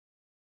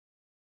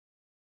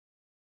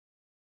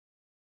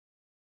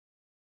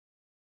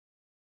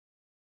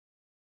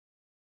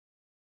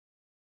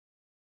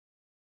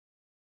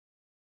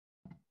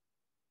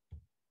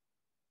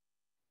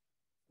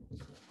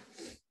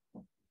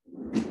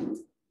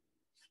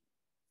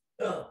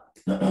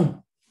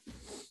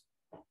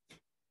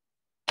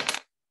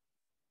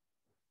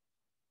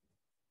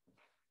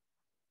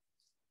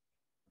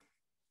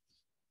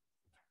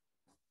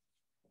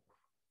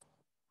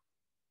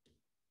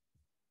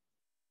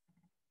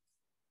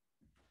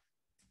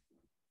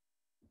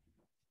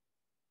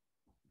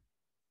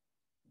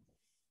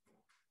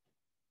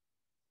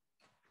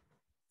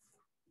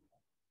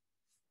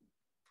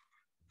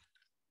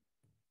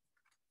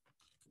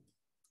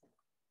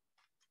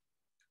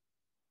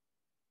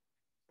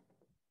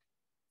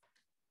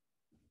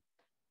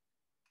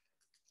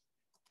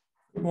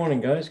Good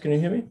morning, guys. Can you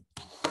hear me?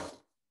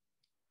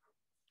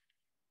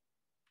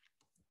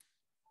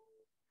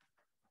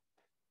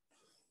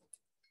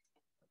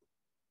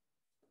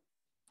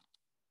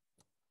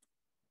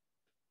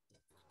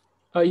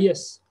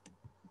 Yes.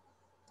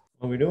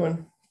 How are we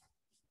doing?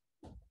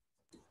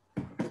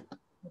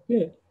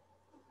 Okay.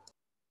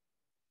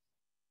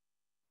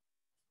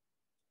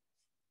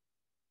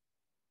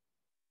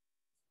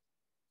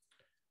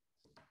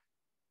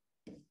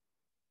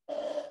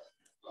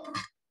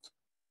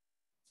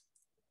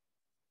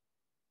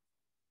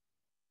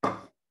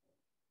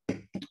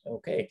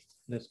 Okay,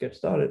 let's get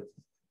started.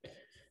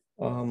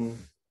 Um,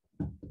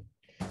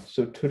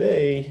 so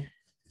today,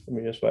 let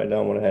me just write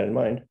down what I had in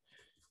mind.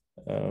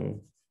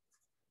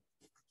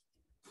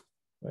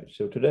 Right,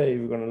 so today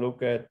we're going to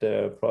look at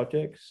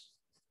projects.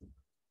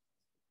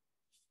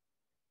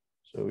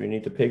 So we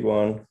need to pick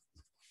one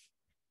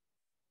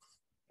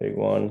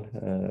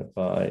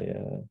by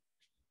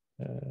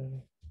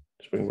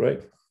spring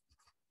break.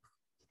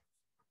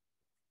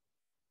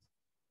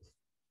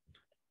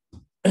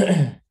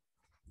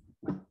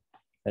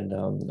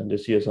 And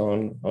this year's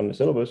on the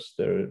syllabus,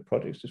 there are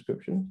projects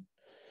description.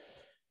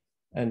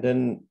 And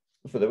then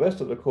for the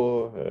rest of the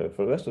for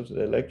the rest of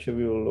the lecture,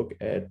 we will look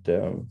at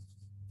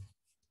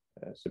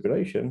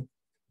simulation.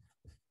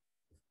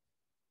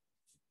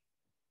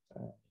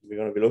 We're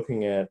going to be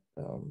looking at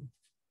a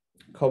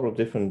couple of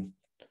different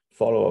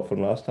follow-up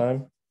from last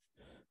time.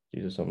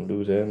 These are some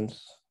loose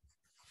ends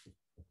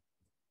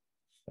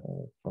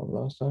from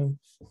last time.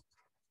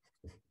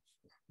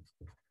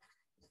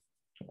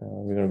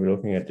 We're going to be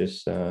looking at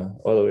this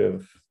other way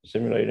of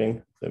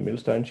simulating the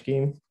Milstein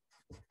scheme.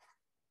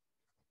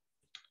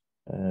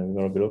 We're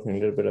going to be looking a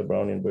little bit at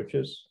Brownian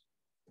bridges.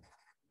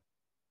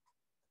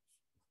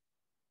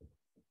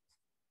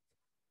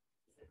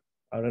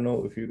 I don't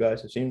know if you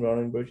guys have seen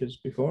Brownian bridges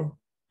before.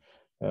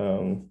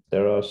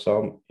 There are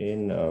some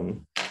in the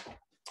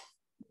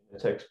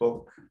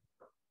textbook.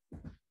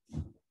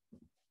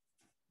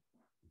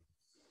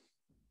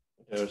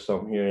 There are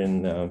some here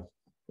in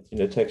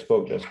the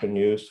textbook that's been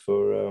used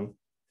for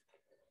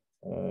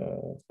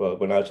well,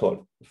 when I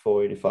taught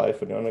 485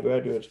 for the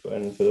undergraduates,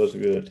 and for those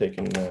of you that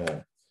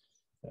are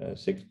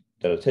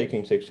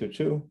taking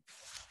 622,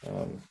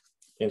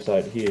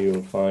 inside here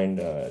you'll find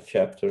a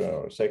chapter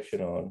or a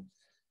section on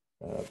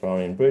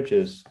Brownian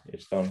bridges.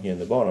 It's down here in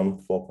the bottom,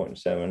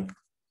 4.7.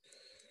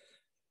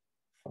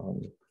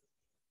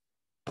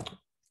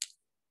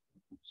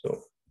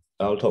 So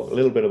I'll talk a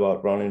little bit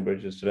about Brownian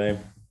bridges today.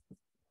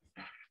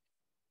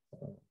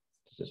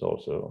 This is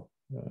also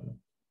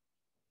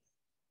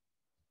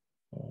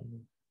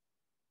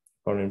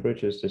Brownian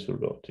bridges.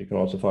 You can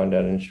also find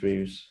that in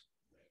Shreve's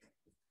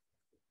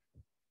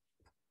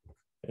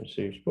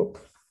book.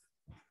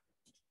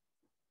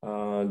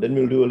 Then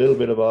we'll do a little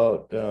bit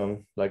about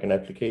like an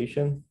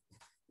application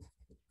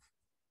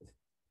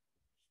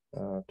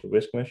to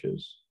risk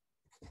measures.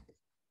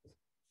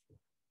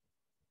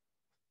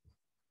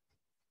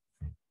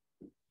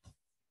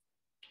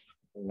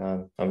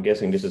 And I'm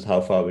guessing this is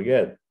how far we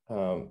get.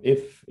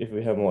 If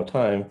we have more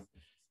time,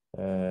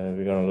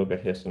 we're going to look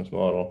at Heston's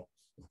model.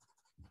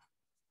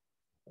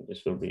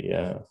 This will be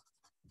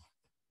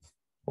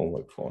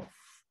homework for.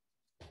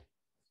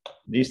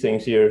 These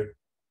things here,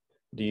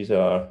 these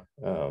are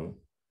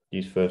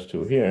these first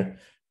two here.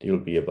 They will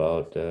be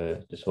about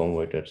this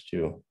homework that's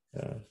due,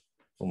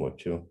 homework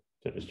 2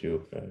 that is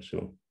due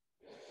soon.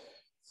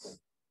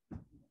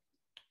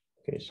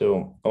 Okay,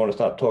 so I want to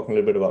start talking a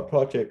little bit about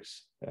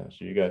projects, so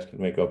you guys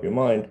can make up your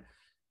mind,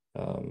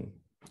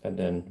 and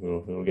then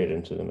we'll get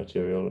into the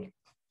material.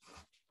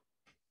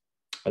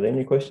 Are there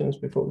any questions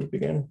before we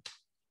begin?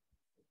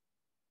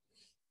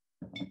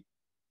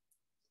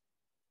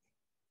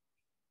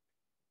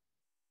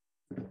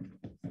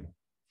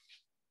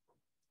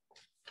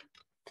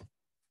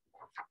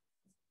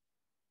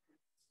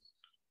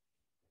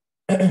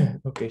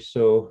 Okay,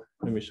 so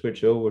let me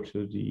switch over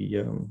to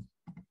the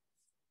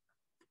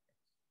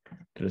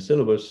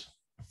syllabus.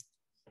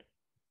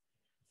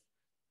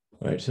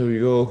 All right, so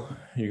you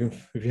can,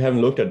 if you haven't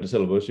looked at the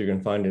syllabus, you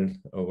can find it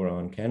over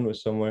on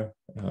Canvas somewhere.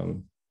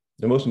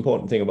 The most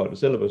important thing about the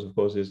syllabus, of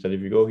course, is that if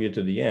you go here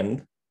to the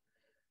end,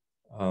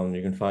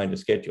 you can find a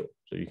schedule.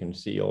 So you can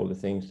see all the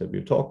things that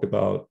we've talked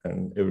about,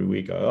 and every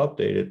week I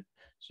update it,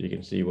 so you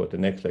can see what the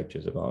next lecture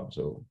is about.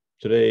 So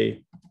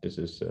today, this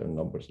is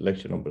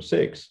lecture number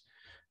 6,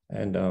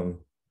 and you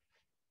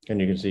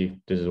can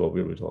see this is what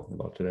we'll be talking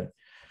about today.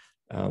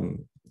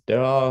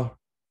 There are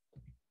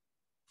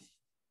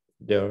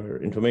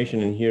information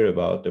in here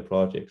about the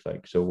projects,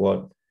 like so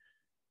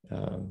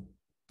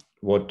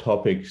what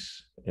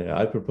topics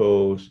I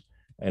propose,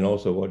 and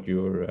also what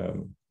your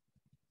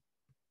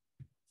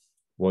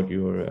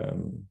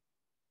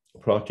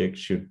project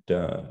should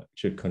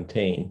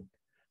contain.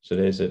 So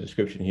there's a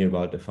description here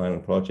about the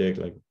final project,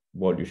 like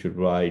what you should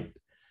write,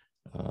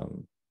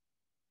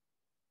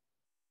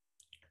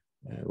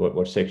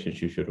 what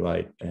sections you should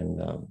write,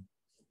 and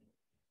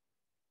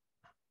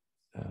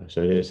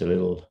so there's a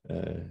little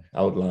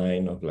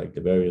outline of like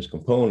the various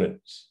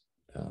components.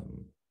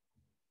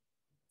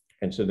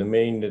 And so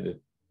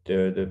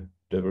the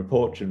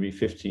report should be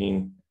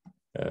 15,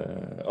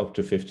 up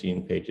to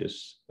 15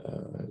 pages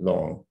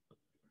long.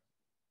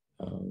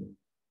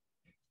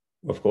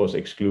 Of course,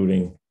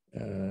 excluding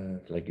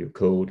like your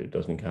code, it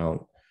doesn't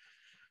count.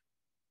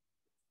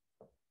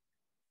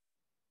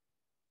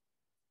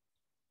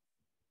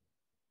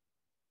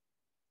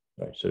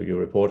 Right, so your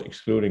report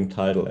excluding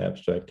title,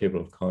 abstract, table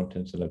of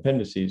contents, and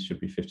appendices should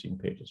be 15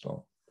 pages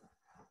long.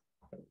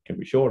 It can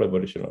be shorter,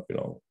 but it should not be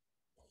long.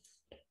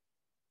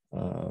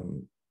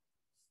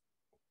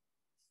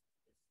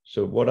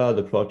 So what are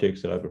the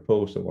projects that I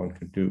propose that one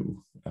could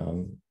do?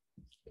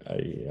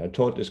 I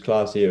taught this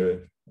class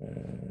here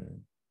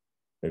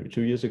maybe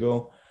 2 years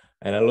ago,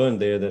 and I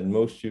learned there that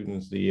most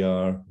students, they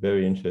are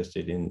very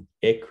interested in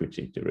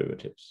equity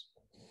derivatives.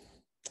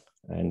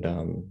 And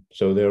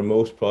so there are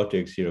most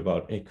projects here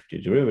about equity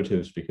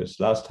derivatives, because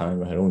last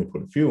time I had only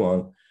put a few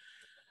on,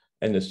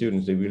 and the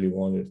students, they really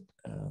wanted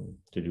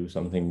to do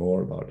something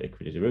more about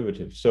equity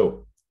derivatives.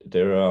 So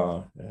there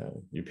are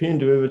European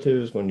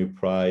derivatives when you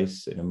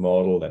price in a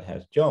model that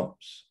has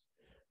jumps.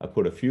 I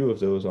put a few of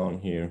those on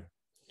here.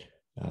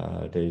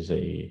 There's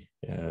the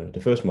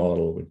first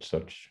model with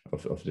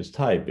of this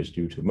type is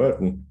due to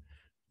Merton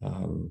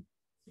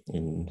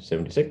in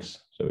 76.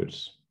 So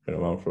it's been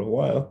around for a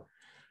while.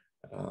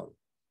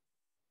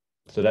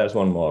 So that's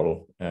one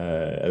model.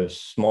 A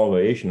small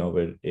variation of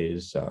it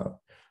is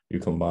you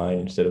combine,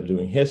 instead of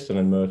doing Heston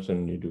and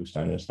Merton, you do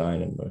Stein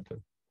and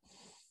Merton.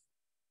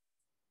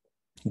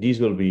 These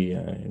will be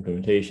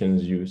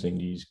implementations using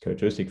these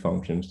characteristic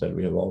functions that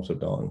we have also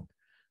done,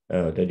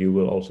 that you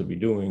will also be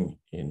doing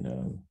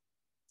in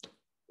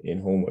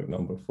homework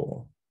number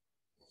 4.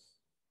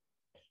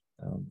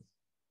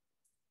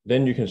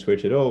 Then you can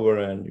switch it over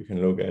and you can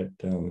look at,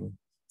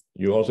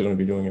 you're also going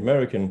to be doing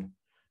American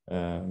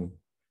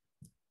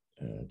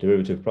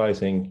derivative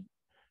pricing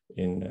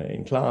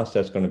in class.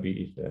 That's going to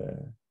be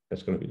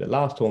the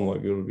last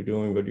homework you'll be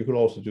doing, but you could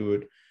also do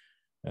it.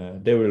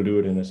 They will do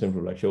it in a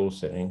simple Lec6A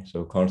setting,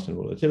 so constant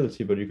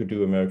volatility, but you could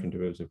do American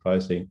derivative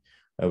pricing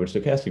with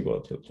stochastic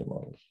volatility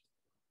models.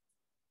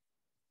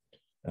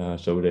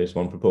 So there's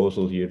one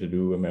proposal here to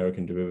do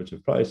American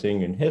derivative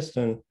pricing in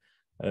Heston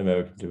and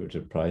American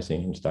derivative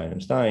pricing in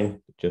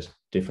Stein, just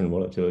different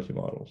volatility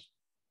models.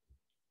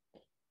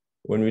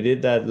 When we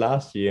did that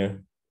last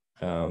year,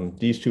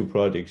 these two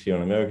projects here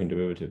on American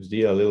derivatives,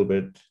 they are a little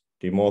bit,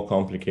 they're more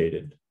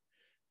complicated.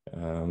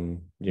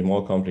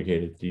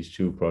 These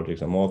two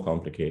projects are more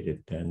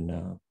complicated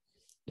than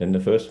the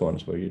first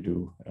ones where you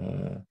do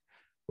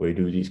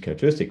these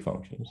characteristic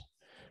functions.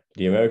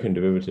 The American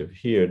derivative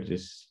here,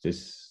 this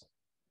is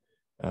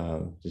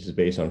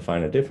based on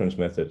finite difference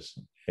methods.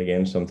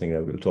 Again, something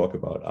that we'll talk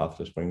about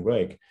after spring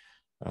break.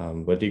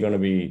 But they're going to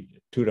be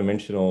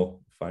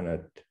two-dimensional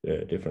finite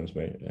difference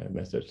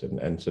methods,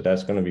 and so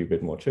that's going to be a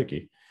bit more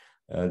tricky.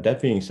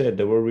 That being said,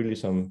 there were really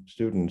some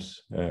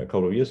students a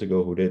couple of years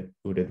ago who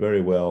did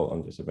very well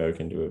on this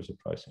American derivative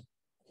pricing.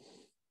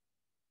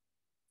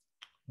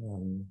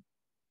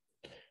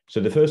 So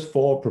the first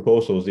 4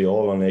 proposals, they're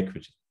all on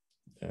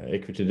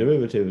equity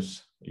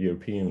derivatives,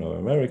 European or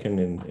American,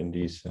 in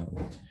these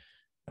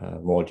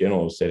more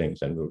general settings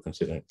than we'll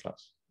consider in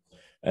class.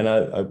 And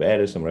I've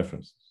added some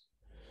references.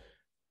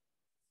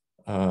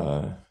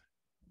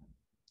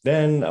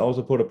 Then I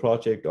also put a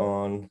project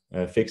on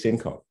fixed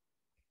income.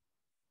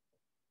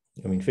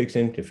 I mean,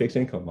 the fixed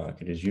income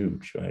market is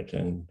huge, right?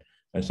 And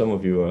some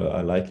of you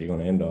are likely going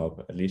to end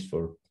up, at least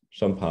for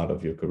some part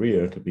of your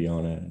career, to be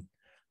on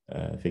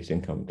a fixed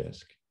income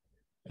desk.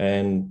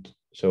 And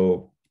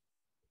so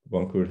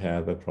one could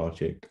have a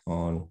project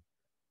on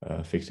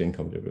fixed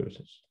income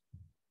derivatives.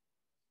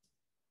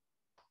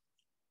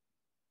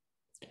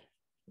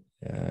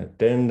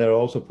 Then there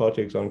are also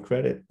projects on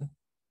credit.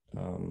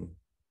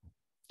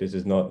 This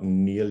is not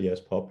nearly as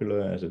popular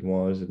as it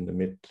was in the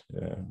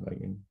like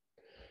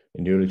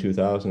in the early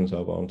 2000s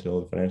up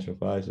until the financial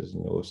crisis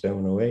in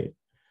 07, 08.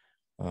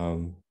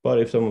 But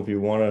if some of you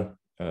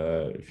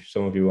if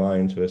some of you are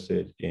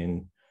interested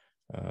in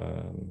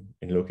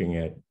looking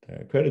at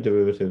credit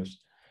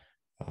derivatives,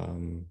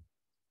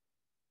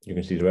 you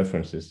can see the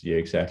references here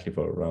exactly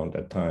for around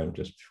that time,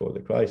 just before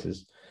the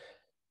crisis.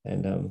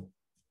 And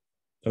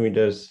I mean,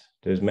 there's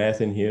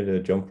math in here, there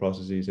are jump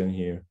processes in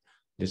here.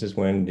 This is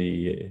when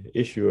the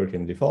issuer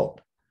can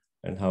default,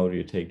 and how do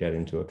you take that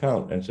into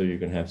account? And so you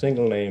can have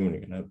single name and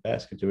you can have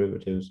basket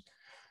derivatives.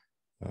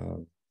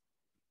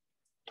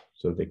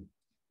 So the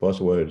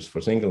buzzwords for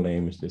single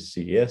name is the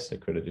CDS, the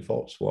credit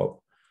default swap,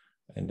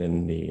 and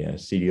then the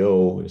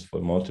CDO is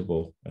for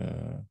multiple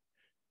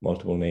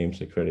names,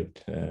 the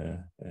credit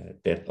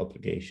debt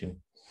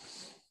obligation.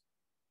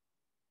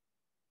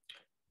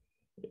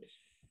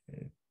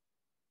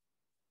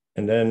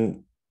 And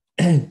then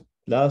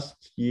last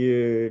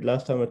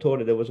time I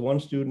taught it, there was one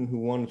student who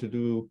wanted to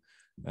do,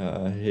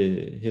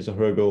 his or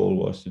her goal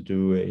was to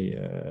do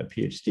a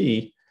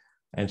PhD.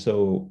 And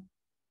so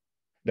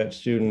that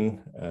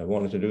student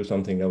wanted to do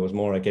something that was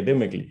more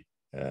academically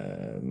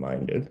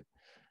minded.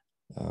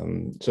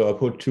 So I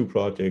put 2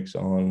 projects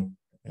on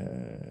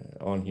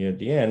on here at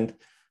the end.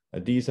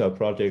 These are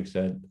projects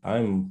that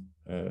I'm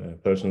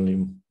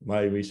personally,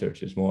 my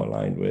research is more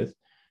aligned with.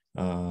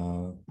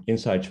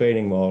 Inside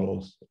training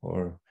models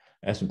or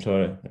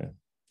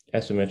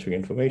asymmetric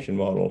information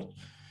models.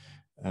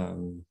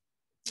 And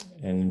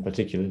in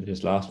particular,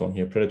 this last one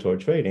here, predatory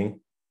trading.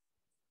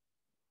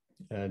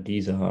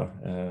 These are,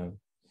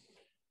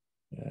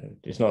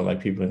 it's not like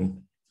people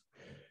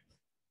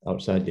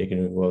outside the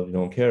academic world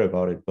don't care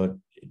about it, but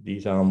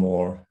these are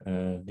more,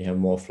 they have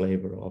more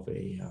flavor of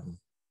a,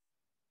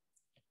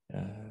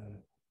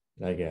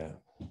 like a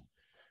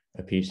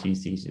PhD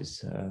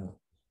thesis,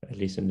 at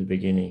least in the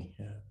beginning.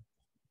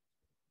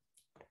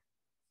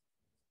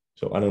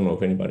 So I don't know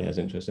if anybody has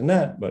interest in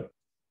that, but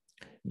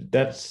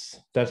that's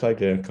like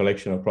the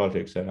collection of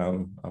projects that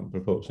I'm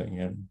proposing.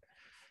 And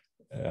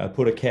I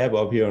put a cap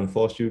up here on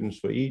 4 students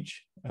for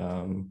each.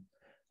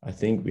 I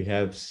think we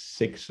have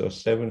 6 or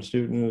 7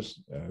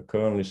 students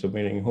currently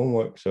submitting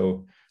homework,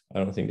 so I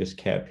don't think this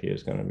cap here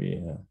is going to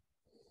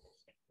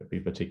be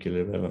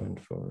particularly relevant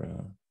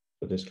for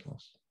this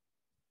class.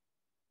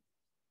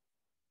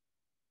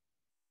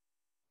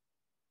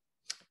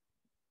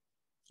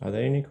 Are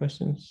there any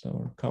questions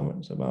or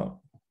comments about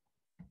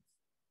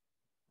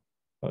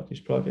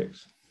these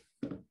projects?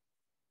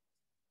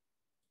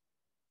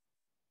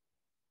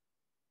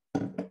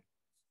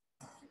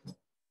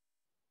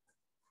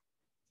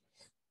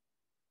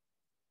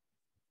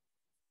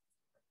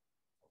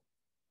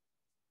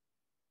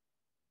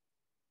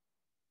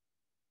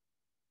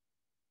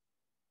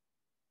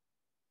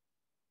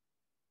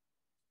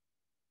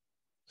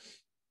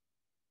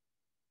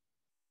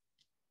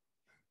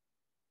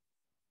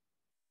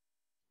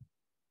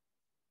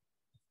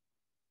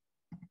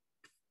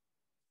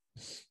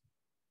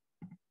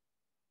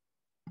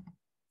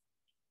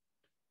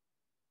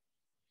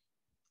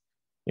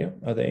 Yeah,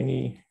 are there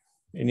any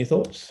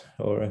thoughts,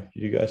 or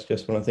you guys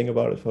just want to think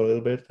about it for a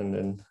little bit and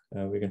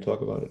then we can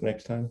talk about it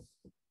next time?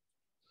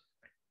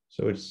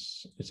 So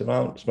it's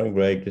around spring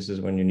break. This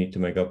is when you need to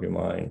make up your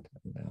mind,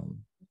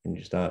 and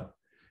you start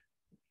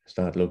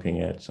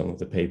looking at some of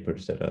the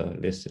papers that are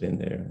listed in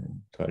there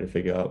and try to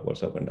figure out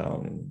what's up and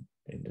down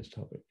in this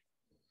topic.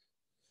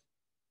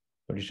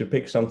 But you should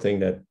pick something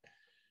that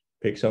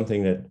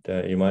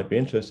you might be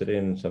interested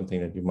in,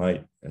 something that you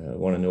might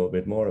want to know a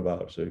bit more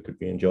about, so it could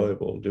be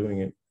enjoyable doing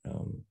it.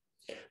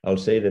 I'll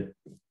say that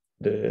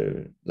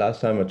the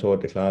last time I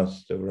taught the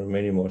class, there were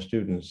many more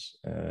students.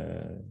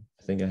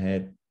 I think I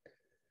had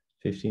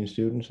 15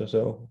 students or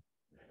so,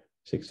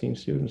 16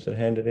 students that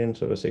handed in,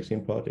 so the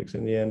 16 projects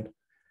in the end.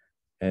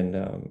 And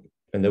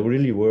there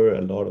really were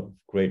a lot of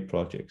great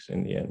projects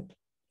in the end.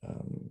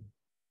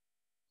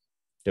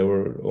 There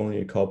were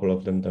only a couple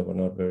of them that were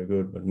not very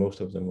good, but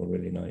most of them were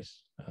really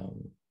nice.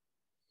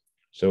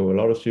 So a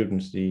lot of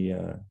students, they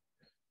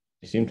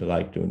seem to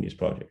like doing these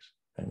projects,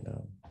 and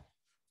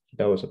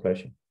that was a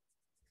pleasure.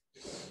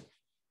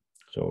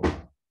 So,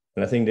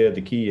 and I think there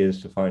the key is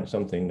to find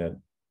something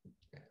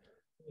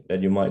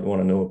that you might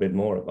want to know a bit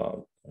more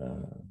about.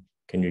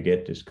 Can you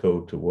get this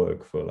code to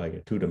work for like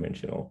a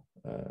 2-dimensional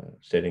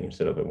setting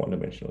instead of a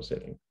 1-dimensional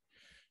setting?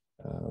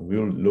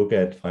 We'll look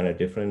at finite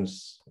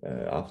difference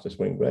after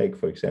spring break,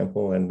 for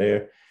example, and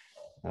there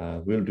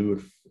we'll do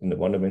it in the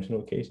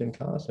 1-dimensional case in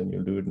class, and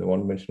you'll do it in the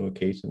 1-dimensional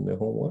case in the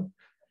homework.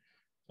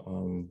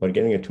 But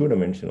getting a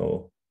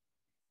 2-dimensional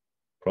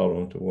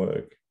problem to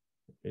work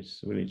is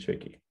really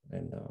tricky,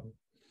 and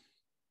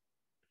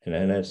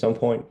at some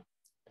point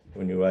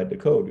when you write the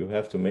code, you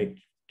have to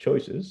make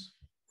choices,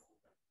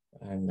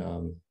 and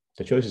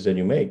the choices that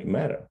you make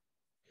matter.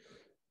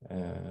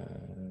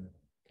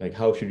 Like,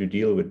 how should you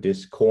deal with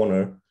this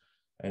corner?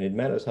 And it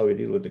matters how you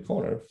deal with the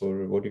corner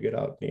for what you get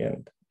out in the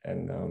end.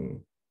 And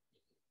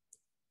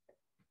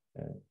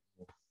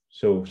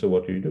so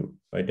what do you do?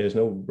 Right? There's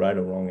no right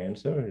or wrong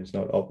answer. It's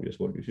not obvious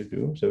what you should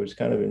do. So it's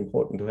kind of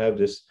important to have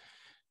this,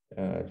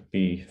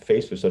 be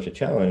faced with such a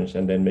challenge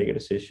and then make a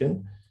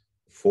decision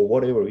for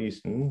whatever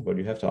reason, but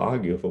you have to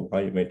argue for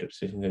why you made the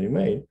decision that you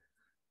made.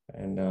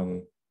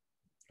 And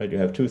right, you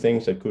have 2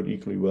 things that could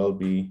equally well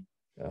be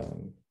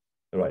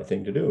the right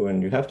thing to do,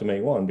 and you have to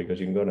make one because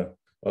you're gonna,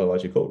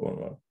 otherwise your code won't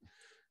run.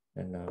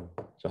 And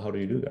so how do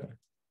you do that?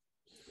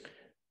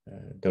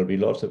 There'll be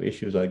lots of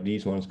issues like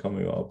these ones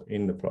coming up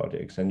in the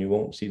projects, and you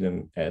won't see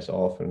them as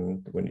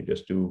often when you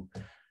just do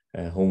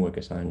a homework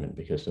assignment,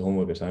 because the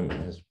homework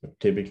assignment has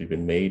typically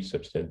been made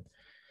such that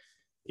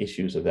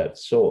issues of that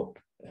sort,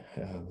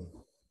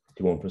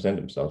 they won't present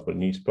themselves, but in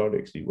these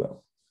projects they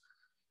will.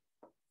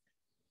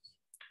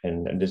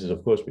 And this is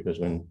of course because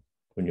when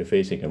you're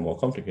facing a more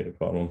complicated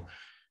problem,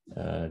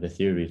 the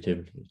theory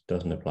typically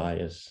doesn't apply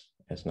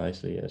as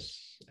nicely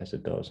as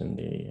it does in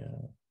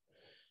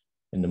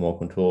the more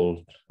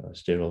controlled,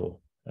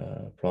 sterile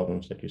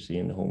problems that you see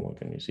in the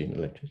homework and you see in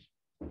the lectures.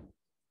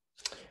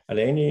 Are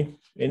there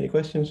any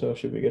questions, or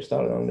should we get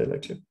started on the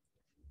lecture?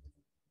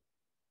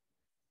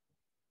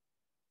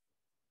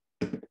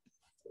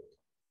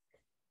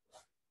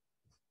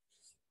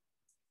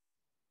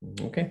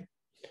 Okay,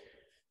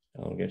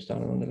 I'll get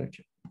started on the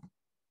lecture.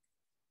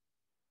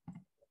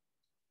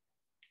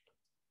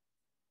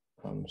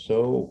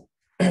 So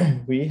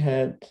we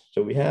have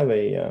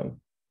a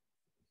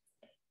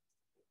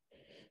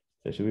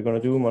so we're going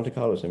to do a Monte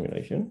Carlo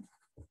simulation.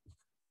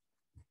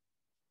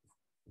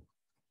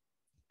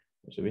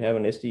 So we have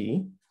an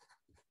SDE.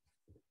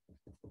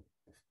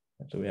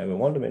 So we have a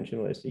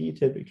one-dimensional SDE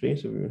typically.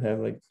 So we would have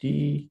like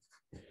d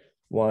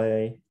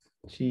y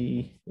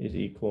t is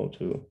equal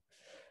to,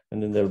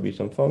 and then there'll be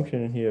some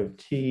function in here of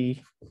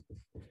t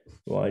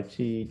yt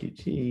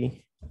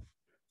dt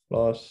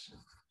plus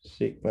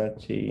sigma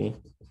t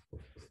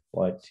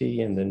yt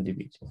and then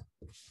dbt.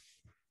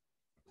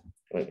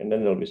 Right, and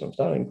then there'll be some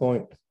starting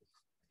point.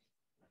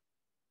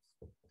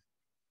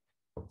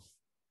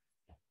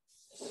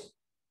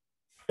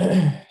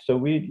 So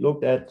we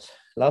looked at,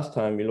 last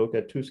time we looked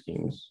at two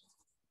schemes.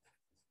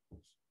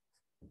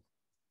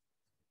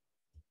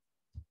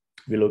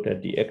 We looked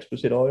at the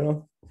explicit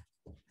Euler.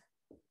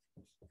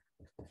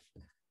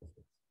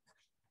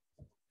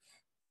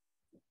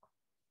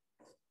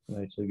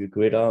 Right, so you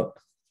grid out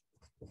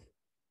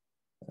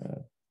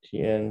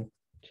tn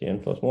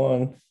plus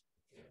 1,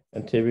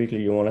 and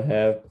typically you want to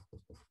have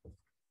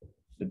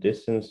the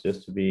distance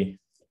just to be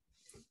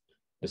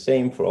the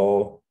same for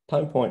all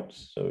time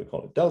points, so we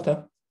call it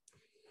delta.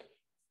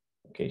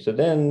 Okay, so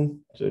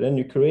then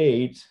you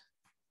create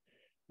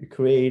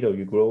or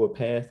you grow a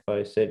path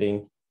by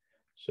setting.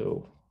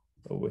 So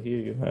over here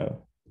you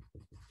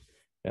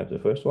have the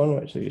first one,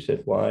 right? So you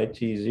set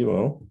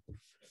yt0,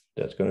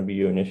 that's going to be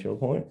your initial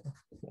point,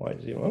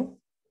 y0,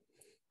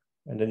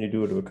 and then you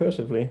do it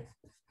recursively.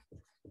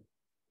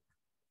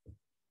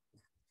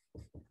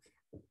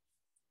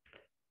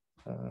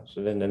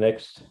 So then the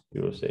next,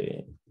 you will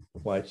say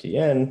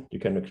ytn. You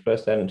can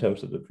express that in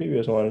terms of the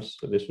previous ones.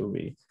 So this will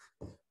be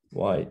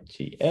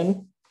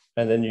ytn,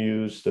 and then you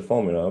use the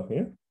formula up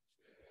here,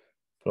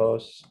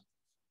 plus,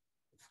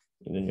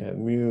 and then you have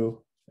mu,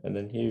 and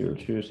then here you'll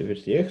choose, if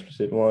it's the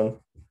explicit one,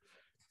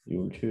 you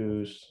will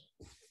choose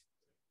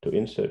to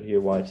insert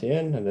here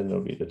ytn, and then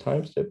there'll be the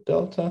time step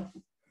delta,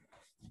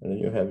 and then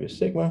you have your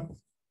sigma,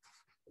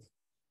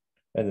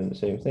 and then the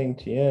same thing,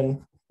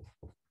 tn,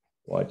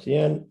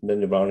 ytn, and then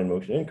the Brownian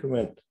motion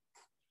increment.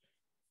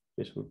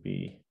 This would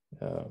be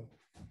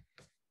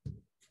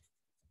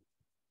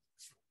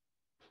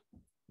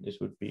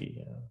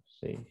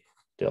say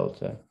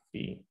delta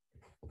b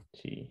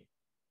t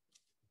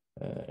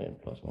n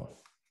plus 1.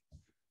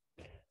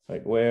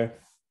 Right, where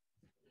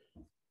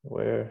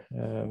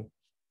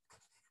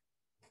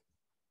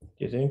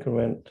this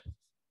increment,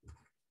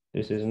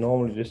 this is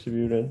normally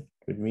distributed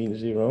with mean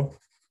 0,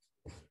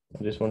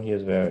 and this one here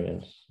is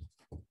variance,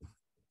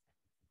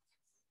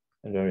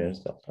 and variance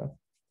delta.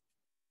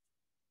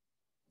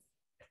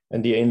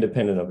 And they're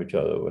independent of each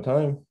other over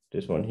time.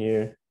 This one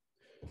here,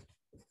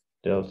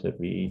 delta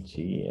b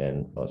t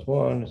n plus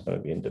 1 is going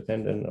to be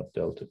independent of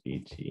delta b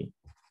t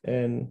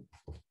n,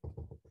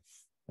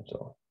 and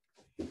so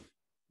on.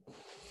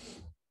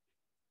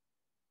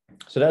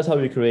 So that's how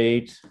we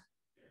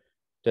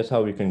that's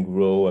how we can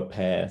grow a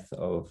path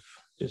of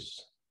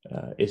this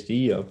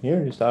SDE up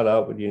here. You start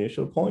out with the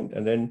initial point,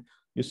 and then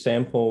you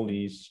sample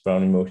these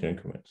Brownian motion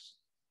increments.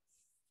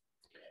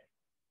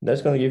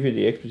 That's going to give you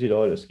the explicit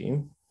Euler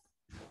scheme.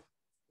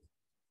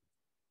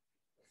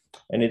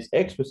 And it's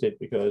explicit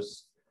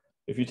because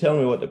if you tell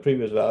me what the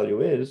previous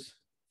value is,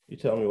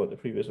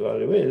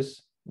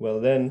 well,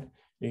 then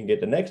you can get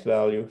the next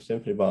value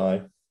simply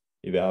by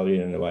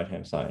evaluating on the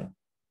right-hand side.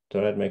 So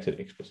that makes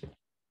it explicit.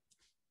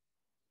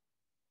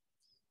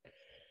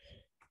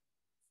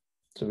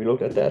 So we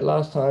looked at that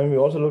last time. We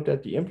also looked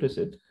at the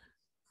implicit.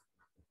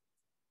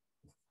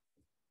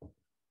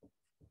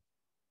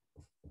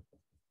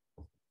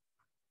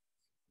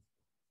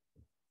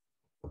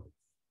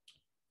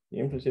 The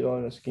implicit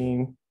Euler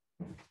scheme.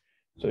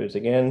 So it's a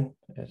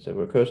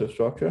recursive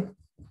structure.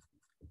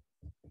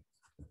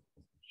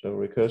 So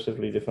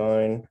recursively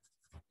defined,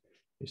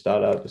 we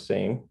start out the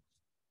same.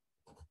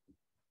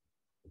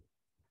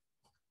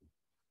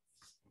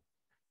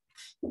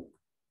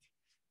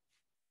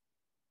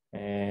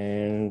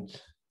 And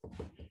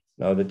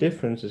now the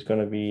difference is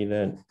going to be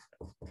that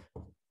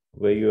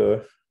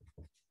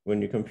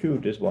when you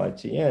compute this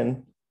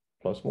ytn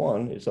plus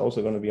 1, it's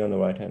also going to be on the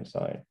right-hand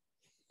side.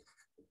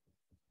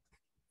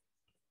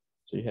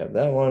 So you have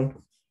that one,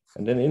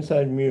 and then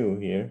inside mu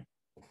here,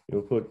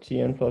 you'll put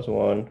tn plus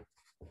 1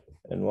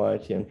 and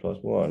ytn plus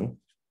 1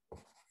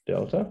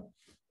 delta,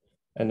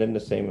 and then the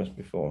same as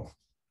before.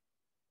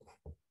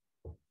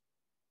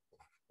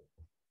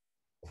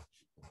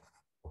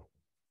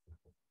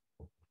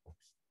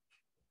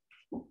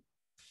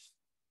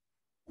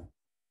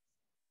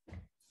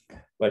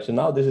 Right, so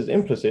now this is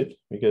implicit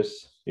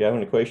because you have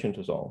an equation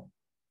to solve.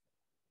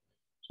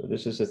 So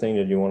this is the thing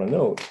that you want to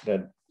note,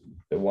 that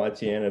the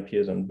ytn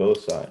appears on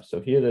both sides.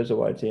 So here there's a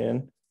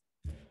ytn,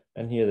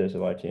 and here there's a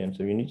ytn.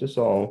 So you need to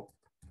solve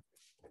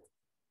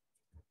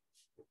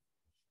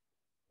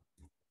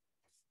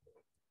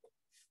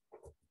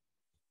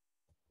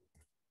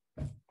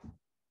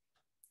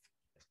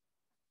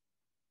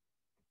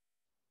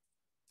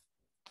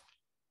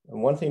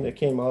and one thing that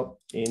came up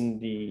in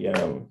the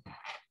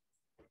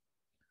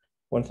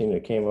one thing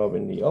that came up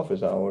in the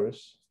office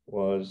hours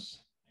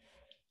was,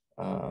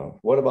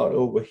 what about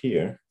over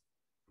here?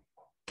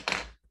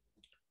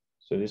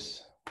 So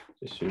this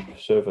should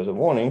serve as a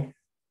warning.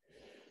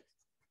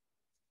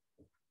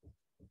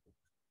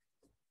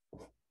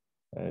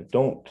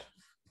 Don't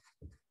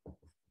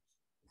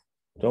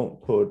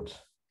put,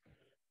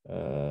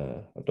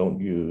 don't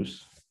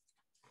use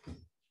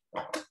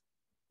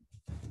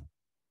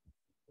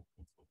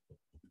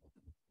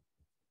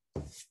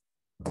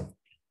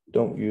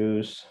don't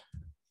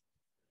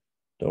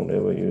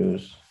ever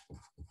use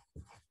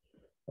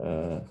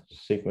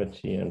sigma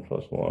tn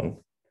plus 1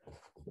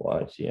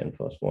 y tn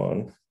plus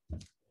 1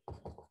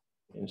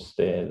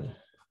 instead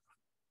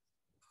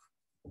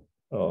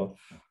of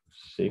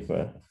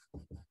sigma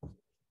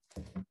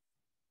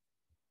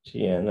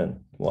tn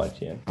and y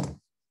tn.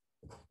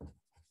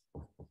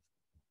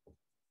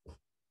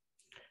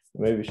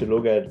 Maybe we should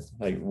look at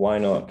like why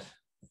not.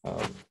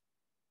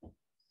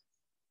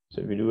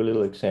 So if we do a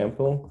little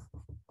example,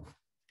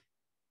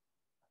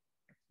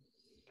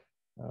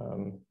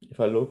 if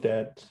I looked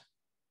at,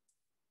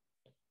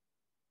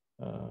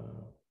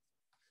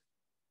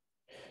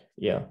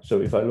 yeah,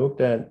 so if I looked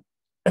at,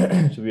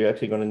 so we're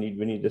actually going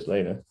to need this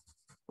later.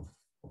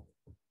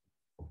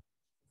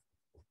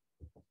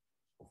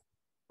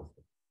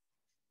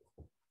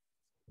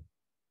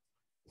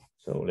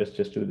 So let's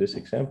just do this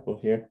example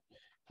here.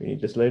 We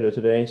need this later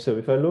today. So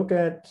if I look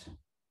at,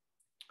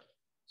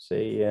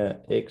 say,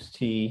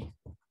 xt,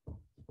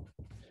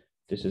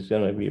 this is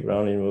going to be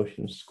Brownian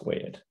motion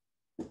squared.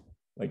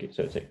 Okay,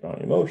 so take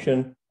Brownian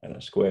motion and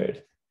a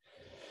squared.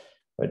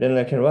 Right, then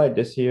I can write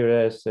this here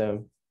as,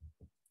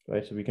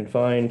 right, so we can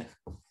find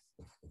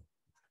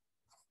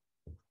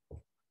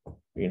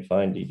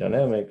the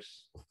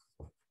dynamics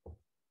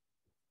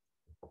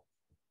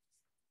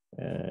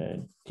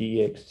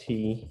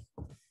dxt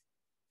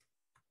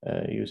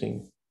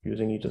using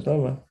Ito's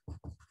lemma.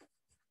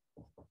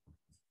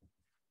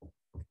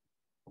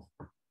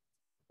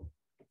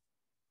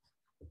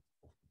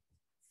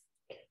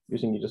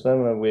 Using Ito's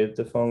lemma with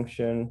the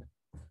function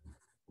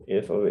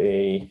f of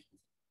a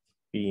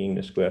being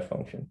the square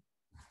function.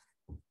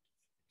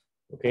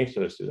 Okay, so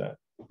let's do that.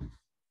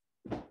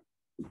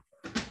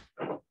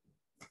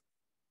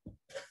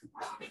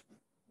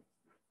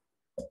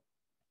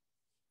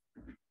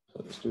 So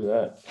let's do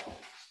that.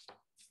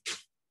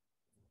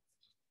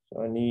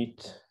 So I need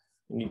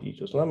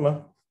Ito's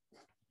lemma.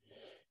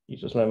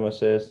 Ito's lemma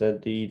says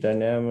that the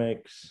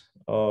dynamics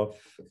of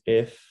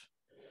f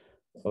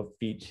of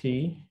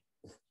bt,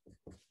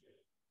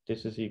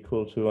 this is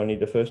equal to, I need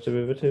the first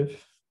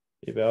derivative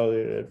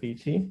evaluated at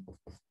bt,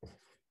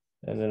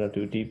 and then I'll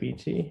do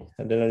dbt,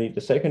 and then I need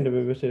the second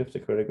derivative, the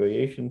credit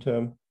variation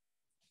term.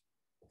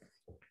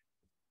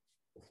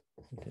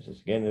 This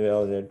is again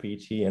evaluated at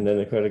bt, and then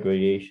the credit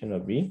variation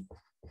of b.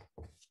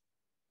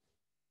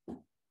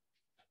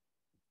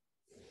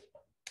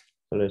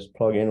 So let's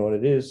plug in what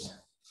it is.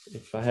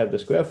 If I have the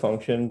square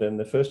function, then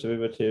the first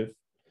derivative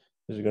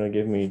is going to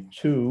give me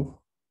 2.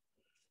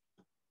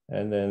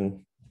 And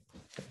then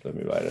let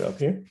me write it up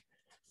here.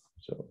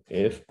 So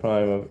f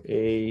prime of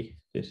a,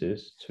 this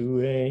is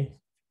 2a.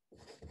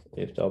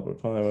 F double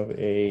prime of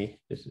a,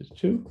 this is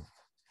 2.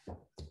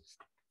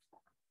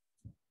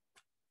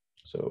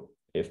 So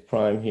f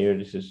prime here,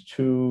 this is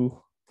 2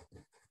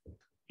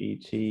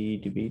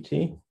 bt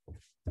dbt.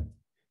 And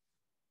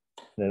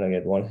then I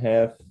get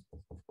 1/2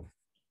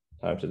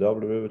 times the double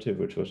derivative,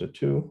 which was a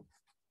 2.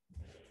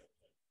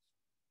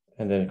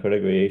 And then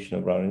credit variation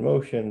of Brownian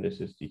motion,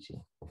 this is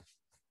dt.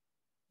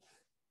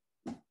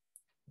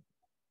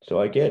 So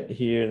I get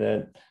here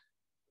that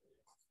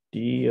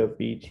d of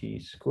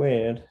bt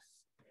squared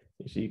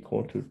is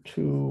equal to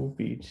 2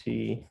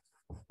 bt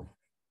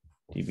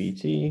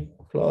dbt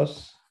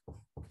plus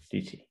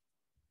dt.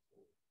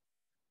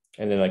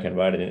 And then I can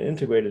write it in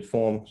integrated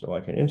form, so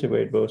I can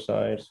integrate both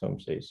sides from,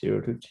 say,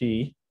 0 to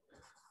t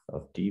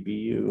of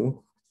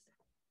dbu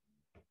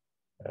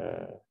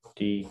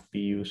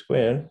dbu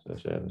squared. So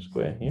I have a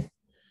square here.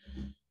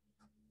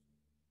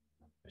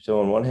 So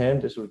on one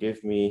hand, this will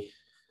give me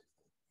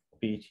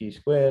bt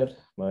squared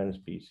minus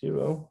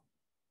b0.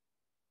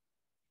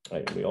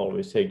 We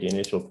always take the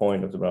initial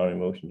point of the Brownian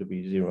motion to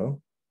be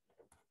 0.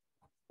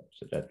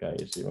 So that guy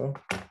is 0.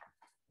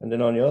 And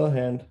then on the other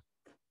hand,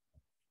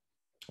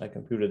 I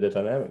computed the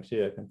dynamics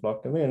here. I can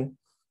plug them in.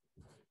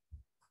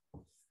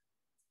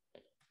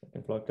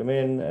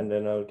 And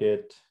then I'll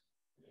get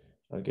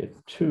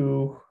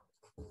 2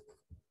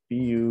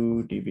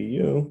 bu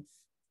dbu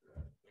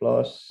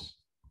plus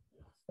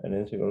an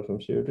integral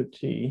from 0 to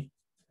t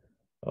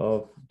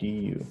of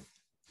du.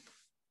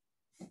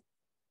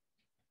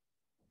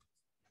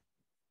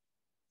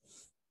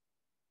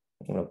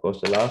 And of course,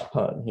 the last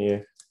part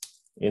here,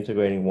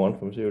 integrating 1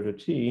 from 0 to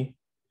t,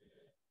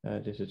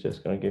 this is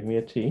just going to give me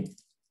a t.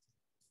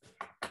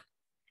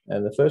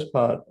 And the first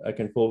part, I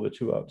can pull the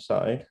 2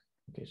 outside.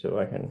 Okay, so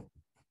I can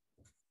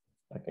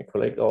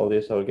collect all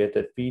this. I'll get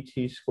that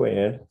bt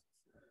squared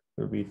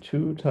will be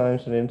 2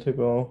 times an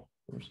integral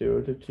from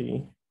 0 to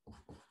t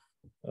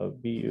of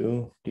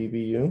bu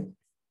dbu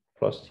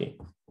plus t.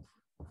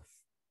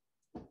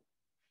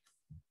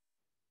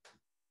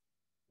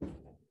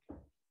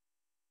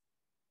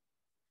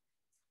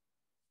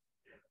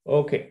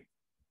 Okay.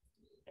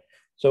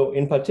 So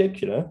in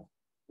particular,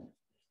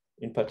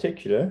 if I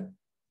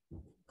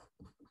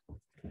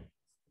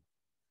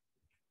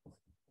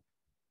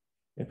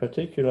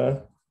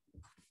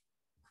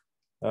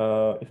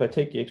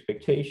take the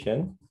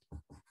expectation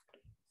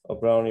of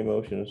Brownian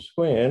motion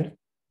squared,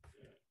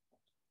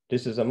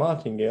 this is a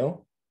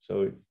martingale,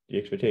 so the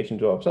expectation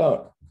drops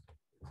out,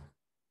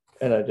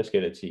 and I just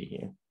get a t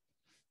here.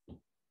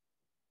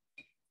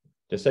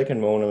 The second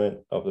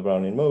moment of the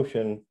Brownian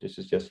motion, this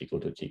is just equal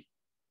to t.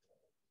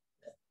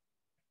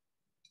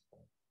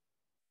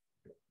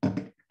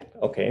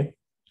 Okay,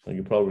 so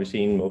you've probably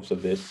seen most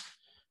of this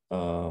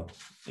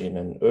in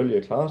an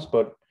earlier class,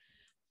 but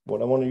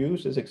what I want to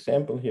use this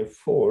example here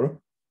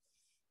for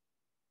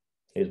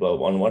is,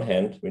 well, on one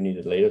hand, we need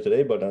it later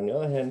today, but on the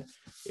other hand,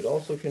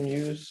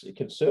 it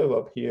can serve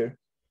up here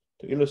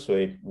to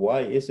illustrate why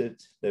is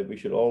it that we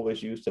should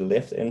always use the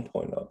left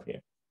endpoint up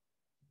here.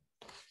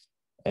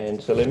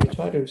 And so let me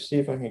try to see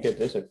if I can get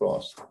this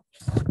across.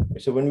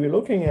 So when we're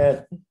looking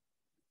at,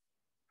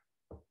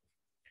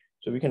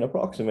 we can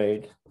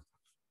approximate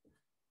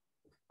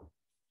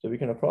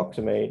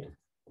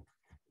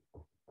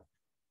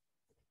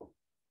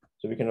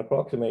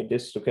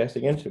this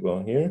stochastic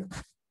integral here.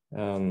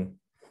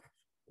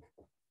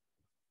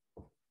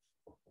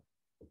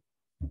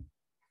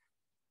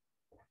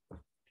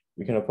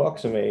 We can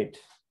approximate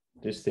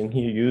this thing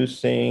here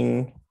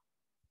using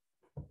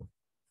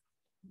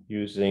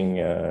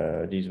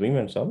these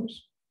Riemann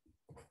sums.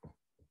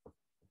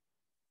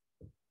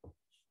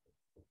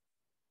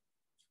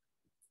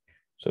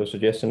 So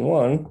suggestion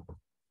one.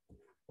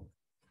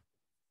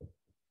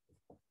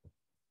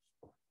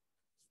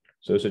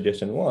 So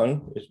suggestion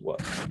one is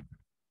what?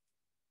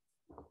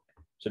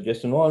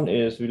 Suggestion one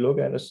is we look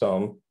at a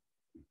sum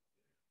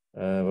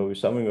where we're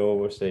summing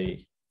over,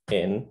 say,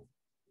 n.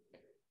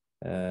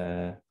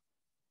 So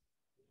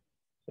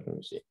let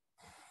me see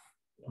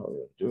how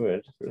we'll do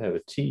it. We'll have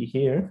a t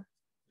here,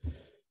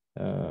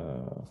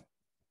 and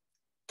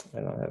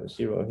I'll have a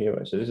 0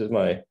 here. So this is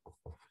my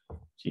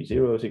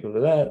t0 is equal to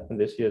that, and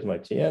this here is my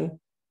tn.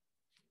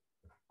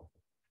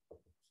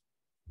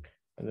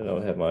 And then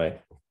I'll have my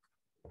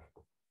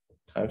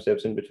time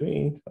steps in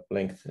between,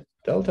 length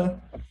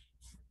delta.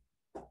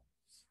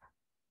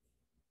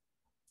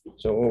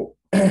 So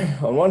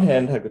on one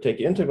hand, I could take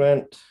the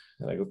integrand,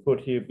 and I could put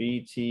here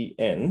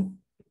btn,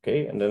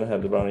 okay, and then I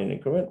have the Brownian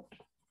increment,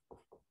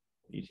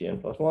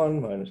 btn plus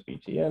 1 minus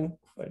btn.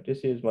 Right, this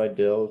is my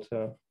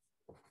delta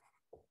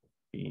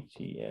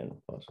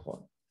btn plus 1.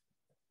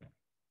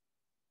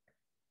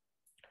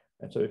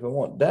 And so if I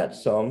want that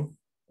sum,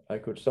 I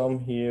could sum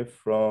here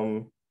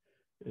from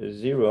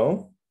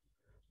 0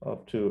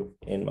 up to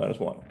n minus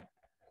 1.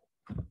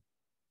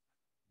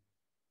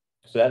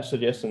 So that's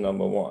suggestion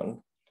number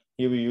one.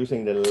 Here we're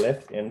using the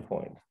left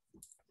endpoint.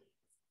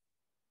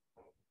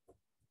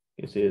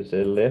 This is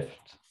a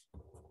left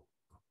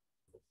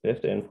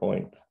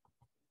endpoint.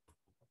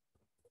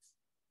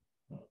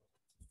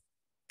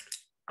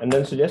 And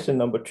then suggestion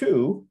number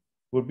two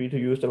would be to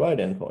use the right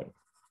endpoint.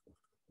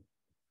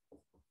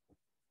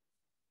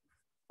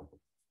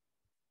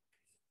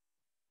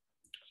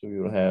 So we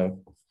will have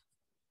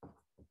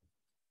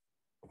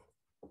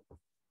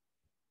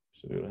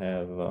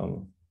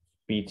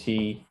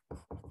bt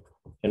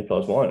n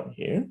plus 1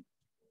 here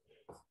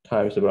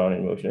times the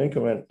Brownian motion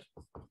increment.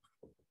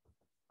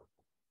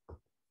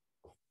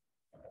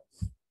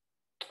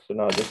 So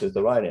now this is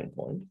the right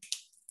endpoint.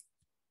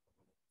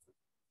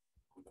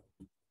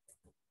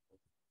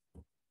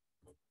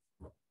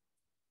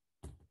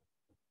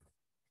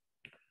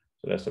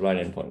 So that's the right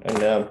endpoint.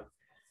 And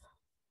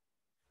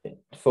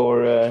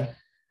for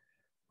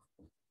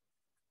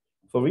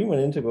Riemann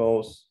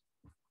integrals,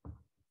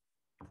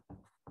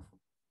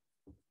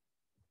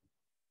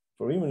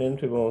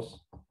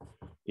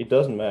 it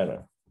doesn't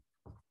matter.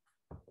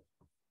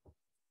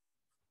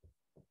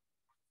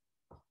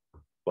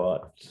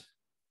 But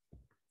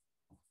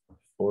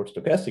for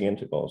stochastic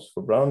integrals,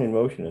 for Brownian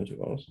motion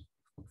integrals,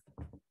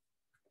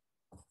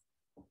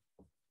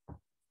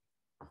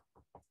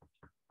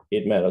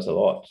 it matters a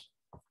lot.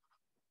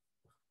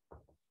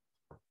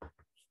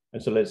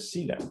 And so let's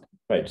see that,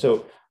 right?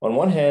 So on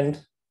one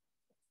hand,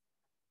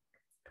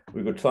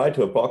 we could try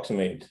to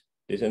approximate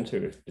this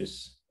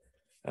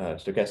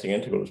stochastic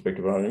integral with respect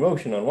to Brownian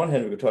motion. On one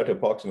hand, we could try to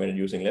approximate it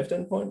using left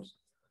endpoints.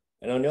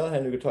 And on the other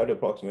hand, we could try to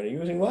approximate it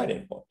using right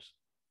endpoints.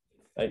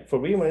 Like for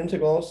Riemann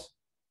integrals,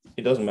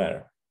 it doesn't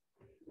matter.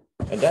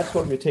 And that's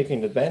what we're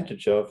taking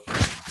advantage of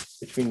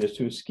between the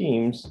two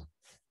schemes,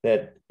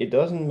 that it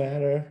doesn't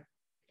matter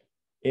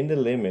in the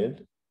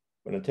limit,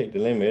 when I take the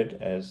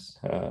limit as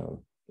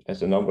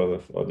the number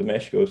of the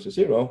mesh goes to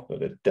 0, or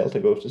the delta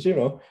goes to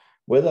 0,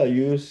 whether I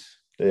use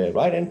the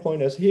right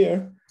endpoint as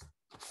here,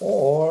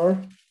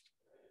 or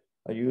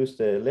I use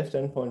the left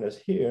endpoint as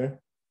here,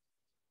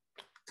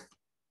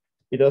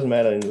 it doesn't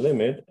matter in the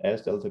limit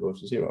as delta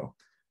goes to 0.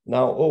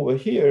 Now over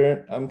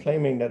here, I'm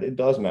claiming that it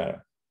does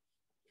matter,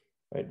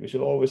 right? We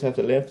should always have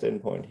the left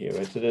endpoint here,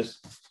 right? So this,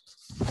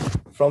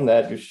 from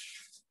that,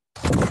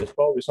 there's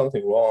probably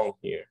something wrong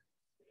here,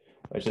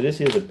 right? So this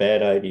is a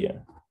bad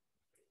idea.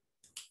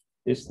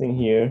 This thing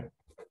here,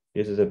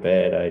 this is a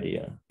bad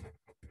idea.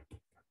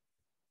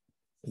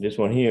 This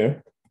one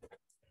here,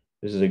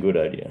 this is a good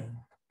idea.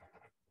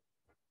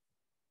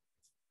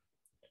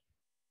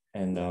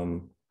 And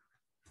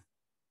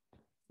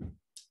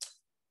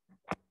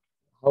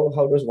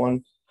how does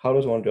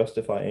one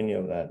justify any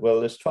of that? Well,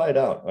 let's try it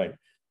out, right?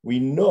 We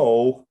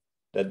know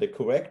that the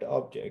correct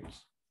object,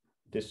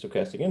 this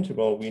stochastic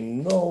integral, we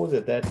know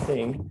that that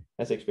thing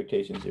has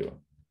expectation 0.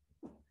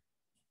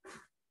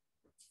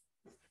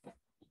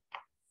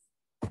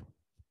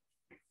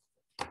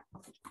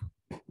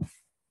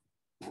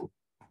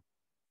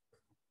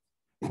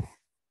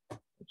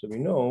 So we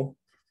know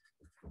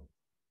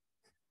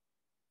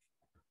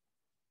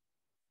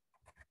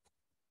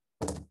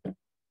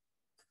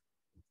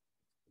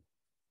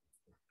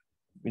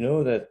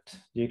that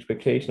the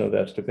expectation of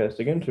that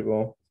stochastic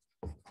integral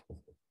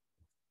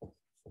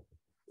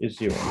is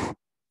 0.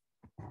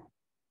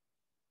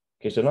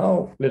 Okay, so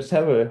now let's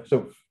have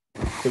so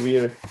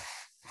we're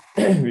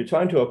we're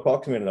trying to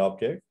approximate an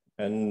object,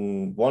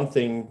 and one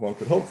thing one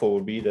could hope for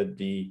would be that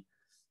the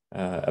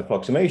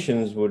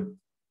approximations would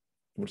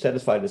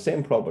satisfy the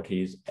same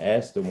properties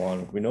as the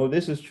one. We know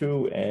this is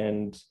true,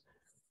 and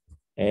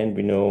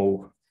we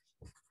know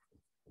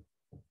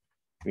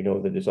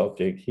that this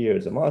object here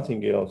is a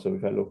martingale. So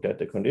if I looked at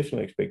the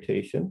conditional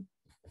expectation,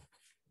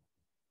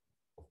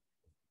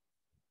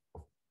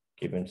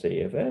 given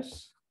say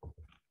fs,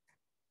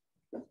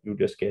 you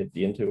just get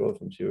the integral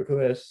from 0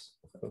 to s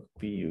of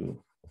bu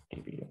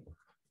dbu.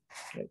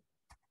 Okay.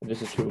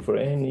 This is true for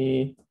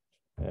any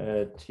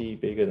t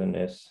bigger than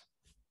s.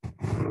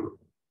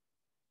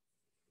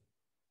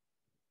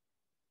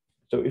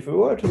 So if we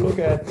were to look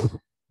at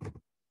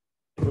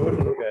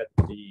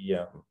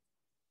the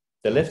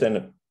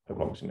left-hand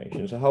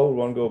approximation, so how would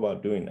one go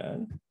about doing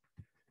that?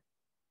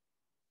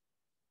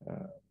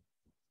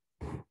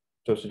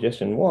 So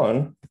suggestion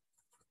 1,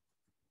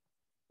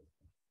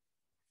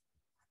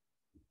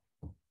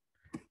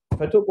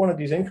 if I took one of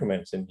these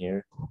increments in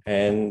here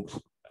and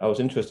I was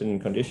interested in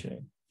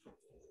conditioning,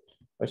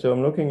 so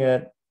I'm looking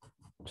at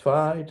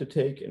try to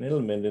take an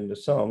element in the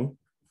sum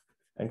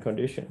and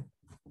condition.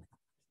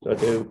 So I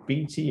do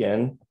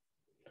btn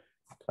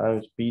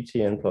times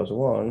btn plus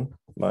 1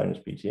 minus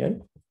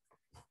btn.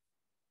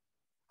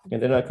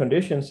 And then I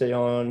condition, say,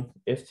 on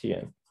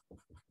ftn.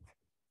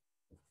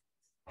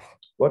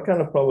 What kind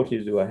of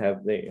properties do I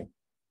have there?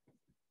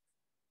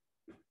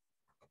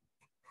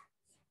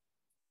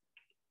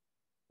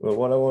 Well,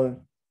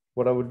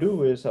 what I would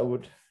do is I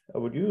would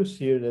use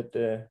here that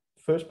the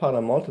first part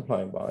I'm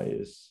multiplying by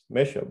is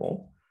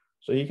measurable,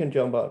 so he can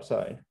jump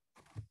outside.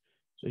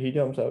 So he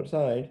jumps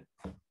outside.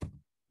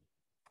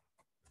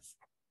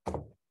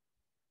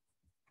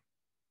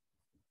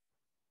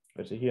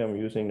 So here I'm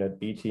using that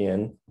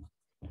btn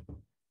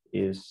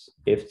is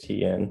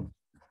ftn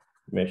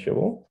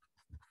measurable.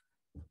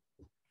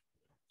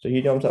 So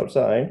he jumps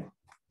outside,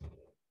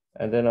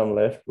 and then I'm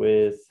left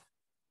with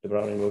the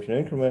Brownian motion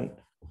increment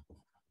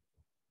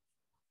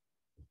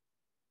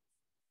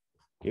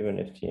given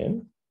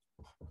ftn.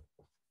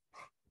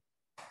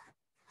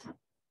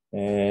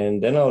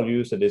 And then I'll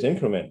use that this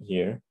increment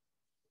here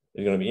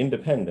is going to be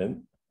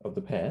independent of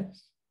the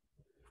paths.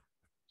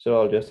 So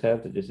I'll just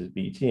have that this is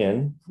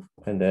btn,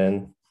 and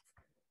then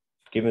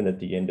given that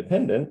the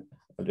independent,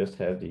 I'll just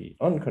have the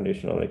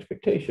unconditional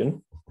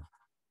expectation.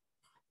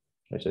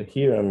 And so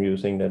here I'm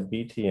using that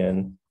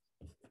btn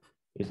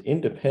is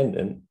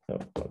independent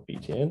of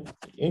btn,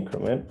 the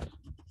increment,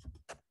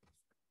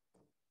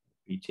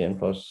 btn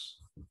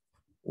plus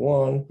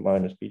 1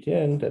 minus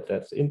btn,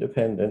 that's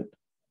independent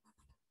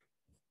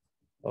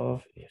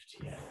of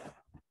ftn.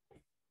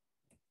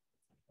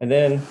 And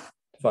then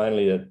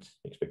finally, that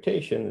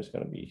expectation is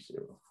going to be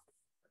 0.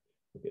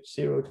 We get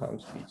 0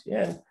 times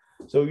btn.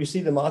 So you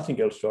see the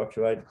martingale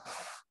structure, right?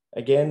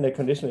 Again, the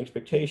conditional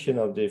expectation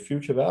of the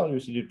future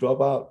values, you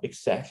drop out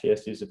exactly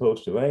as you're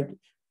supposed to, right?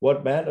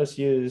 What matters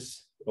here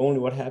is only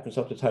what happens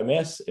up to time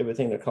s.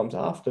 Everything that comes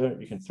after,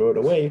 you can throw it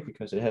away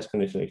because it has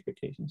conditional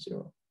expectation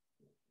 0.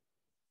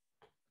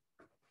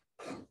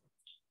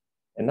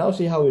 And now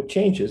see how it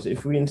changes.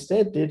 If we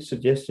instead did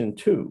suggestion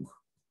 2,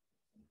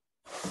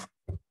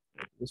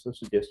 this was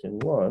suggestion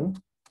 1.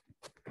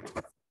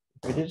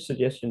 If we did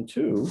suggestion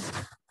 2,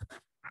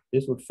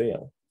 this would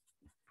fail.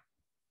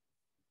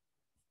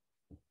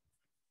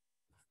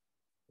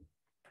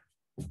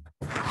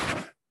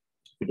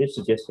 If we did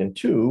suggestion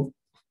 2,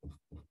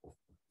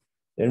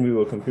 then we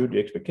will compute the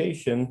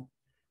expectation.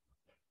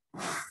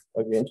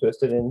 I'd be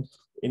interested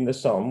in the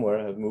sum where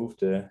I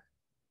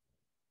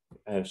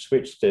have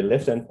switched the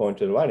left endpoint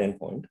to the right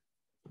endpoint.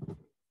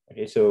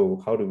 Okay,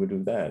 so how do we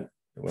do that?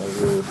 Well,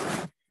 we'll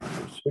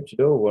switch it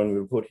over and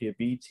we'll put here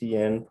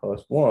btn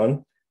plus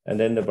 1 and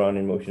then the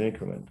Brownian motion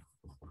increment.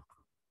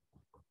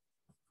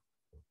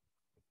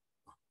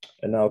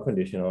 And now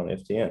condition on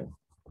ftn.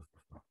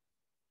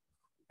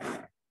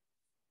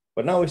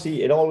 But now we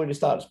see it already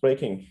starts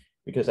breaking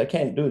because I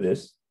can't do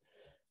this.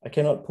 I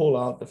cannot pull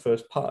out the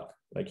first part.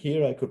 Like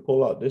here, I could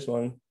pull out this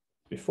one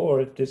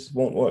before. This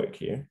won't work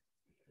here.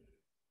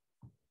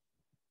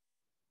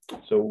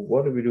 So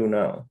what do we do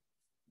now?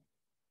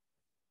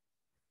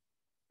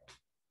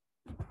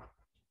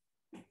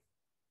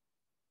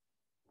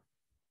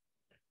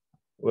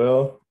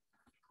 Well,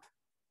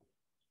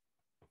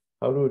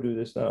 how do we do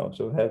this now?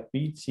 So we have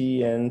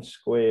btn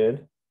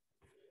squared,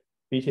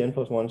 btn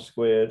plus 1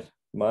 squared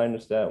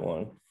minus that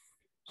one.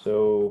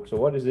 So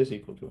what is this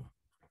equal to?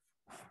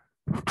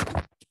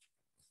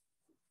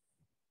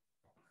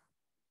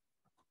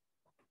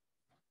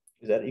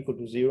 Is that equal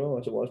to 0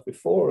 as it was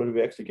before, or do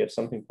we actually get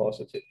something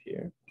positive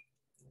here?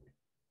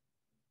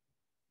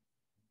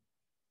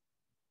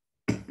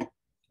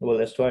 Well,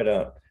 let's try it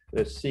out.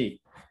 Let's see.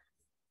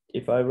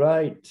 If I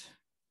write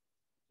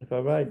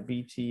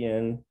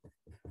btn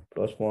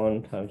plus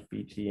 1 times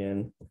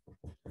btn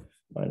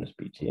minus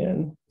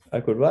btn, I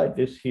could write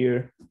this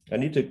here. I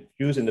need to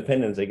use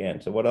independence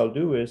again. So what I'll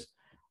do is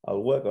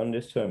I'll work on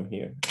this term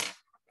here.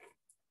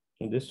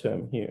 And this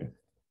term here,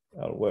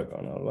 I'll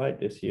write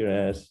this here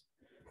as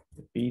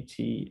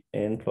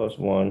btn plus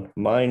 1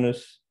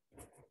 minus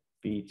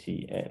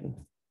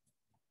btn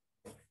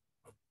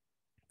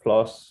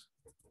plus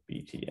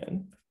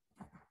btn.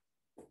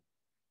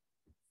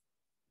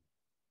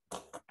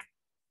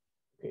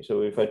 Okay,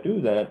 so if I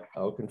do that,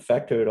 I can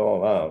factor it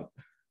all out.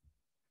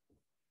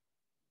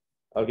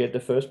 I'll get the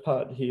first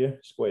part here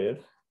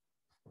squared.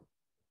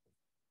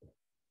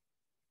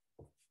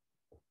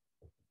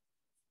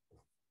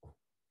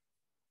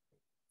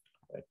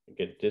 I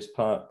get this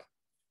part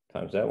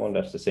times that one,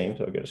 that's the same,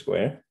 so I get a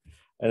square.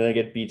 And then I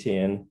get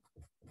btn,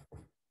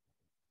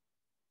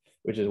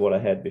 which is what I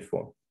had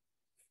before.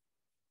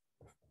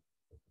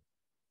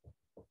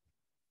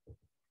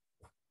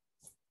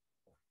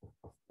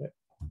 Okay.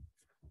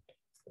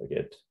 I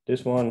get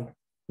this one,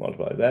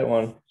 multiply that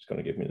one, it's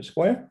going to give me the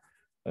square.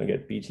 I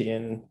get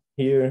btn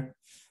here,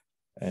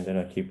 and then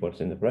I keep what's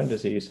in the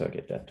parentheses, so I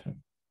get that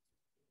term.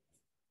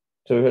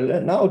 So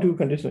we'll now do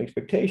conditional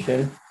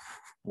expectation.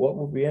 What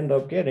would we end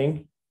up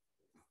getting?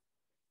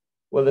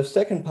 Well, the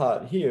second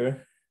part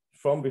here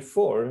from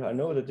before, I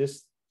know that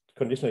this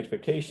conditional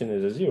expectation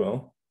is a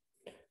 0.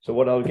 So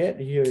what I'll get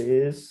here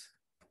is,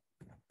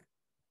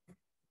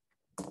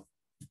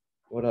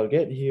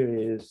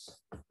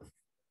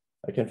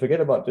 I can forget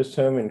about this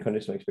term in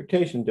conditional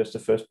expectation, just the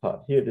first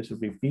part here. This will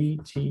be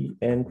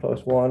btn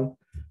plus 1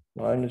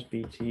 minus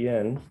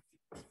btn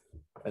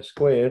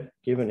squared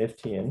given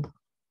ftn.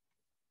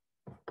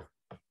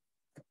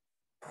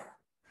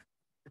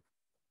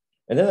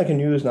 And then I can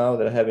use now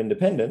that I have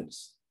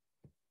independence.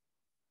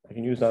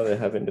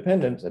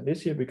 And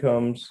this here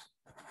becomes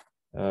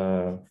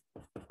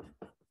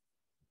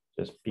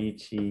just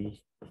btn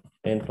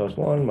plus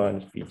 1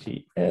 minus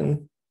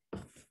btn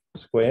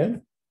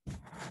squared.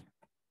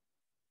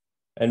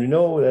 And we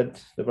know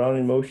that the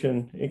Brownian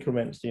motion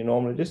increments the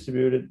normally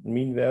distributed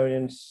mean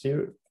variance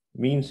 0,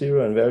 mean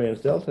 0 and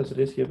variance delta. So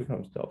this here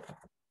becomes delta.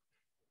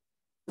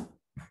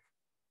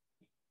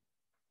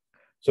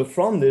 So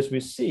from this, we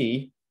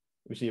see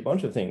a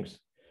bunch of things.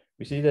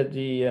 We see that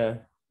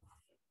the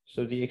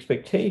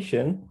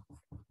expectation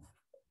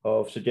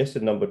of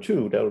suggested number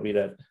 2, that will be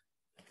that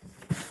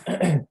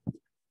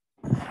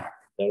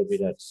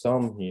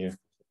sum here.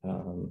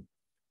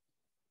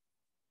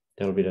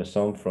 That'll be the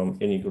sum from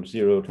n equals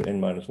 0 to n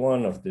minus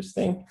 1 of this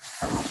thing.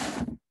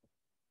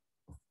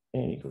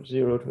 N equals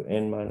 0 to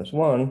n minus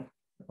 1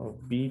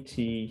 of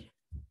bt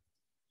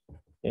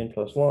n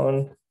plus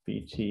 1,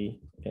 bt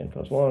n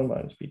plus 1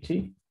 minus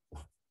bt.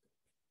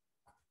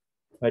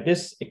 By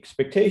this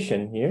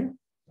expectation here,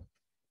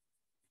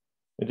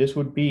 this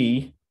would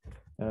be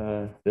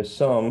the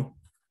sum,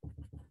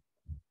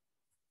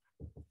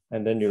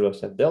 and then you'll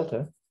also have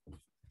delta.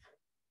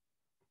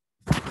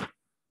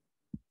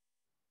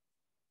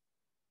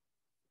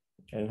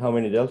 And how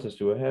many deltas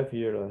do I have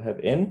here? I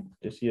have n.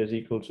 This here is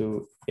equal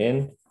to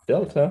n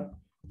delta.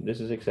 This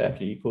is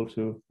exactly equal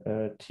to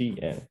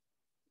Tn.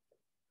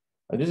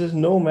 And this is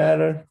no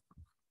matter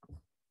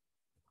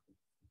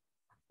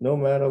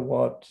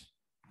what,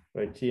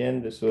 right?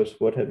 Tn, this was,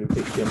 what have we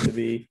picked Tn to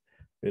be?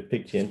 We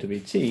picked Tn to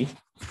be T.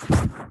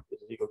 This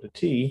is equal to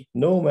T,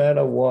 no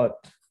matter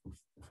what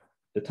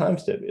the time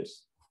step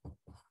is.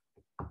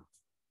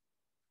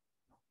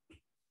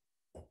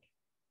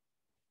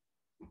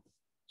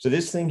 So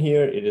this thing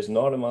here, it is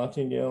not a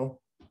martingale.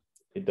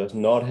 It does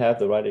not have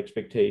the right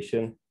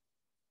expectation.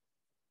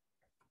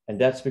 And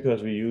that's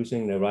because we're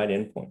using the right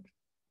endpoint.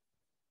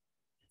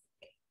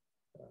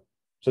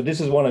 So this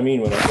is what I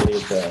mean when I say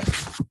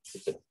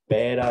it's a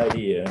bad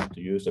idea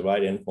to use the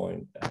right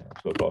endpoint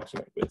to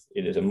approximate with.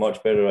 It is a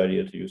much better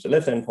idea to use the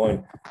left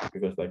endpoint,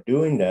 because by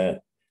doing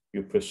that,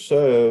 you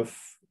preserve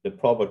the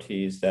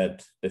properties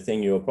that the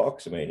thing you're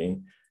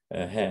approximating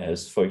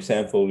has. For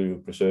example, you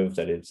preserve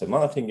that it's a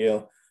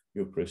martingale.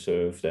 You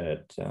preserve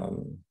that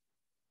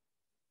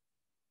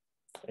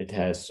it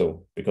has,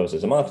 so because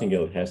it's a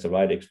martingale, it has the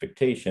right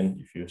expectation.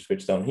 If you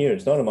switch down here,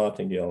 it's not a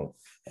martingale.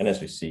 And as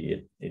we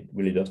see, it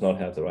really does not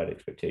have the right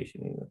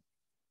expectation either.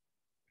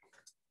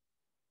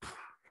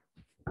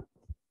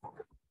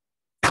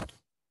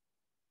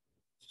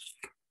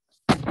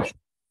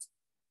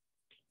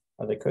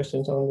 Are there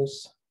questions on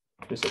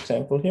this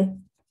example here?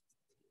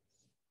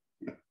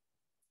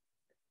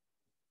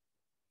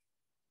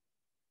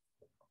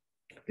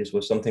 This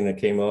was something that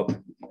came up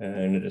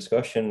in a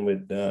discussion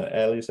with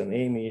Alice and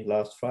Amy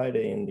last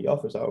Friday in the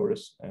office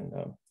hours, and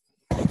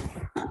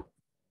I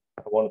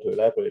wanted to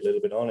elaborate a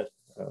little bit on it.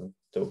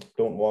 So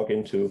don't walk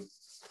into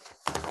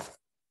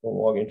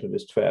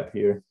this trap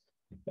here.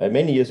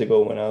 Many years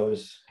ago, when I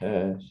was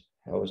a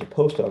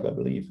postdoc, I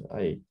believe,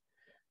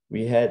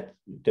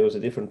 there was a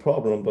different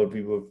problem, but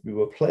we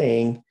were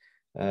playing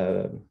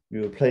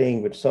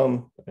with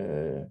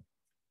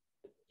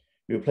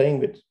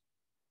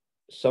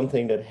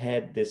something that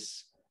had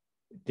this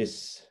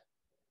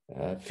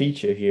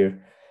feature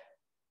here.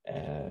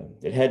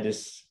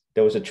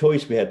 There was a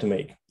choice we had to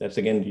make. That's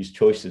again these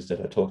choices that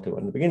I talked about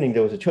in the beginning.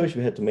 There was a choice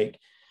we had to make,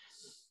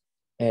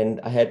 and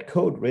I had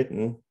code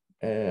written,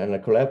 and I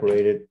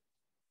collaborated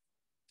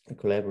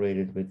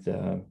with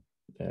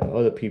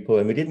other people,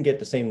 and we didn't get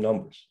the same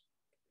numbers.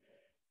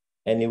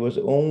 And it was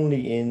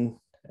only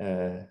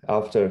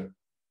after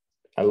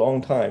a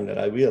long time that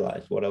I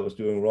realized what I was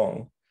doing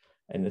wrong.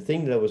 And the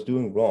thing that I was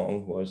doing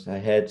wrong was I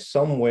had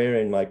somewhere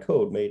in my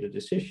code made a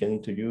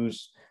decision to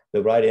use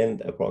the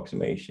right-end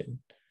approximation.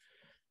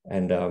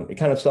 And it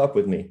kind of stuck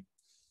with me.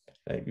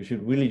 You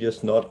should really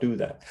just not do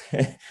that.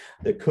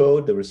 The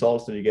code, the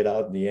results that you get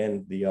out in the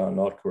end, they are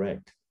not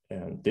correct.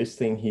 And this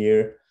thing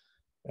here,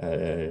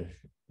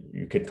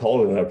 you could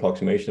call it an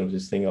approximation of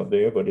this thing up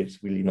there, but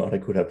it's really not a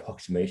good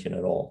approximation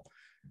at all.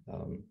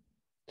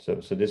 So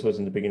this was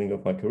in the beginning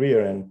of my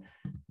career, and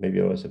maybe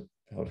I was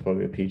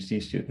probably a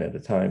PhD student at the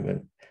time,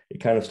 and it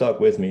kind of stuck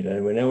with me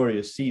that whenever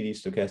you see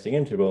these stochastic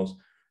integrals,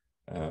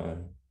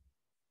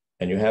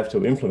 and you have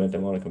to implement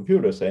them on a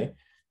computer, say,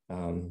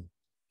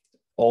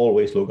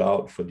 always look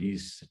out for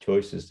these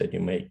choices that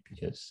you make,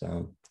 because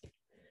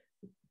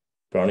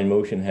Brownian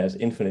motion has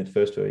infinite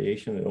first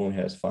variation. It only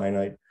has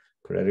finite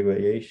quadratic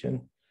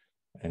variation.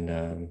 And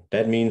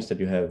that means that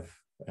you have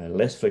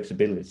less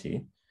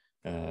flexibility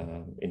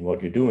in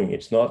what you're doing.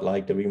 It's not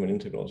like the Riemann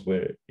integrals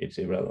where it's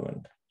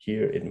irrelevant.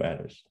 Here it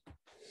matters.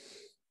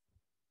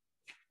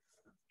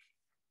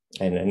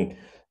 And then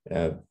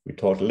we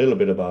talked a little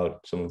bit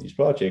about some of these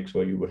projects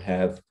where you would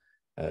have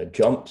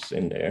jumps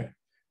in there,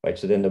 right?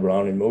 So then the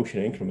Brownian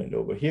motion increment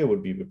over here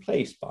would be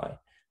replaced by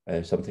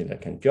something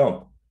that can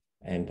jump.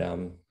 And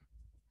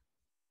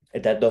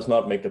that does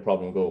not make the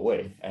problem go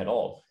away at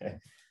all.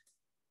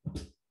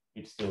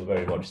 It's still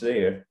very much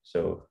there.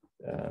 So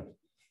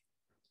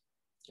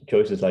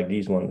choices like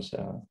these ones,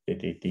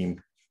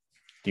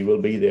 they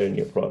will be there in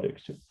your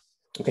projects too.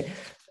 Okay,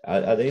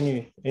 are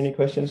there any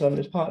questions on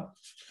this part?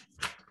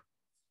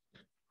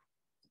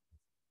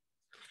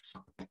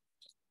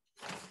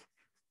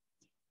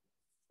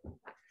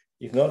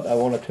 If not, I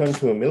want to turn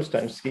to a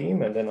Milstein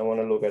scheme, and then I want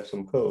to look at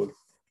some code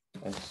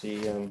and see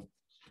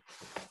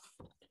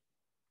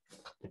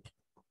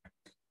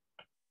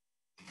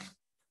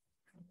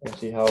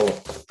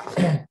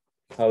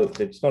how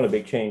it's not a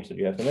big change that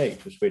you have to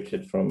make to switch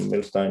it from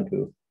Milstein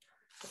to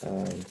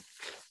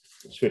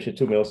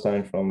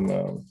Milstein from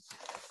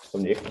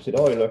the explicit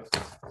Euler.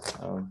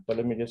 But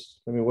let me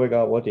work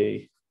out what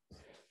the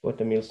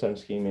Milstein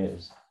scheme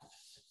is.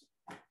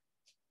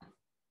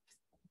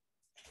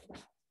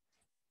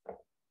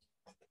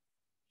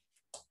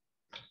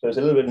 So it's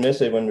a little bit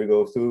messy when we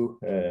go through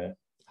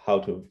how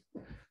to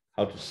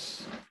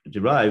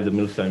derive the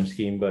Milstein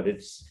scheme, but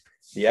it's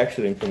the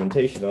actual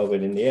implementation of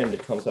it. In the end,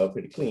 it comes out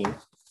pretty clean.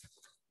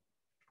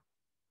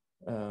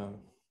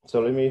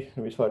 So let me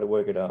try to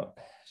work it out.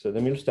 So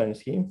the Milstein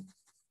scheme.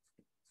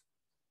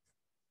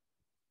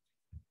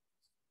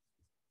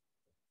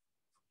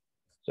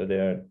 So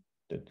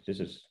this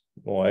is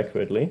more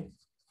accurately.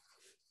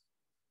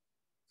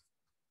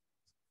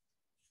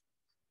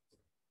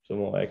 So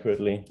more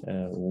accurately,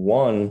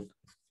 one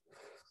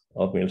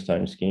of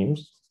Milstein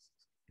schemes.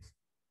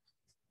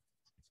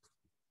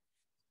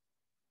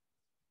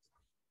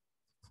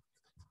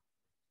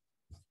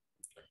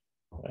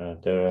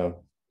 There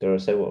are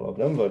several of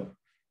them, but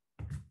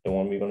the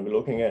one we're going to be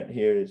looking at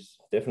here is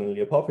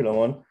definitely a popular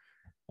one.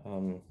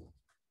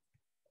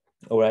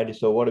 Alrighty,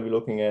 so what are we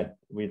looking at?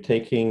 We're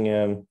taking,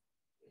 we're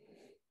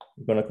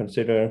going to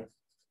consider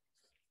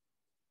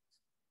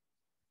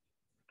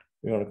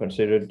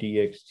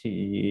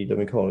dxt, let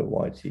me call it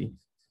yt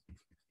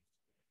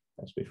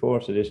as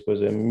before. So this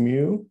was a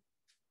mu.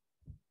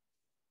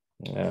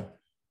 It's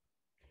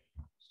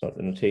not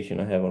the notation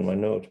I have on my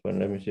notes, but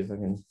let me see if I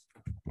can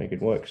make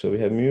it work. So we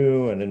have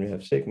mu, and then we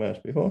have sigma as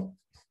before.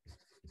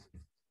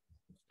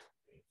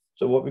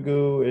 So what we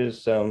do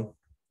is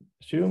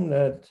assume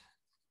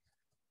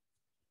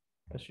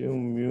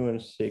mu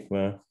and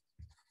sigma,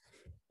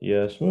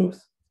 yeah, smooth.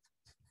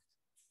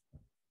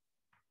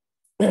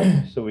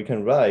 So we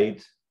can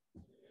write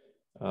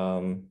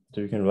So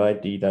we can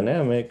write the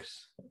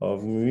dynamics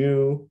of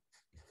mu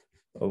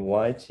of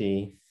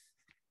yt.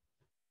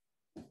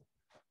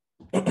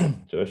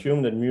 So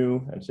assume that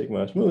mu and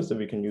sigma are smooth, so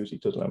we can use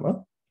Ito's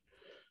lemma.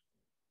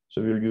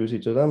 So we'll use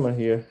Ito's lemma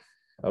here.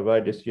 I'll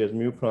write this here as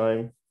mu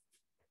prime.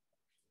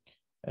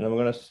 And I'm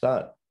going to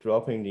start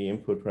dropping the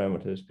input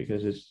parameters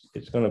because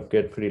it's going to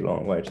get pretty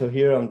long, right? So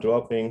here I'm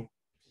dropping,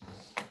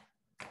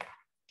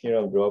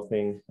 I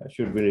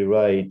should really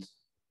write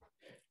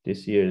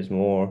this here is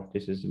more,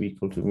 this is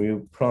equal to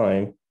mu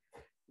prime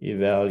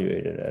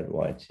evaluated at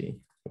yt,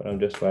 but I'm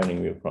just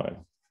writing mu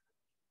prime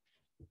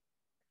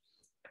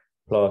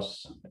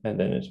plus, and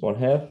then it's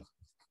 1/2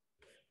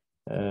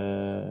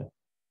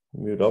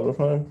 mu double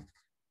prime,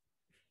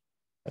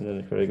 and then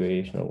the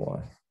correlation of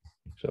y.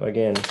 So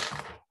again,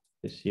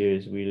 this here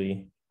is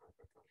really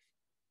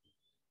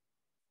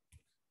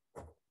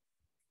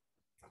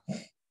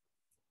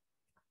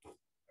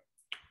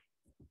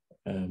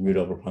mu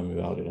double prime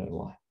evaluated at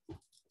y.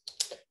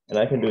 And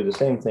I can do the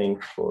same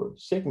thing for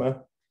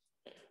sigma.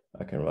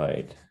 I can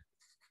write,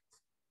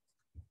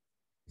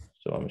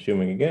 so I'm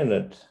assuming again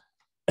that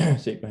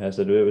sigma has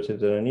the derivative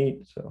that I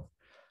need. So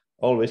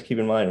always keep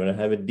in mind, when I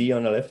have a d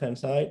on the left-hand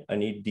side, I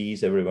need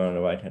d's everywhere on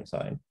the right-hand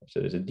side. So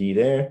there's a d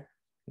there,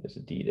 there's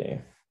a d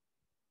there.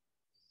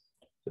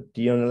 So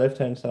d on the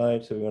left-hand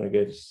side, so we're going to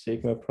get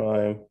sigma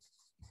prime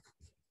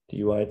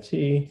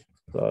dyt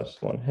plus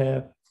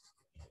 1/2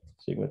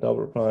 sigma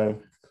double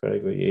prime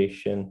credit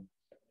variation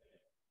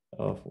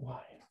of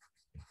y.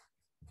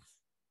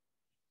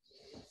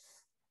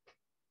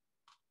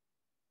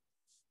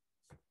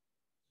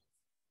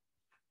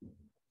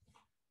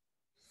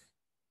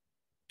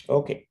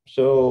 Okay,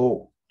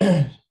 so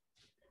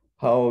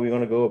how are we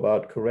going to go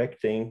about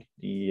correcting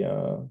the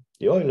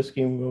Euler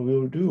scheme? What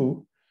we'll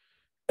do,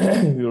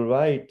 we'll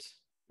write,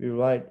 it's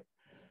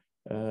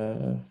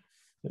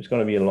going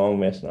to be a long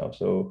mess now.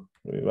 So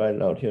we write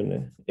it out here on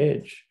the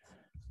edge,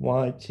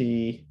 yt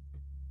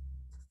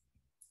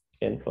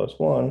n plus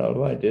 1. I'll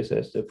write this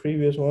as the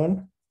previous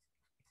one.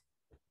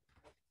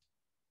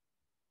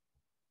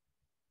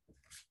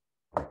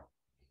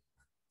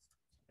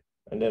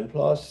 And then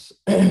plus,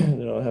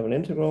 then I'll have an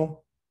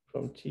integral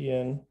from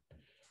Tn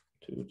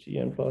to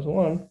Tn plus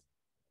 1.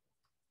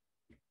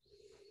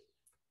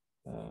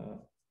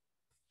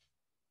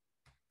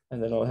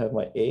 And then I'll have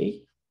my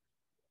A,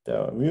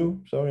 mu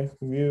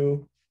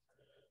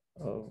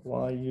of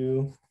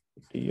yu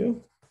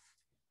du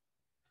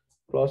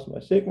plus my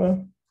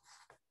sigma.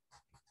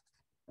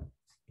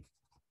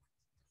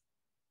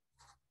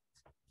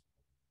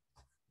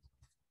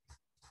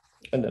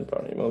 And then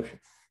Brownian motion.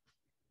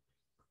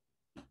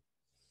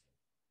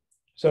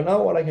 So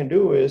now what I can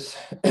do is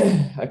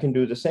I can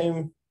do the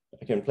same,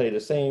 I can play the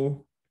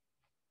same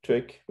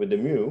trick with the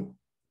mu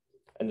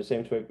and the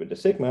same trick with the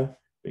sigma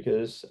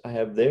because I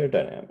have their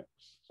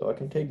dynamics. So I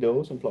can take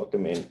those and plug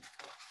them in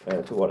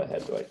to what I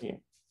had right here.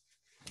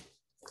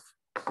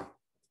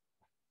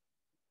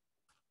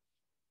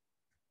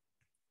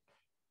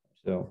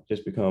 So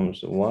this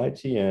becomes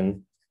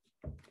ytn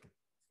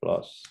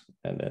plus,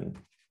 and then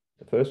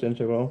the first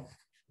integral,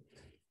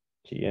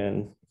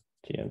 tn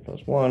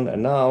plus 1.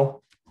 And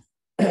now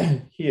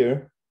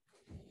here,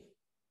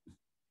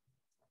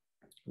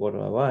 what do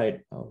I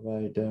write? I'll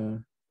write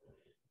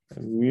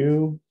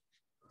mu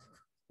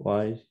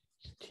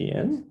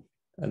ytn,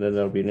 and then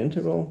there'll be an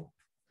integral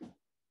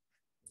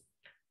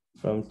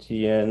from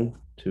tn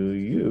to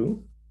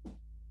u,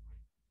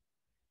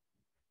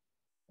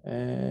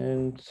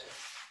 and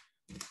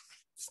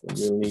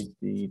we'll need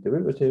the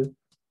derivative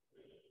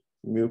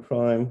mu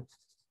prime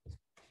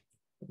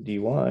dy.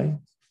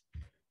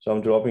 So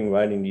I'm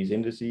writing these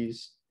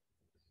indices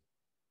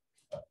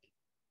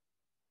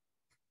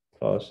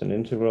plus an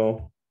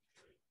integral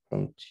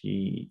from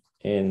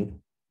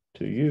tn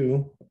to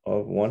u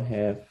of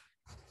 1/2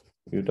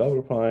 mu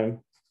double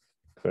prime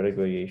credit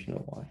variation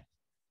of y.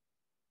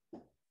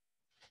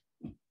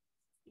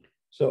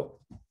 So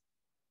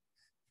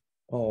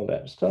all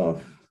that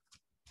stuff,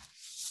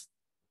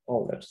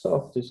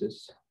 this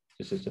is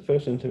the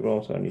first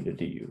integral, so I need a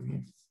du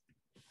here.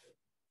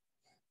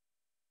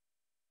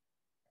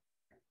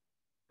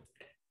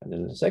 And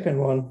then the second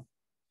one,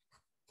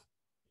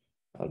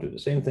 I'll do the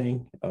same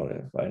thing. I'll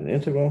write an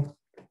integral,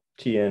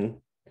 tn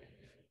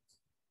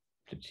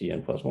to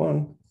tn plus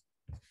 1.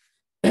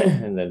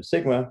 And then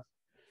sigma,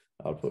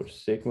 I'll put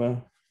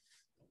sigma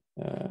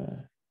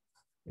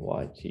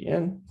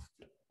ytn.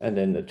 And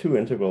then the two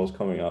integrals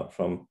coming out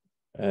from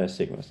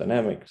sigma's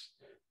dynamics.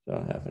 So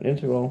I'll have an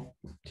integral,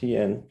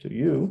 tn to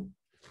u,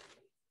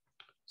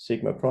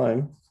 sigma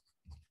prime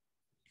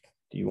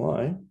dy,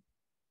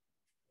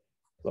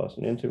 plus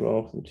an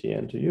integral from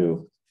tn to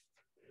u,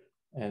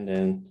 and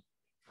then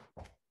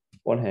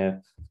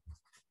 1/2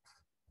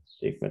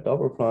 sigma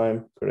double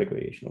prime credit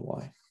variation of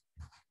y.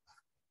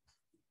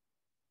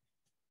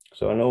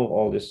 So I know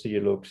all this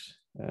here looks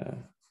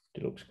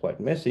quite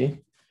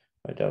messy.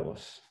 Right, that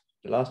was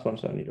the last one,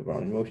 so I need a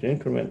Brownian motion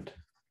increment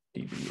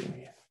dbu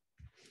here.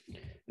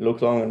 It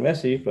looks long and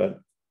messy,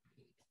 but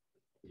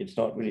it's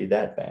not really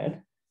that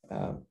bad.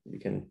 we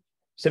can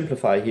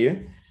simplify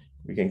here.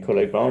 We can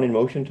collect Brownian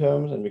motion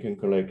terms, and we can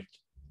collect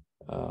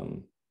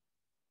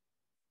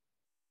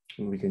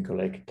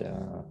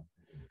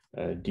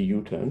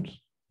du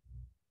terms.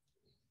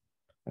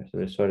 Right, so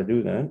let's try to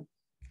do that.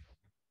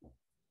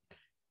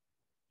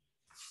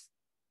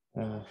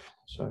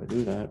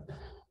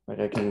 But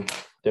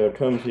there are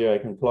terms here I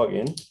can plug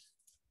in.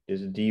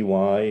 This is dy,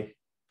 I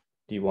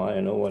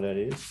know what that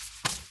is.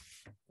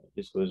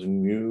 This was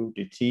mu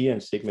dt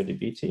and sigma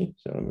dbt.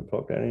 So let me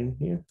plug that in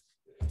here.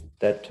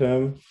 That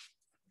term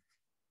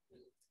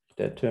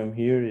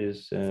here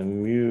is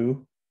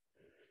mu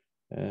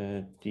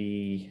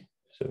d.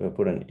 So if I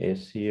put an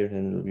s here,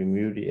 then it'll be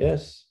mu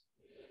ds.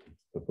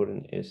 If I put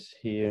an s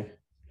here,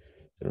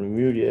 it'll be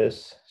mu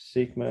ds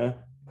sigma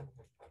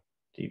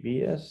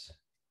dbs.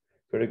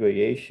 For the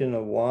gradation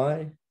of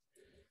y,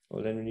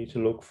 well, then we need to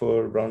look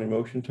for Brownian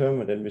motion term,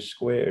 and then we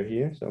square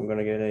here. So I'm going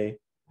to get a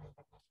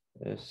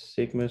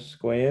sigma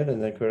squared,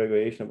 and then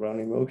correlation of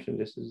Brownian motion.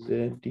 This is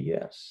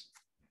ds.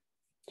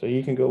 So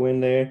you can go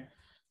in there.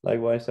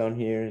 Likewise down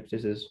here,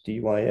 this is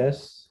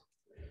dys.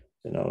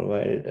 Then I'll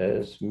write it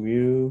as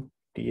mu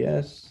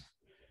ds,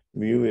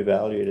 mu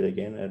evaluated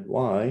again at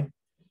y,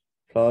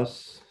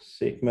 plus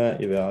sigma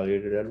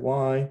evaluated at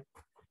y,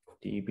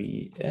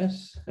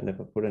 dbs. And if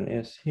I put an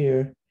s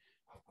here,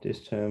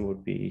 this term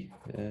would be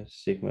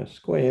sigma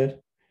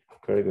squared.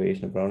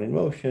 Correlation of Brownian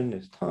motion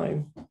is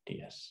time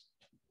ds.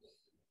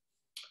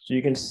 So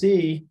you can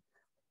see,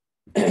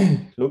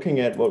 looking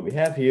at what we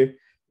have here,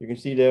 you can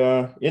see there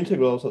are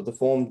integrals of the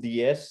form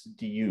ds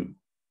du.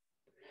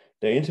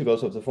 There are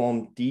integrals of the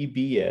form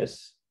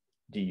dbs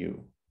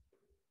du.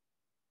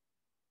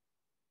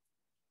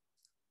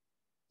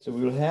 So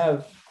we will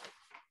have,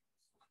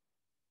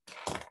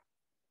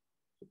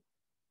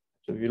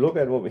 so if you look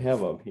at what we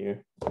have up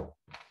here,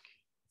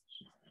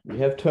 we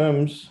have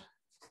terms.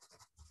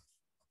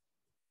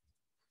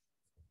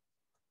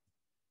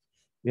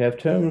 We have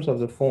terms of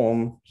the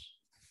forms.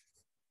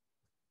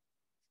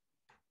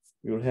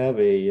 We will have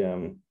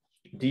a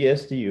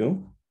ds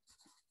du.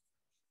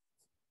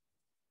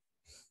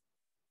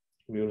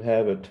 We will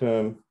have a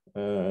term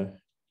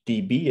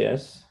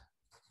dbs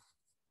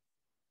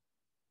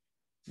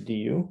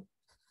du.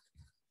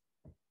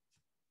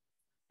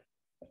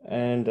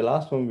 And the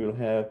last one we'll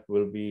have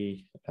will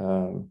be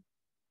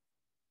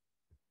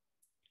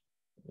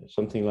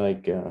something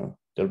like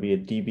there'll be a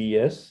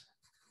dbs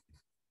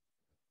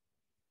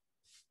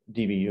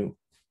dbu.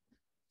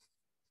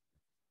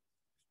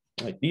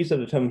 Like, these are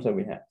the terms that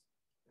we have.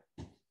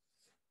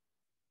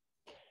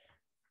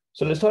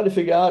 So let's try to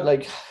figure out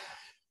like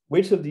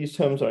which of these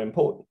terms are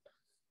important.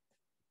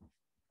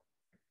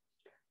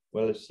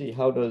 Well, let's see,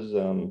 how does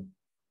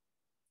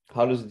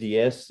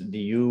ds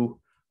du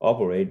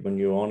operate when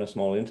you're on a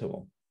small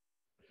interval?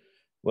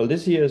 Well,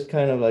 this here is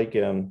kind of like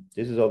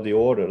this is of the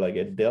order like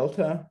a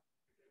delta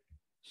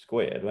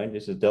squared, right?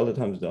 This is delta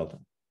times delta.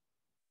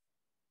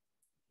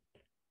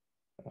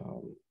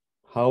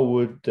 How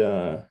would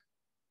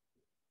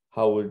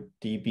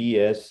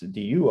dbs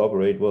du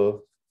operate?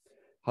 Well,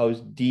 how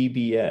is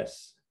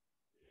dbs?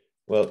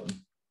 Well,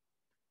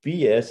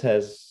 bs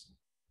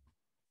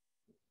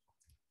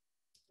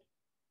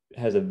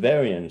has a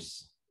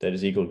variance that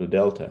is equal to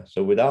delta.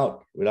 So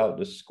without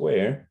the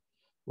square,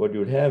 what you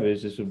would have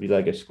is this would be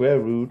like a square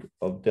root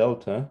of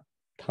delta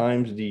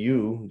times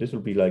du. This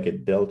would be like a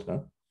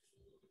delta.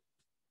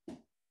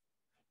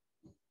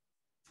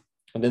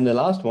 And then the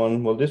last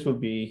one, well, this would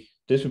be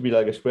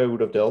like a square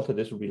root of delta.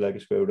 This would be like a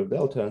square root of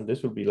delta. And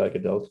this would be like a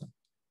delta.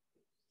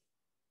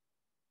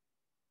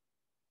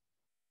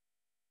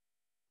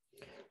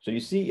 So you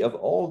see, of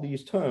all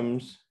these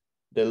terms,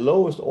 the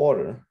lowest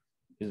order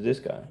is this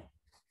guy.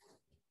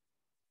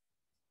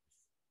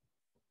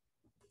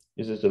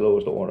 This is the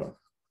lowest order.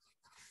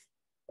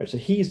 Right, so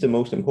he's the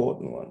most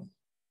important one.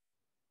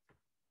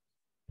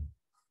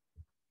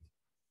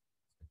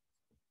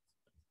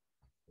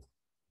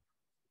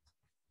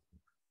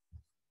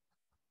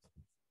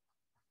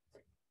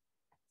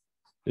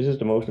 This is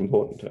the most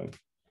important term.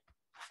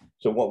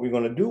 So what we're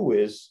going to do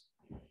is,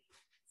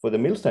 for the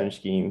Milstein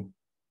scheme,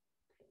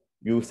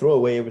 you throw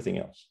away everything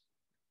else.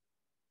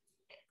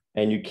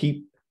 And you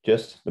keep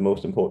just the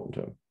most important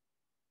term.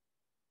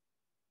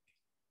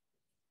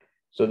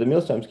 So the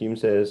Milstein scheme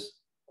says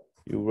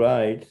you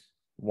write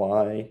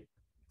y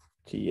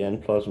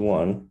tn plus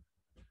 1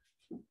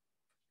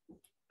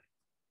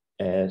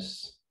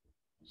 as,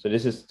 so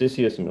this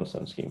here's the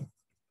Milstein scheme.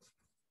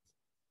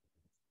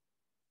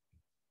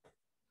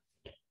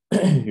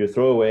 You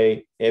throw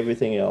away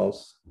everything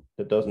else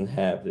that doesn't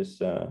have this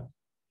term.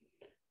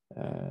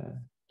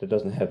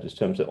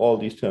 So all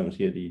these terms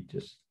here, they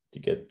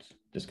get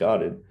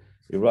discarded.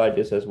 You write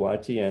this as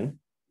ytn.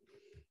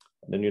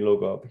 And then you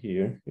look up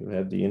here, you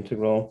have the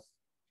integral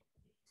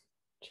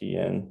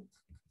tn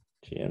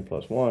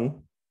plus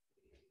 1.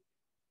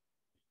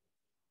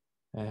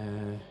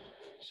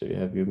 So you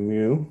have your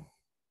mu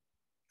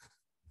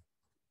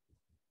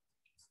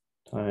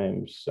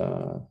times,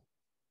 there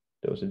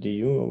was a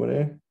du over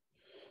there.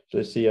 So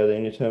let's see, are there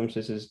any terms?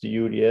 This is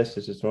du ds,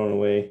 this is thrown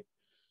away.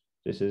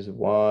 This is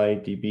y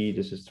db,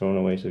 this is thrown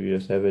away. So you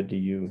just have a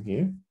du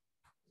here.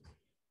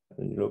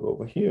 And you look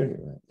over here,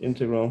 you have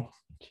integral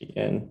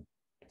tn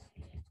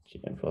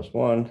plus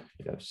 1.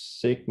 You have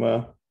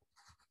sigma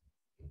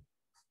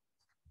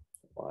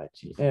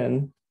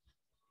ytn.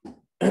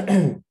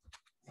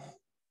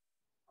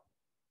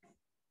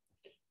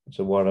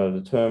 So what are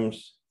the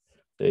terms?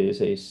 There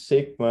is a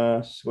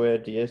sigma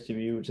squared ds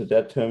dbu, so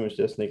that term is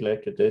just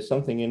neglected. There's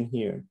something in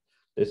here.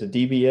 There's a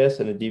dbs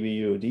and a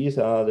dbu. These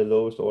are the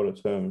lowest order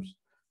terms.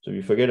 So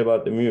you forget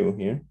about the mu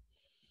here.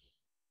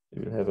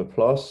 You will have a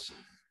plus,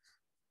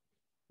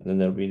 and then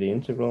there'll be the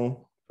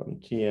integral from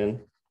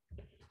tn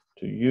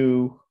to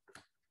u.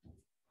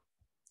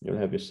 You'll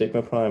have your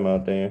sigma prime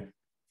out there,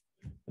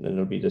 and then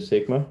there'll be the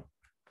sigma,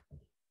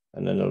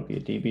 and then there'll be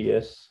a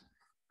dbs,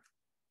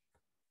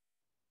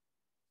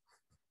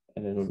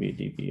 and then there'll be a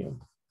dbu.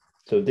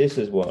 So this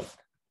is what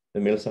the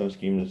Milsam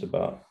scheme is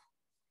about.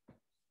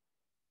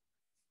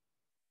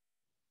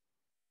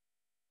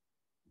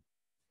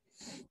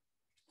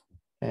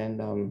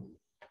 And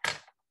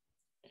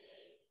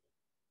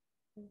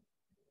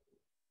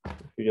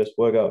if you just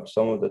work out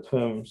some of the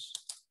terms,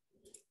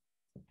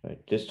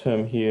 right? This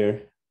term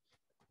here,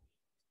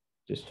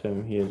 this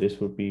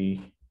would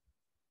be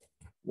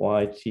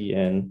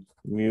ytn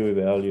mu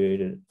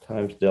evaluated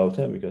times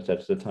delta, because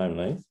that's the time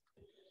length.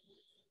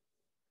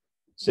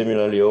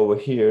 Similarly over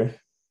here,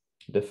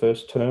 the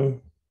first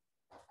term,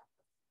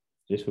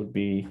 this would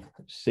be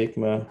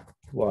sigma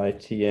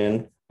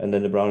ytn, and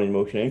then the Brownian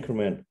motion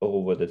increment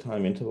over the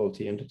time interval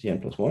tn to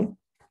tn plus 1.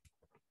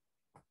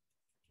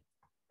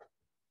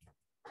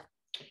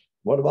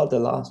 What about the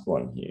last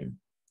one here?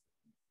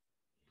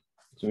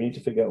 So we need to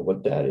figure out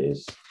what that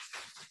is.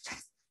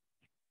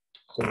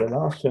 So the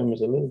last term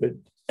is a little bit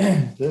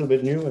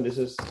new, and this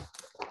is,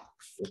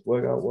 let's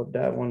work out what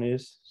that one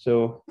is.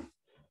 So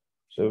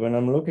when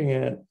I'm looking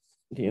at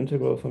the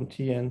integral from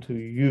tn to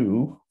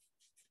u,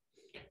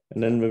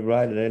 and then we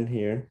write it in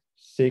here,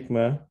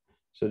 sigma.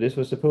 So this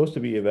was supposed to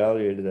be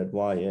evaluated at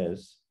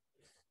ys.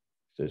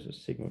 So this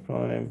is sigma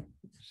prime,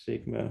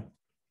 sigma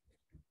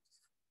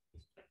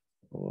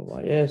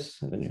over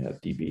ys, and then you have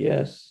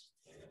dbs,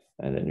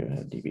 and then you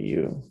have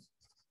dbu.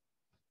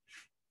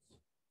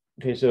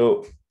 Okay,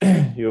 so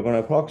you're going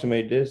to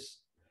approximate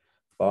this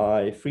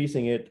by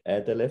freezing it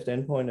at the left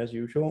endpoint as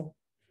usual.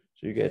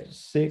 So you get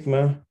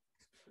sigma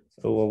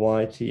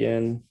over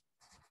ytn,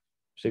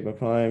 sigma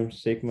prime,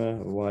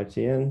 sigma over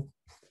ytn,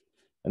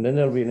 and then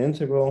there'll be an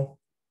integral.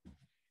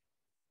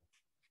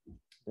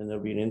 Then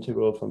there'll be an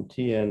integral from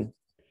tn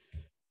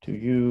to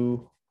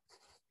u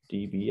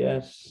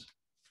dbs,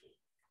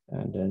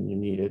 and then you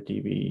need a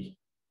dbu,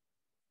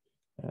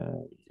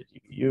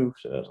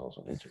 so that's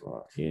also an integral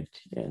out here,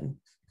 tn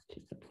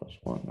plus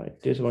 1, right?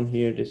 This one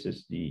here, this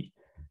is the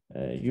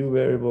u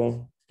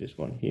variable. This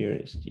one here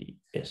is the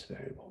s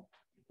variable.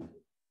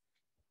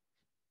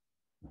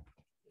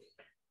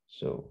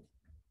 So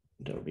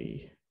there'll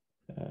be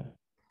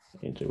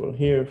integral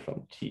here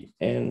from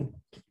tn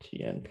to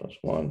tn plus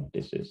 1.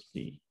 This is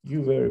the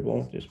u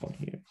variable. This one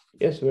here is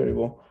the s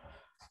variable.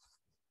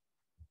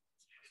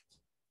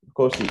 Of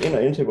course, the inner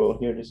integral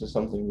here, this is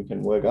something we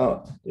can work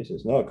out. This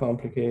is not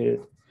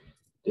complicated.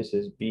 This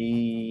is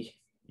bu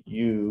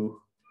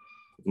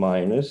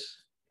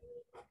minus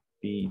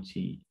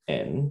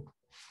btn.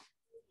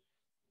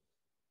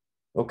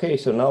 Okay,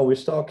 so now we're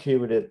stuck here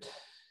with it.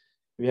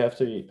 We have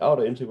the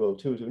outer integral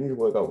too, so we need to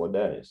work out what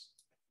that is.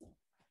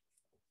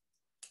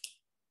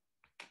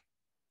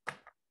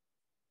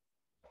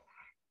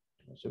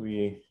 So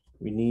we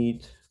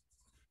need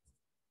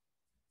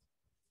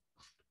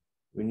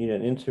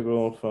an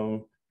integral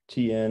from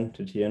tn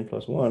to tn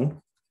plus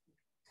 1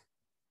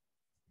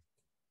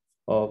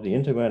 of the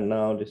integrand.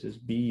 Now this is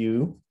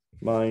bu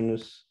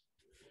minus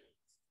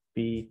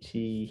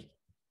btn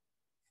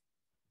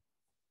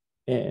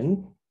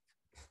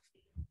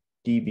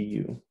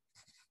dbu.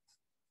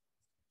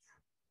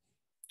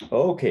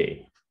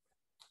 Okay.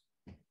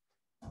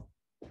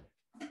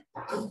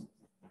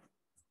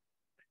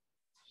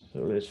 So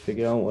let's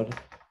figure out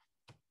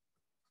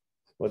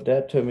what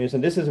that term is.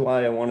 And this is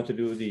why I wanted to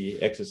do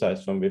the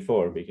exercise from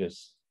before,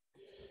 because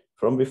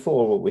from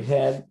before what we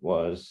had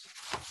was,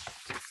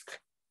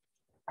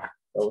 that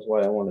was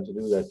why I wanted to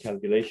do that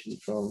calculation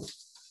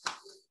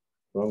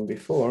from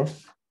before.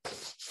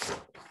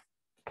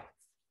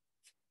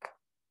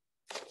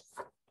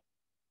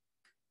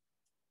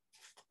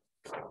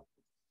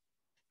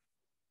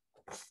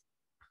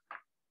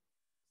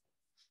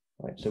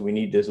 Right, so we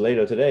need this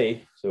later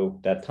today. So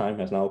that time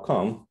has now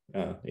come.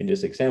 In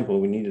this example,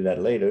 we needed that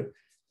later,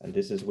 and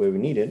this is where we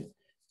need it.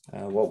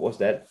 What was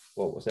that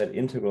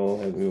integral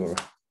that we were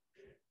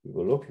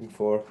looking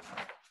for?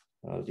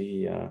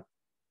 The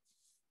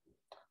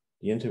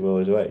integral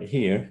is right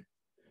here.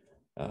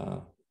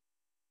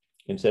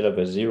 Instead of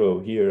a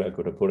 0 here, I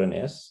could have put an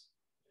s,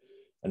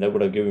 and that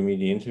would have given me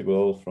the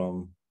integral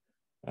from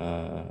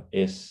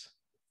s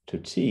to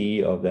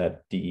t of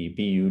that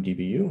dbu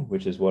dbu,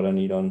 which is what I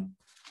need on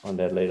on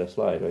that later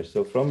slide, right?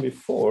 So from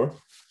before,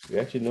 we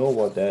actually know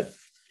what that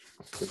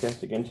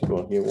stochastic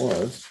integral here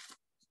was.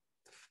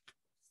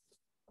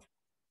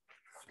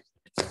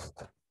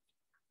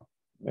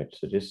 Right,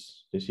 so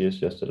this here is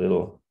just a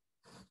little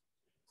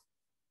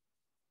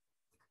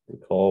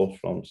recall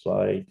from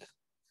slide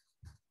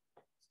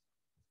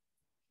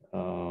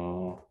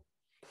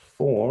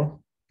 4,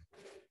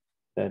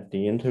 that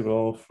the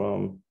integral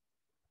from,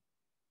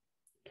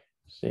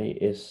 say,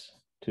 s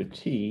to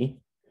t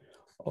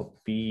of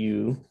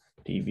bu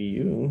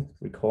dvu,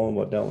 recall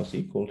what that was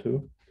equal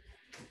to.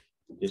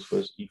 This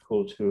was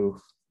equal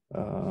to,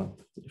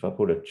 if I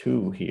put a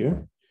 2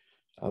 here,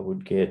 I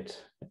would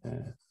get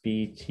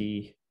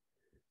bt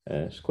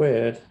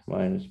squared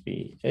minus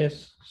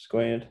bs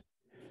squared.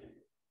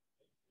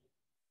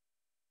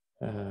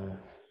 And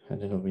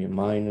then it'll be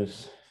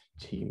minus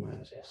t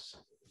minus s.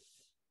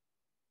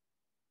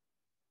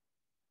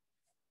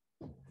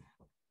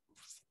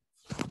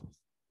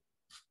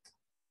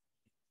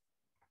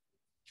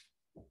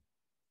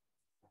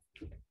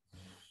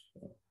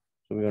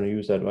 So we're going to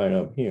use that right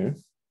up here.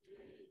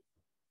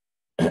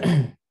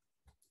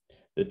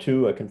 The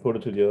 2, I can put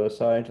it to the other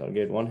side. I'll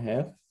get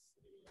 1/2.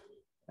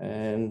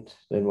 And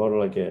then what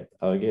will I get?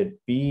 I'll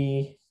get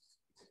b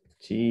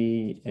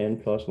t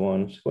n plus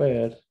 1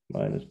 squared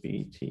minus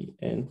b t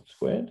n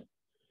squared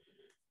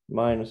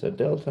minus a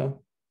delta.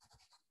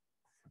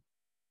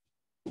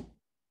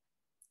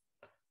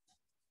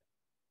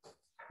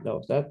 That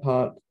was that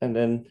part. And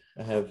then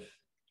I have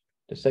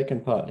the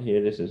second part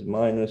here. This is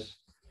minus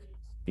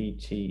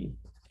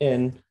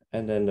btn,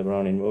 and then the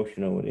Brownian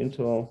motion over the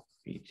interval,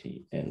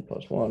 btn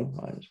plus 1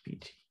 minus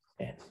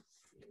btn.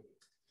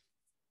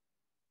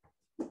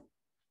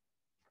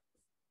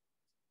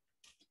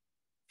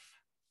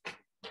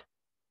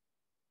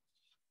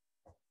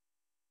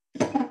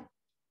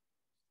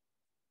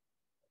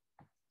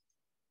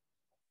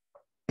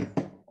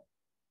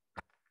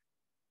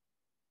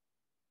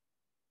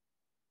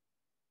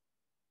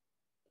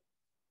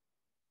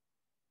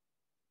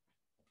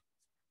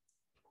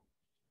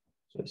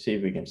 So let's see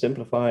if we can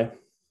simplify.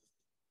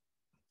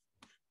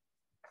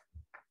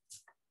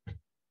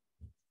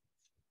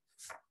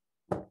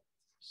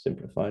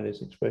 Simplify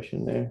this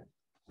expression there.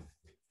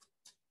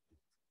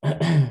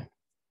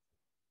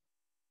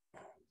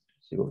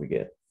 See what we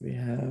get. We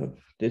have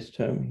this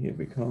term here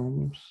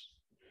becomes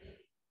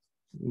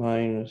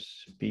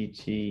minus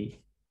btn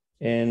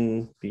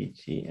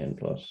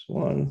plus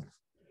 1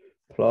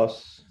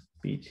 plus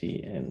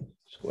btn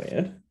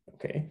squared.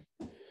 Okay.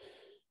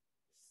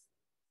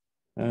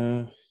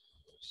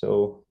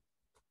 So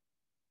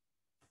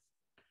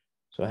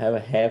I have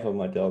 1/2 of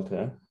my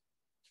delta.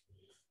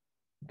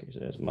 Okay, so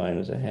that's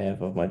minus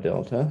 1/2 of my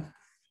delta.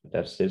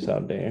 That sits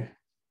out there.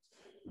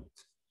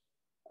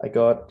 I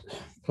got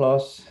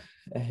plus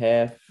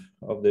 1/2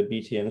 of the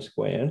btn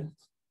squared.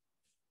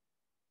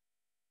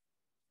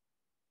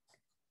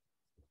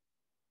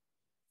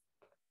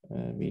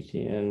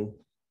 Btn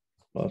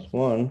plus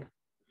 1.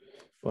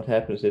 What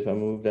happens if I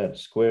move that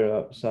square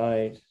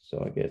outside?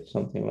 So I get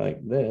something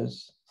like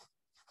this.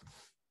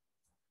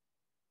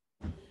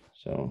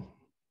 So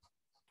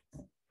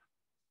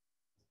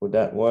would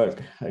that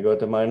work? I got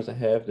the minus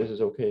 1/2. This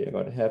is okay. I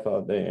got 1/2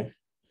 out there.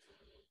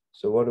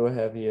 So what do I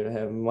have here? I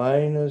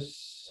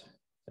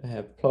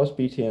have plus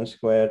btn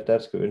squared.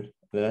 That's good.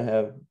 Then I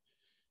have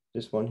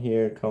this one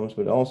here comes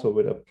with also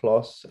with a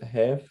plus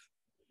 1/2.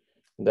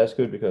 And that's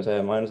good because I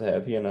have minus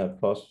 1/2 here and I have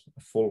plus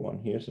a full one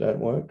here. So that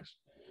works.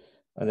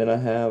 And then I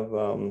have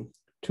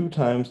 2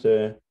 times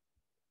the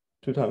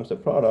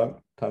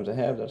product times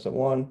 1/2. That's a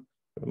 1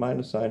 with a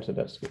minus sign. So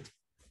that's good.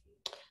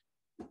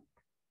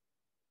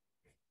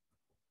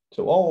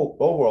 So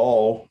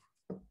overall,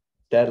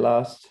 that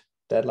last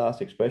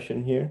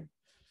expression here,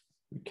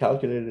 we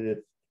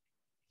calculated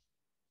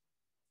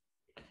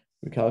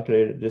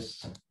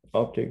this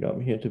object up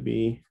here to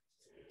be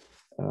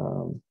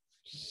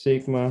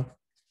sigma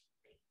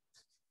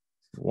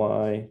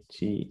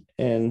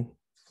ytn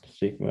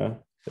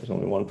sigma. There's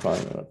only 1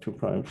 prime, not 2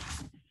 primes.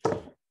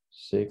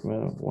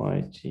 Sigma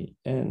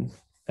ytn,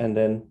 and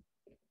then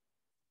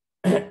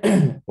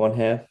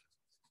 1/2,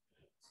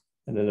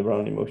 and then the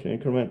Brownian motion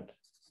increment,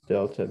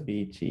 delta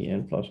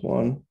btn plus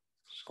 1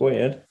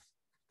 squared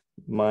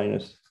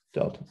minus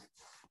delta.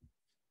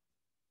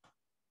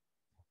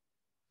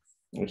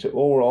 And so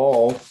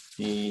overall,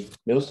 the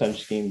Milstein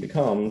scheme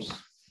becomes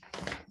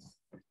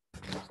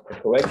a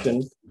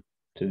correction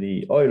to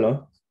the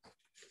Euler.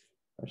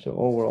 And so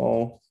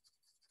overall,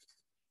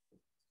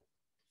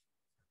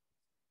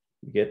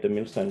 we get the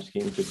Milstein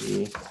scheme to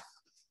be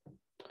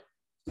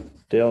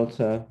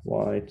delta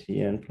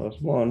ytn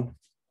plus 1.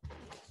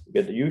 We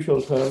get the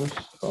usual terms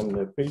from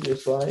the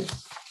previous slide.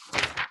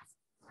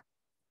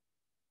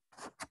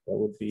 That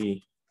would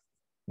be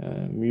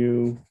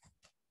mu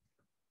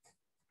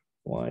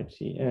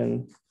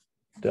ytn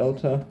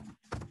delta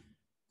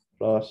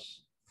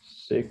plus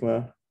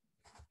sigma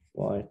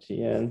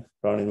ytn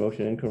Brownian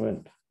motion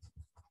increment.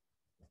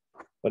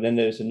 But then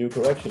there's a new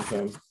correction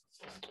term,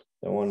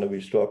 the one that we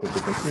struggle to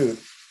compute.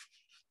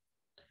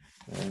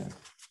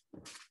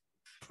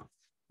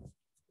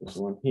 this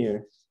one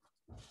here,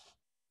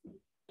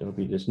 there'll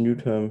be this new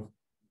term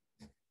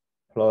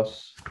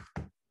plus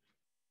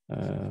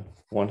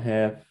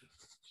 1/2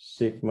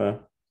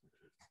 sigma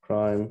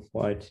prime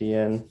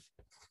ytn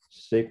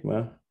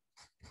sigma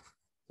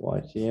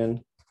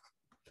ytn,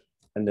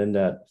 and then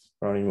that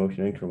Brownian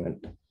motion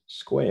increment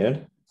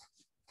squared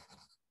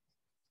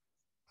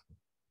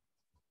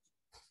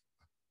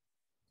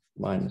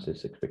minus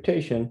its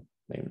expectation,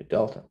 namely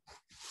delta.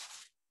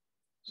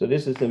 So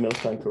this is the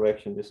Milstein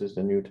correction. This is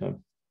the new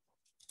term.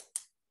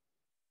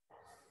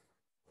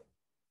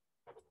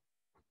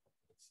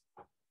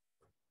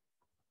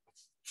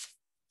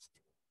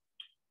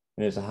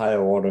 And it's a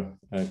higher order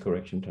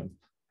correction term.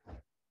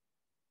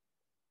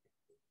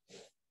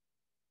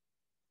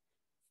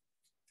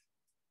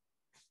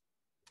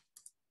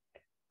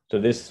 So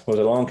this was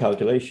a long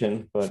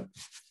calculation, but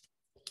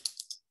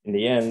in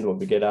the end, what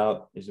we get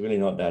out is really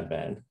not that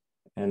bad.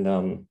 And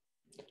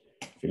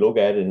if you look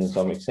at it in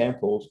some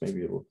examples,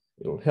 maybe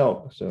it'll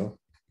help. So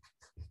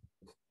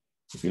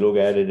if you look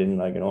at it in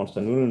like an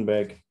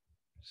Ornstein-Uhlenbeck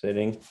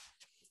setting,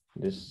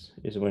 this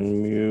is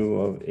when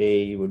mu of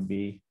A would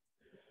be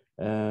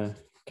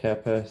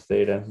kappa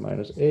theta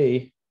minus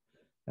A.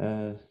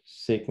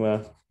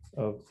 Sigma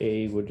of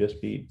A would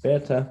just be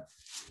beta.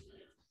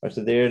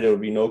 So there will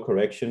be no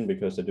correction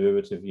because the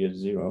derivative here is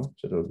 0.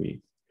 So there'll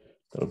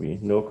be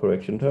no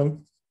correction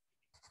term.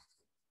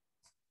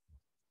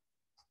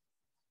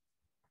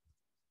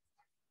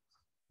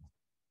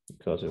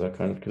 Because if I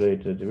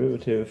calculate the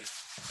derivative,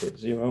 I get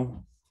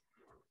 0.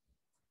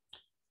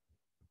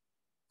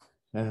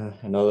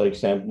 Another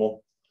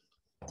example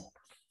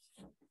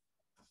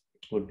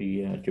would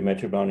be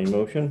geometric Brownian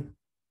motion.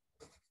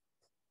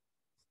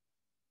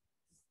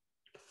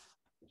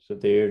 So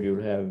there you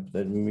have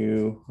that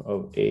mu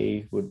of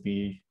A would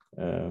be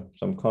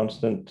some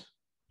constant.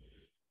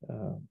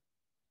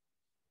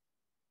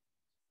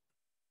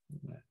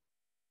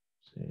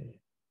 Say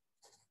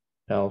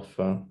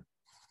alpha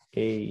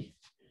A,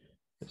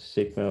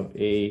 sigma of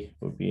A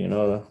would be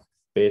another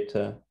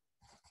beta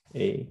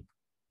A.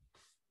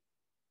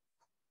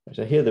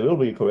 So here there will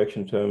be a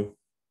correction term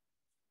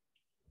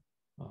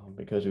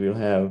because we'll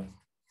have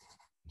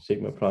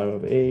sigma prime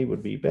of A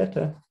would be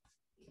beta.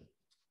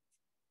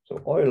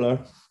 So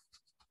Euler,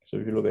 so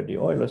if you look at the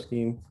Euler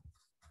scheme,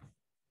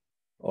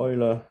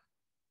 Euler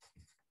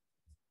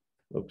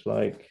looks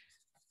like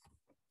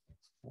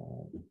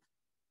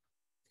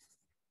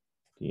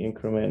the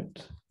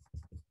increment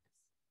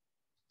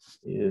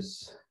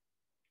is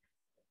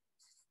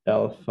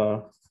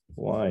alpha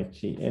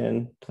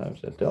ytn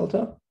times that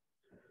delta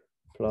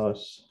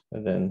plus,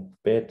 and then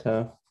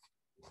beta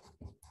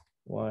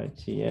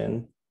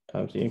ytn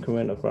times the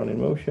increment of Brownian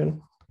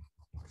motion.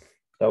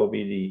 That will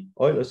be the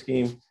Euler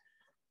scheme.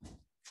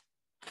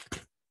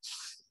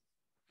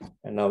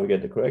 And now we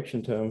get the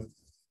correction term.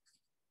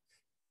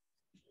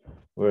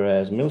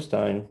 Whereas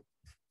Milstein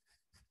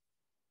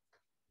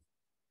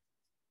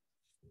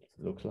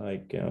looks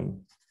like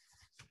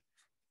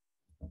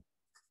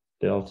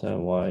delta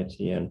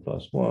ytn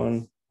plus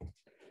 1.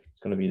 It's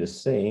going to be the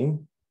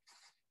same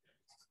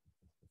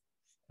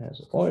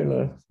as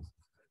Euler,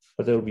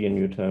 but there will be a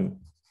new term.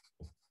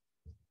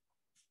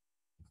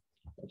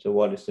 So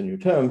what is the new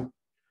term?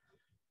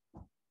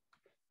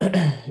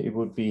 It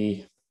would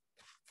be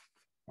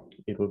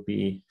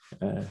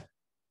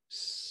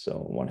so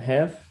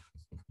 1/2.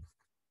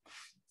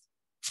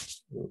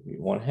 It would be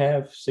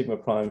 1/2 sigma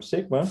prime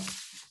sigma.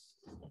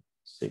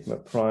 Sigma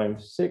prime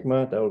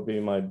sigma, that would be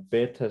my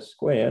beta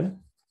squared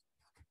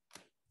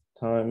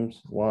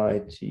times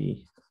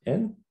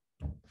ytn,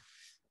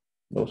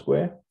 no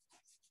square.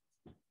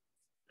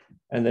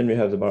 And then we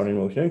have the Brownian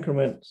motion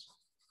increments,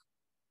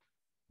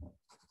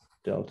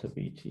 delta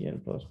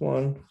btn plus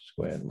 1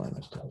 squared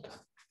minus delta.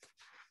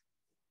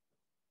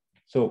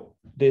 So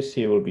this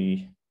here will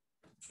be,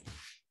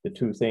 the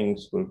two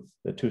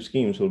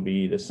schemes will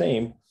be the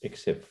same,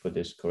 except for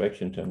this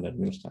correction term that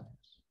Milstein has.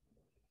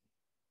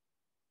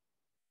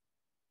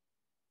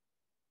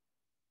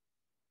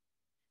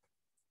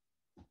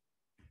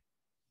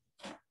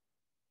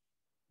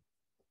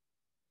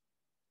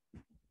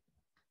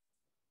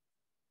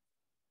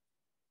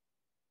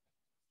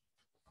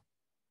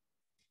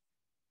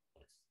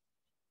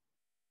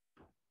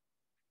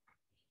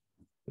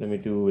 Let me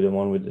do the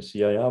one with the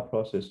CIR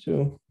process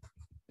too.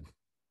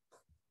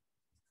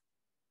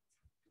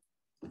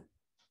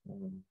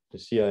 The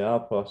CIR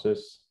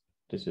process,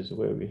 this is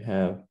where we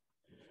have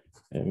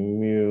a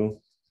mu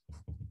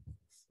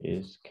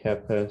is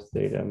kappa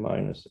theta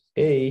minus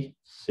A,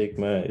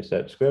 sigma is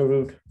that square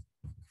root.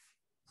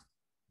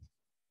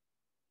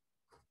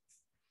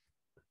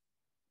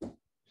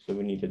 So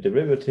we need a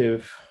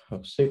derivative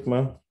of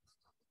sigma.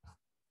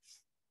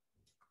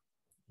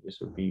 This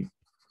would be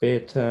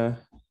beta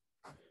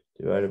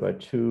divided by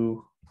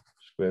 2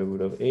 square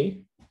root of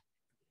A.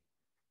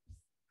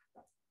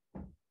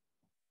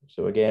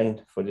 So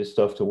again, for this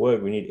stuff to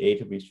work, we need A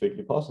to be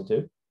strictly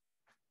positive.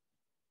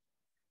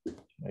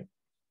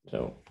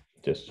 So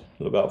just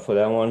look out for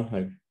that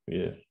one.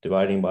 We're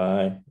dividing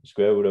by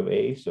square root of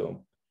A.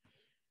 So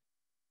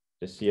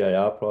the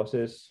CIR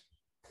process,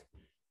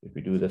 if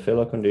we do the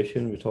Feller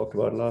condition we talked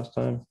about last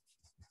time.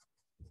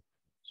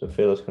 So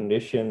Feller's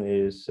condition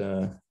is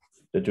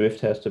the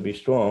drift has to be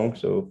strong.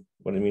 So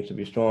what it means to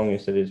be strong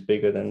is that it's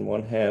bigger than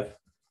 1/2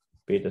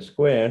 beta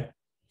squared.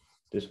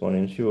 This one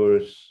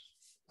ensures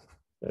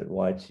that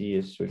YT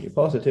is really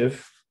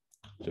positive.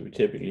 So we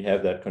typically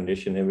have that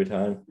condition every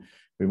time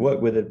we work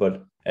with it.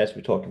 But as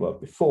we talked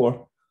about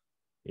before,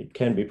 it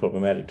can be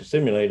problematic to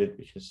simulate it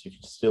because you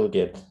can still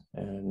get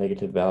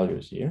negative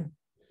values here.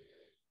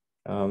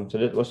 So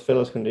that was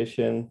Feller's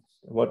condition.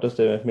 What does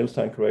the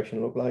Milstein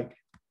correction look like?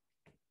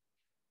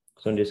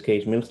 So in this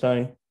case,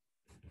 Milstein,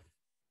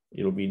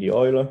 it'll be the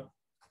Euler,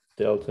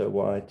 delta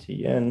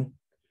YTN.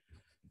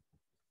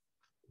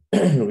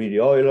 It'll be the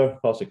Euler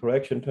plus the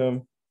correction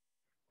term.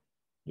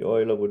 The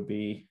Euler would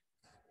be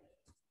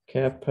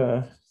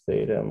kappa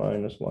theta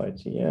minus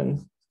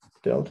YTN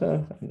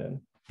delta, and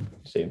then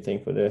same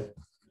thing for the,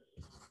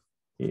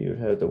 here you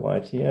have the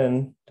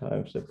YTN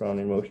times the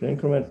Brownian motion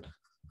increment.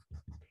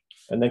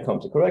 And then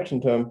comes the correction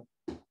term.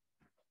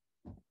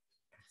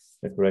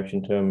 The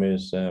correction term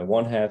is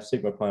 1/2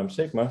 sigma prime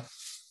sigma.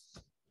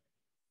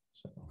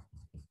 So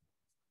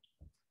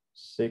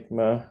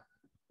sigma,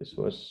 this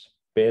was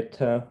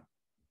beta.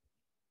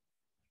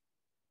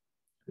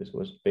 This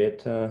was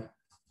beta.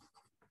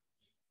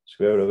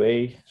 Square root of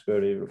A,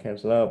 square root of A will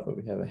cancel out, but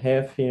we have a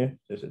 1/2 here.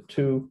 There's a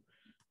 2.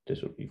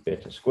 This will be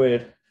beta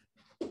squared.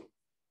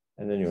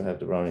 And then you'll have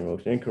the Brownian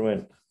motion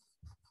increment.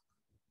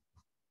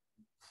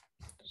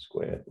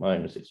 Squared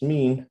minus its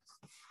mean.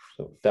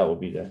 So that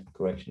will be the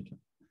correction term.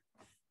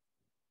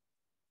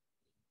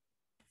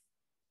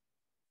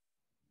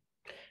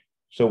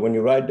 So when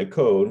you write the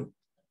code,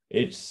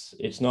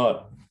 it's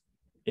not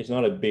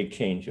a big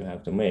change you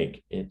have to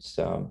make. It's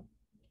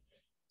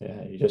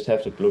you just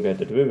have to look at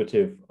the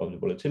derivative of the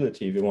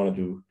volatility if you want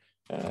to do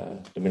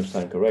the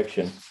Milstein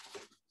correction.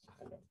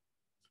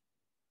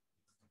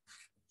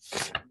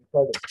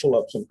 Try to pull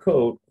up some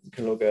code. You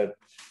can look at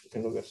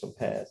some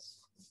paths.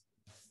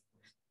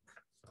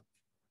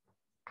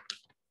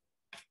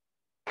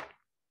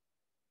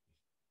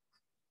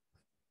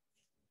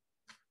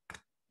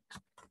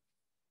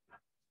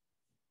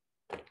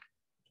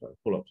 Try to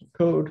pull up some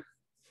code.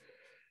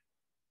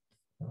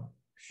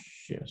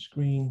 Share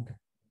screen.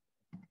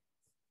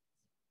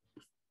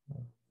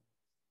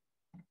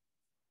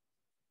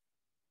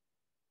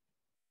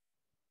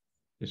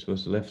 This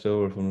was left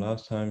over from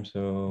last time,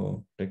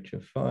 so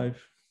lecture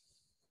 5.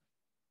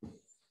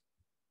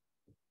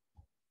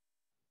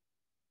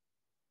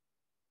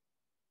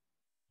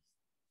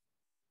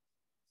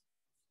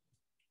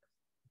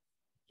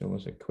 There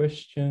was a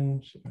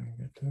question, so I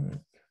get to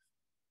it.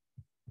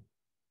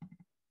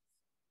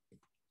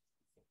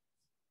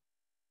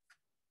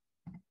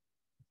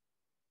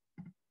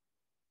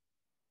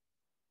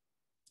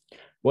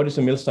 What is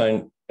a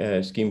Milstein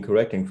scheme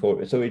correcting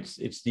for? So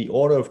it's the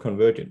order of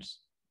convergence.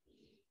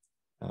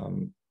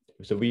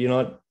 So we're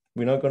not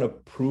going to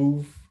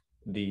prove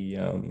the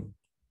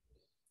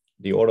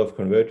order of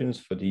convergence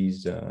for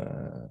these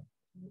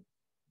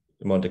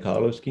Monte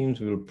Carlo schemes.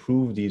 We will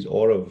prove these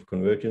order of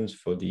convergence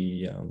for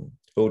the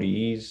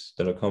ODEs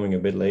that are coming a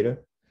bit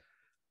later.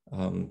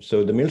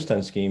 So the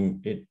Milstein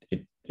scheme,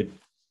 it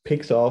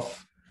picks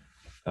off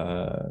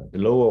the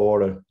lower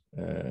order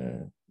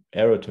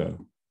error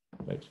term,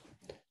 right?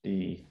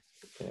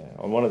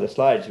 On one of the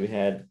slides we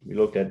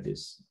looked at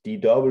this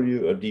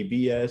DW or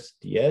DBS,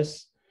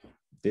 DS.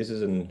 This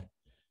is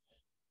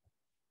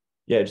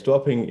it's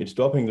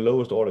dropping the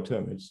lowest order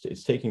term.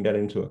 It's taking that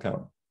into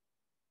account.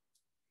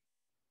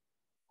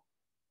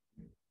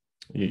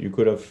 We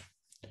could have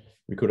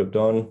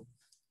done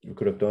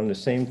the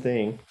same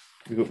thing.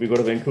 We could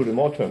have included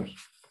more terms.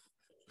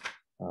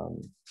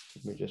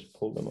 Let me just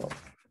pull them up.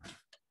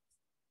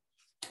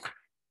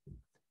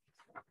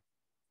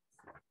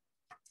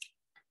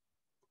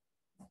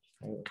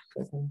 Hang on a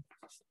second.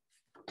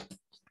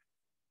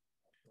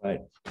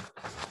 Right.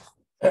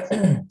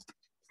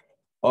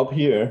 Up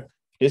here,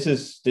 this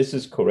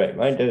is correct,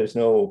 right? There's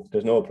no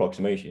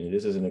approximation.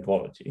 This is an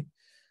equality.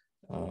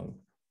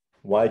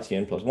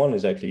 YTN plus 1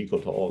 is actually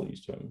equal to all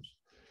these terms.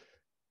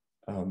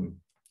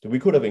 So we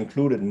could have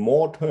included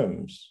more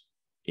terms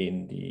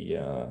in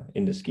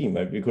the scheme.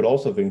 Right? We could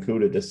also have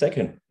included the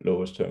second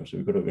lowest term. So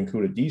we could have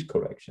included these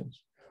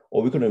corrections,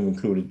 or we could have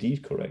included these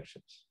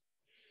corrections.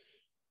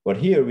 But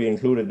here we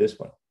included this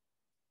one,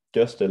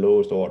 just the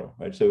lowest order,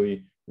 right? So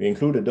we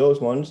included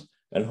those ones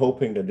and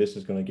hoping that this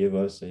is going to give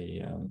us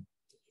a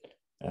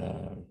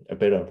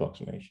better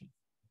approximation.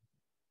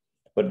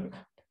 But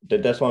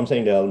that's why I'm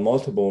saying there are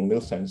multiple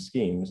Milstein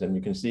schemes, and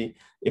you can see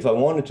if I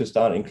wanted to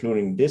start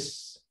including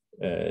these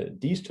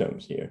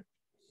terms here,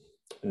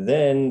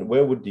 then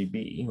where would they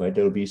be? Right?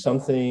 There'll be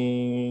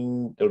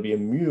a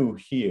mu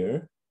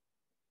here.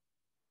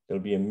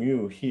 There'll be a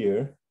mu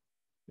here,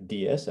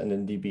 ds, and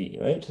then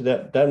db, right? So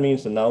that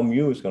means that now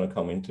mu is going to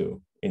come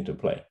into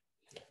play.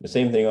 The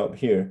same thing up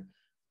here.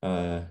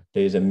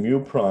 There's a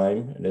mu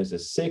prime, and there's a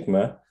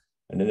sigma,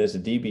 and then there's a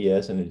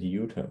dbs and a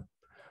du term.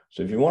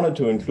 So if you wanted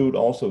to include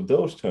also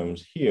those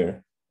terms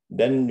here,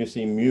 then you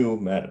see mu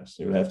matters.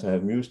 You'll have to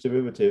have mu's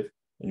derivative,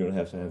 and you'll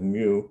have to have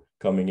mu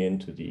coming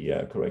into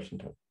the correction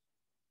term.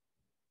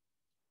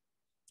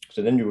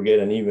 So then you will get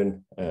an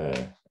even,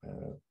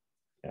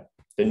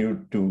 then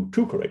you do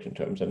 2 correction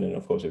terms. And then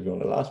of course, if you're on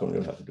the last one,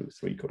 you'll have to do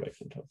 3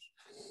 correction terms.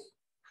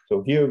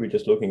 So here we're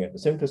just looking at the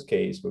simplest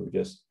case where we're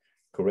just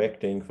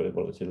correcting for the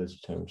volatility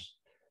terms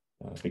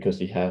because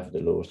they have the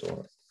lowest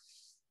order.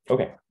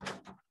 Okay.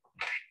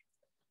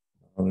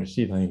 I'm going to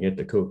see if I can get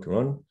the code to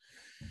run.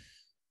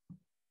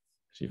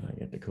 See if I can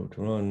get the code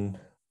to run.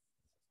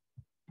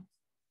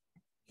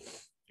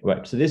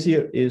 Right, so this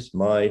here is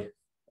my,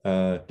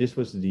 this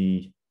was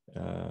the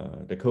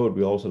code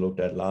we also looked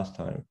at last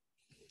time.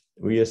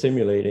 We are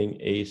simulating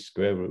a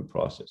square root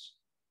process.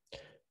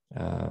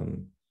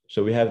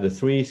 So we have the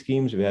 3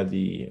 schemes. We have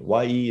the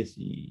YE is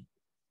the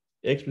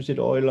explicit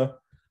Euler.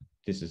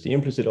 This is the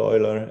implicit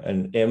Euler,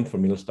 and M for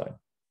Milstein.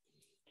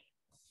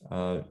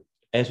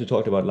 As we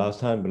talked about last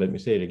time, but let me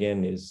say it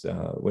again, is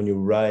when you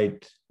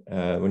write,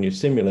 when you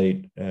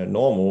simulate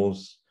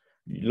normals,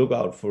 you look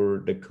out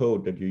for the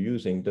code that you're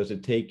using. Does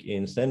it take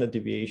in standard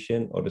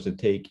deviation or does it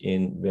take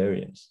in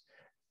variance?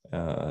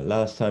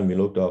 Last time we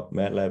looked up,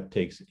 MATLAB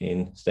takes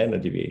in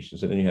standard deviation,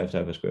 so then you have to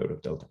have a square root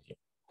of delta here.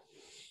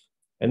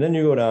 And then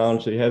you go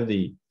down, so you have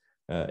the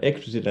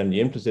explicit and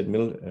the implicit,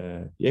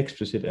 the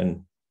explicit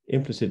and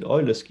implicit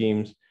Euler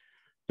schemes.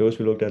 Those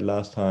we looked at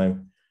last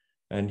time.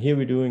 And here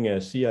we're doing a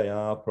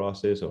CIR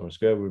process or a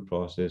square root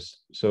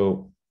process.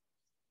 So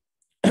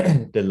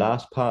the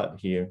last part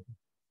here,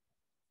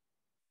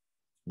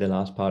 the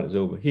last part is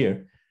over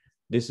here.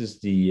 This is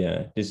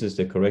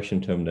the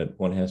correction term that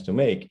one has to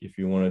make if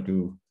you want to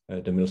do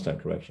the Milstein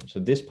correction. So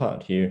this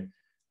part here,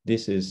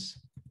 this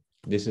is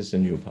the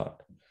new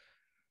part.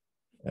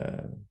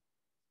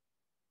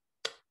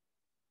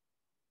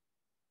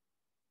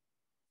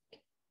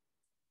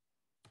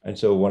 And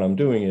so what I'm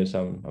doing is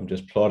I'm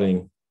just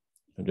plotting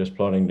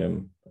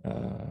them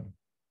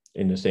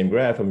in the same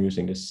graph. I'm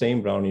using the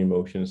same Brownian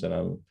motions, and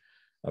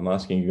I'm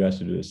asking you guys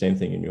to do the same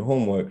thing in your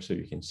homework so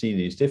you can see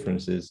these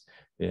differences.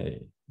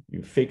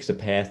 You fix a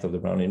path of the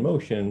Brownian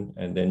motion,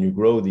 and then you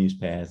grow these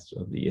paths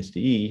of the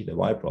SDE, the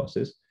Y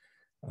process,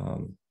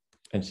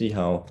 and see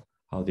how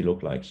they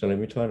look like. So let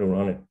me try to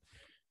run it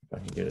if I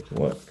can get it to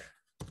work.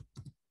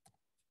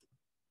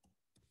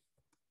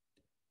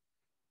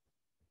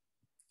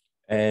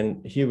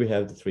 And here we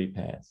have the 3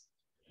 paths.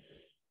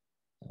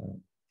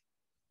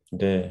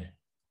 They're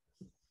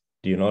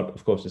not,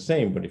 of course, the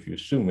same, but if you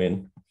zoom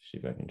in, see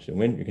if I can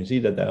zoom in, you can see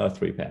that there are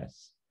 3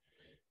 paths.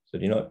 So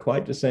they're not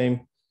quite the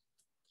same.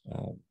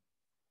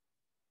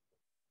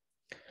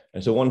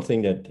 And so one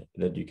thing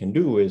that you can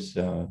do is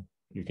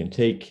you can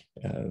take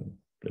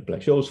the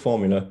Black-Scholes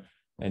formula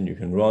and you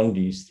can run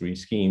these 3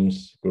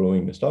 schemes,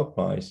 growing the stock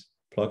price,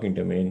 plugging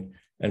them in,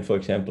 and for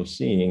example,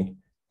 seeing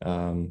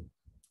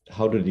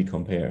how do they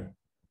compare.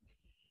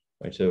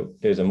 Right, so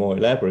there's a more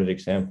elaborate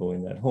example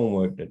in that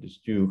homework that is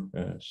due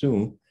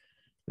soon.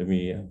 Let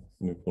me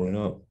pull it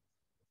up.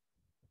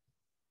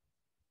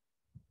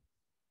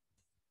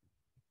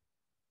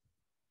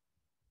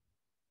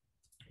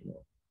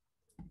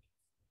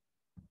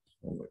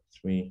 Homework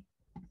 3.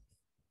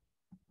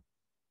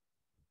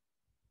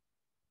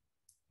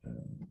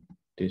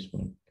 This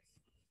one.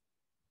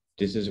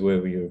 This is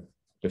where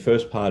the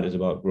first part is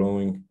about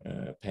growing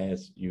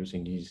paths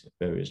using these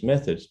various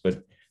methods,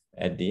 but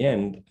at the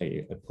end,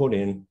 I put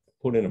in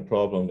a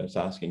problem that's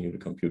asking you to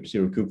compute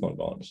 0 coupon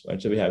bonds.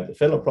 Right? So we have the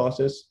Feller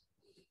process,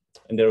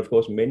 and there are, of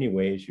course, many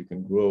ways you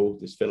can grow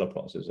this Feller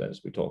process,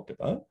 as we talked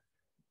about.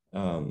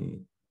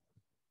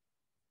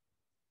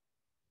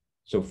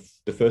 So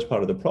the first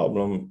part of the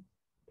problem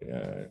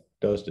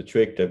does the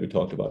trick that we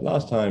talked about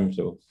last time.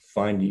 So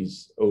find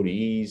these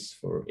ODEs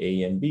for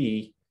A and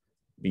B.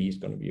 B is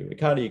going to be a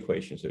Riccati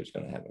equation, so it's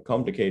going to have a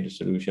complicated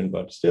solution,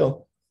 but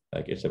still,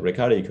 like, it's a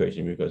Riccati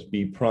equation because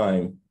B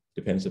prime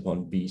depends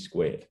upon B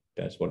squared.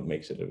 That's what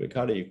makes it a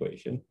Riccati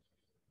equation.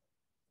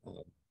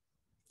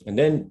 And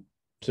then,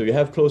 so you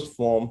have closed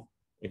form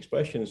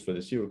expressions for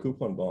the 0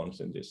 coupon bonds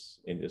in this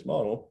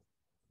model.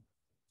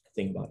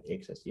 Think about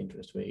X as the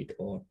interest rate,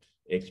 or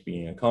X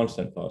being a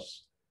constant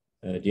plus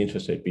the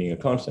interest rate being a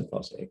constant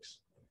plus X.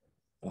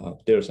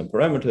 There are some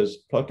parameters,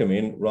 plug them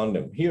in, run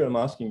them. Here I'm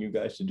asking you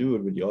guys to do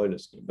it with the Euler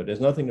scheme, but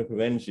there's nothing that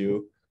prevents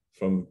you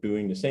from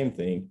doing the same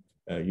thing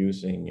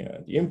using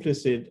the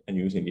implicit and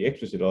using the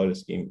explicit Euler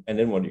scheme. And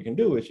then what you can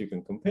do is you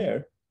can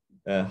compare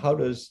how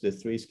does the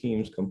 3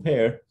 schemes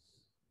compare?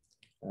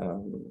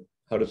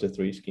 How does the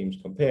 3 schemes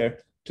compare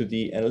to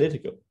the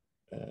analytical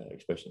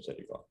expressions that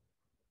you got?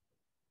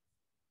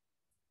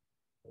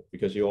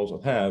 Because you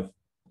also have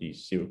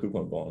these 0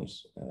 coupon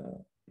bonds,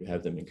 you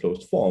have them in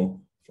closed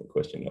form for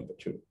question number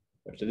 2.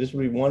 So this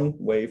will be one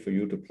way for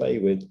you to play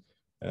with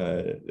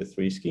the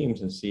 3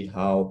 schemes and see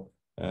how,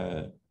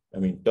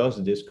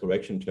 does this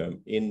correction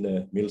term in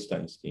the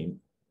Milstein scheme,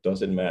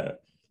 does it matter?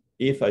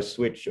 If I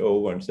switch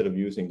over, instead of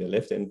using the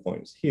left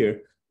endpoints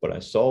here, but I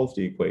solve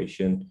the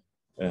equation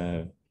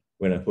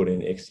when I put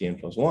in xtn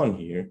plus 1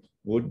 here,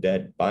 would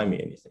that buy me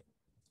anything?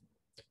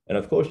 And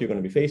of course, you're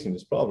going to be facing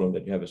this problem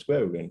that you have a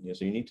square root in here,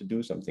 so you need to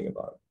do something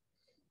about it.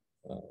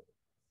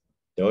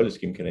 The Euler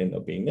scheme can end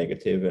up being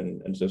negative,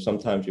 and so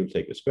sometimes you'll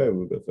take a square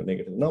root of a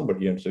negative number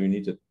here, and so you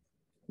need to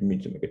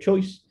make a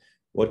choice.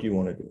 What do you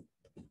want to do?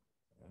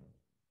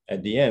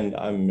 At the end,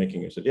 I'm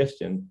making a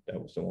suggestion.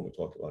 That was the one we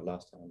talked about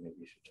last time. Maybe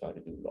you should try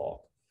to do log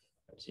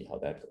and see how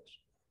that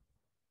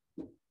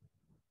goes.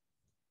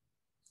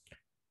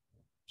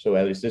 So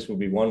at least this would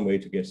be one way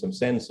to get some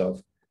sense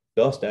of,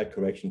 does that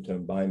correction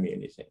term buy me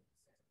anything?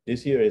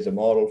 This here is a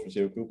model for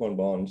zero coupon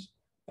bonds.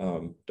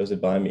 Does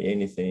it buy me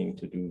anything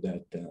to do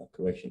that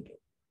correction term?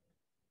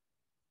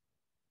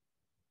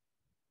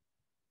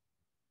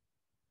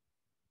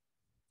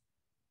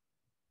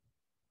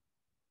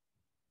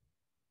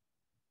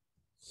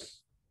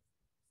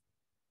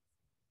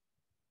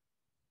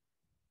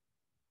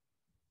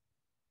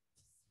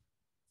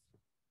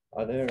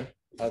 Are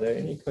there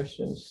any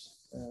questions,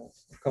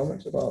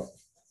 comments about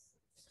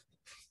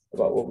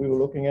what we were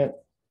looking at?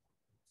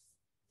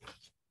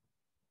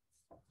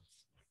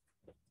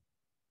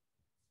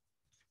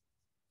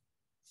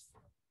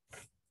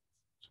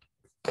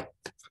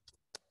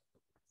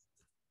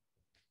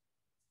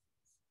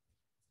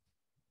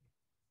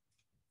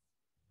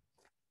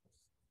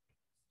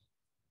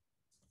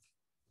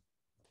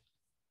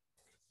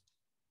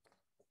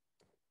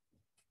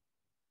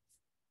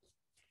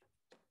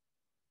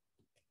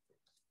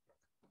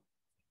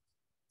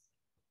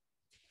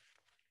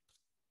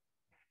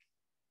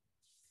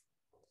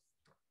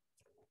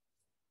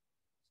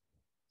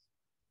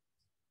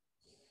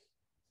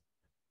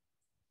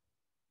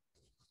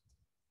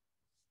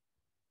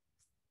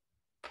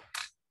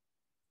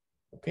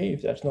 Okay,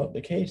 if that's not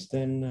the case,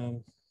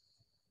 then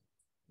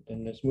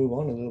let's move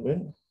on a little bit.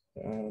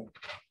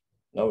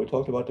 Now we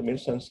talked about the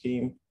Milstein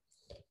scheme.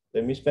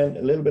 Then we spent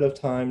a little bit of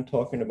time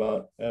talking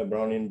about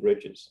Brownian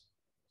bridges.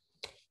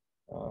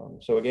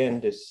 So again,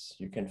 this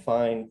you can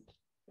find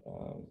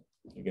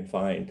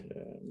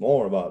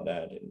more about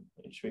that in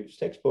Schweef's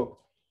textbook.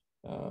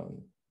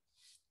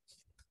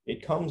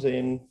 It comes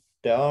in.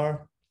 There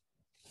are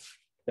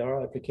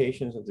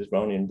applications of this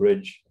Brownian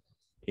bridge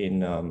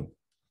in.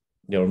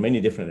 There are many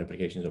different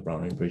applications of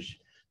Brownian bridge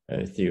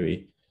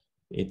theory.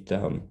 It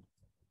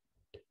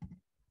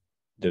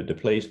the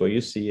place where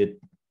you see it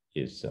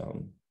is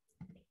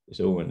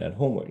over in that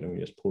homework. Let me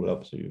just pull it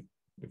up so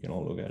we can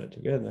all look at it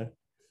together.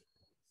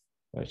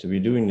 All right, so we're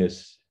doing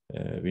this.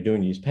 We're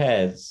doing these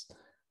paths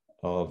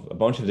of a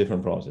bunch of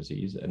different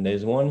processes, and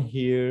there's one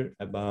here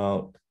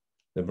about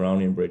the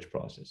Brownian bridge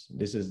process.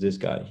 This is this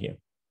guy here.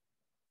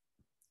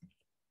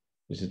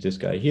 This is this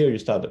guy here. You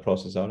start the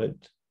process out at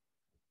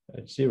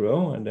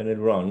 0, and then it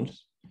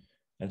runs.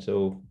 And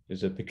so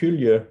there's a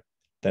peculiar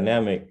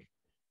dynamic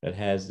that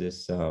has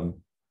this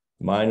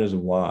minus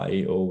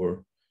y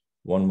over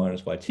 1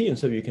 minus yt. And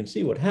so you can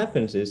see what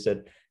happens is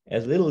that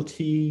as little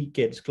t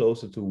gets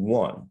closer to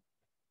 1,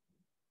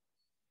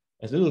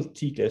 as little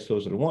t gets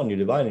closer to 1, you're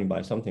dividing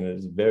by something that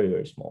is very,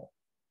 very small.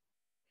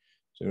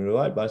 So you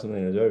divide by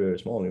something that's very, very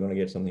small, you're going to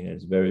get something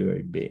that's very,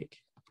 very big.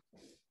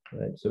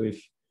 Right? So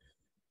if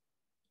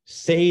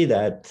say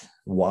that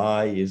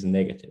y is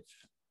negative,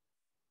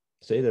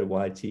 say that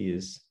yt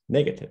is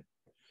negative,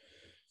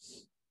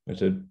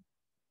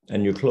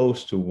 and you're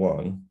close to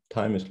 1,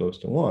 time is close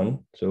to 1.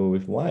 So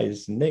if y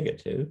is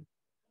negative,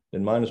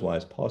 then minus y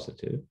is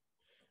positive,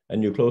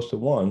 and you're close to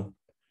 1.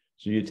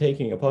 So you're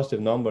taking a positive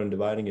number and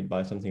dividing it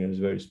by something that is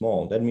very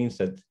small. That means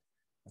that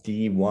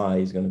dy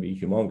is going to be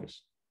humongous,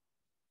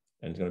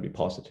 and it's going to be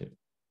positive.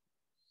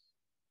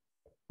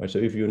 Right, so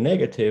if you're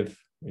negative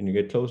and you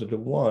get closer to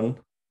 1,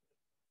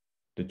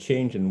 the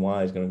change in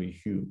y is going to be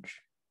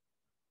huge.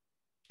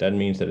 That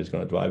means that it's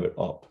going to drive it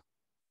up.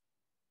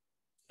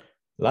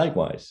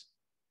 Likewise,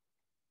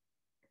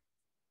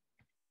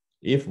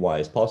 if y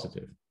is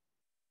positive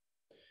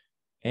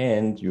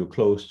and you're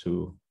close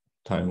to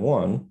time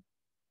 1,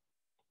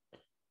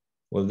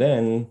 well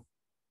then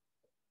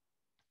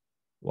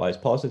y is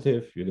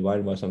positive, you're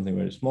divided by something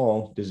very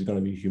small, this is going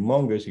to be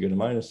humongous, you get a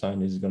minus sign,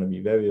 this is going to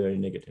be very, very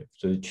negative.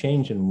 So the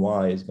change in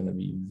y is going to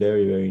be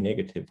very, very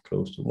negative,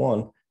 close to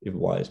 1, if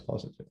y is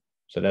positive.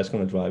 So that's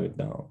going to drive it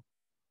down.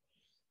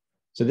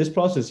 So this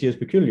process here is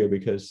peculiar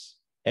because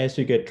as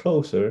you get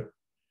closer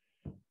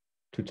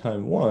to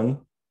time 1,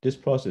 this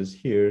process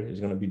here is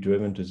going to be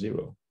driven to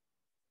 0.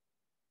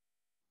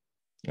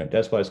 And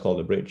that's why it's called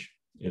a bridge.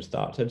 It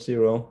starts at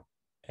 0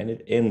 and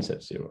it ends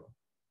at 0.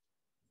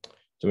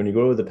 So when you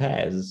go to the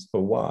paths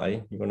for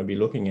y, you're going to be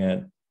looking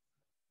at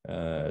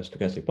a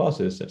stochastic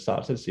process that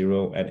starts at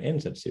 0 and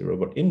ends at 0,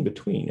 but in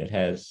between it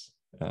has,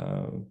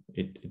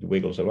 it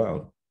wiggles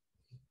around.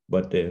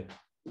 But the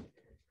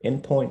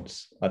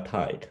endpoints are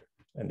tied,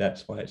 and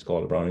that's why it's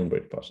called a Brownian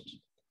bridge process.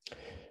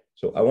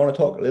 So I want to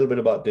talk a little bit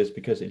about this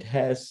because it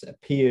has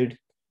appeared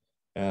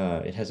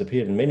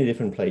in many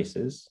different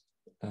places.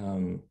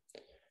 And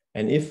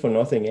if for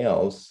nothing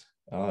else,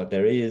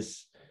 there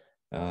is,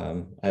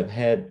 I've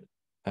had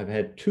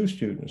 2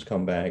 students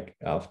come back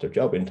after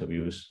job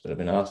interviews that have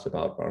been asked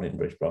about Brownian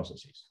bridge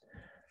processes.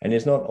 And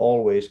it's not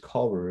always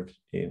covered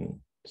in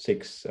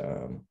 6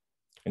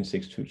 in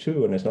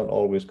 622, and it's not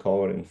always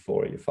covered in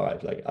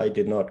 485. Like I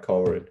did not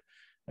cover it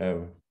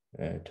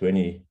to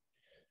any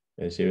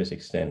serious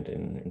extent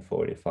in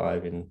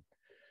 485 in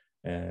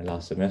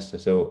last semester.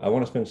 So I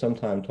want to spend some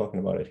time talking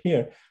about it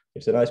here.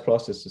 It's a nice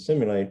process to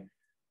simulate.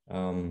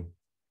 So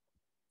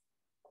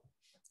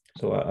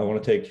I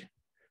want to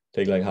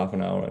take like half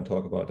an hour and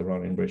talk about the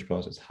Brownian bridge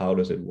process. How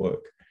does it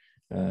work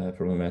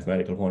from a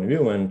mathematical point of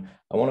view? And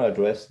I want to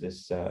address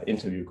this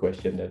interview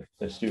question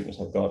that students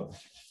have got,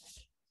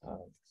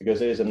 because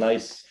there's a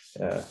nice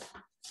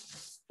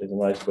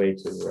way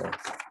to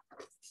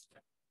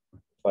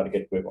try to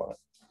get grip on it.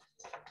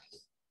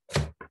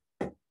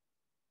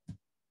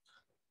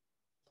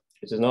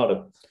 This is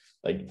not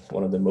like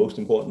one of the most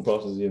important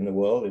processes in the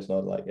world. It's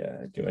not like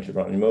a geometric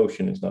Brownian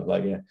motion. It's not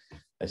like a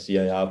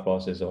CIR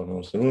process or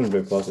an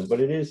Lunenburg process, but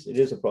it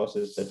is a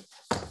process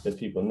that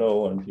people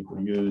know and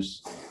people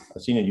use.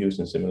 I've seen it used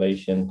in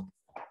simulation.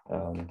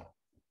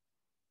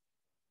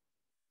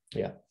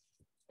 Yeah.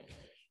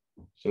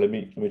 So let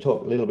me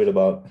talk a little bit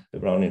about the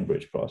Brownian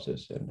bridge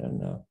process, and then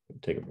we'll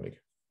take a break.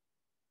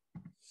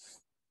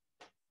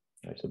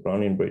 All right, so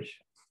Brownian bridge.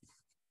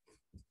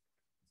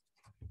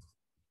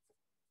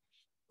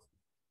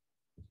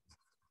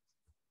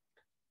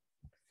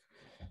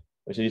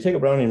 So you take a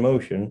Brownian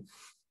motion,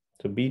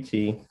 so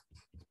BT.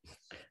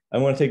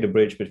 I'm going to take the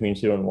bridge between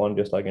 0 and 1,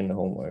 just like in the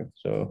homework.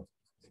 So,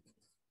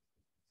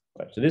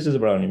 right, so this is a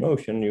Brownian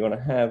motion. You're going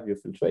to have your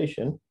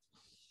filtration.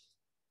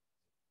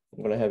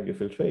 I'm going to have your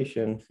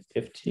filtration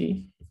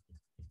FT.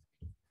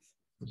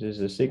 This is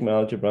a sigma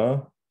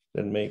algebra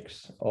that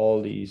makes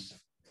all these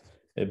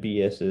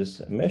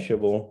BS's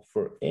measurable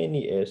for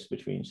any S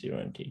between 0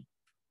 and T.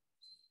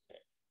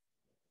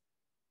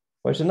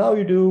 Right, so now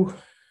you do,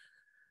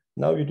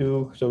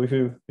 so if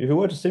you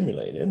were to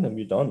simulate it, and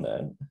we've done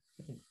that,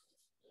 it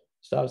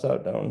starts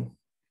out down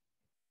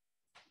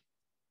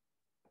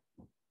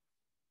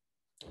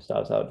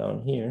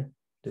here.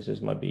 This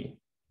is my B.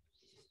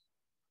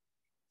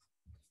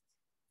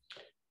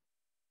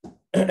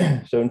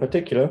 So in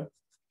particular,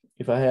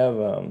 if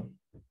I'm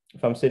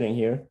sitting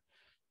here,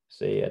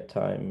 say at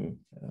time,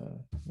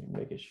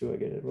 making sure I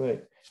get it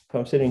right. If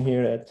I'm sitting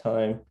here at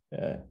time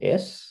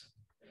S,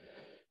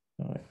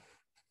 all right,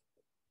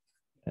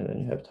 and then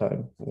you have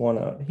time 1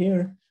 out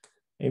here,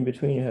 in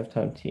between you have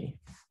time T.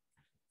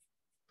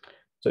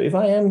 So if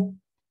I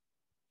am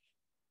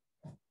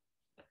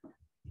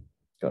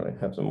gonna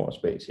have some more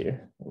space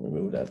here,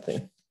 remove that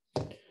thing.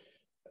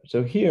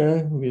 So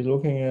here we're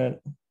looking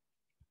at,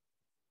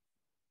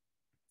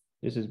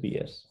 this is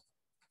BS.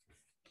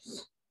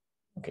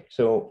 Okay,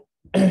 so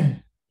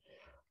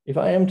if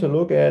I am to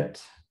look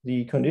at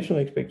the conditional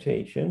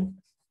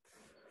expectation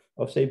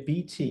of, say,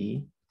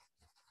 BT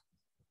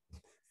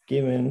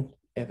given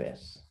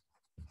Fs,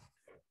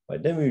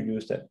 right, then we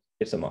use that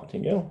it's a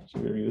martingale. So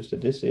we'll use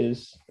that this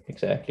is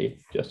exactly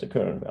just a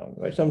current value,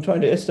 right? So I'm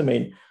trying to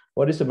estimate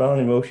what is the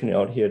Brownian motion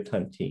out here at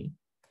time T.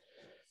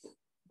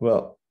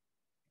 Well,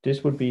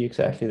 this would be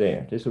exactly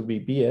there. This would be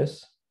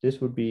BS. This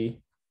would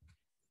be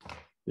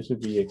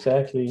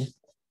exactly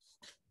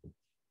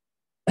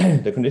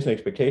the conditional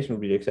expectation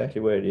would be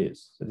exactly where it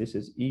is. So this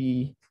is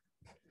E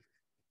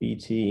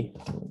BT.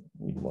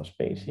 Need more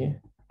space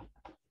here.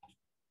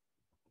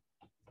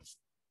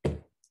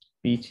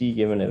 BT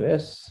given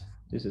Fs.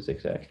 This is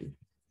exactly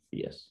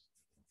BS.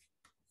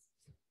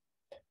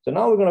 So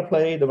now we're going to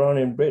play the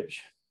Brownian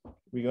bridge.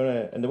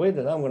 And the way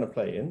that I'm going to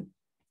play in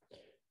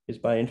is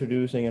by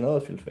introducing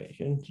another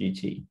filtration,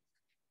 GT.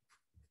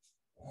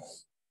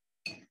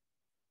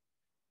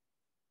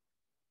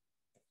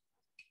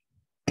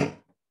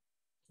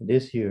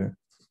 This here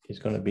is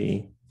going to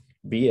be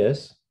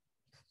BS.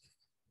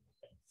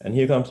 And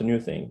here comes a new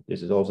thing.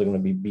 This is also going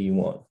to be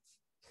B1.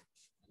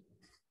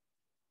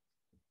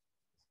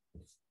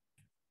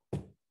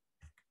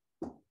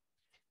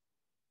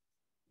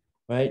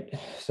 Right,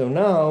 so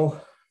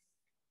now,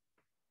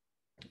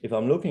 if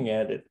I'm looking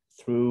at it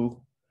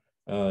through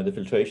the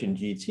filtration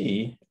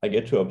GT, I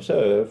get to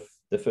observe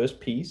the first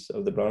piece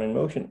of the Brownian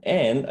motion,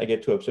 and I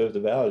get to observe the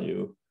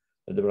value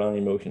that the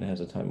Brownian motion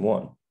has at time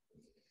 1.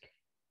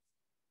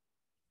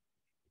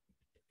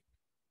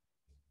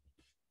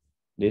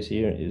 This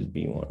here is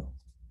B1.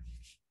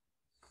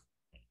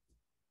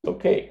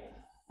 Okay.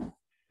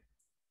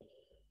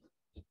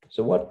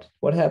 So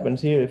what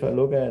happens here if I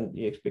look at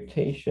the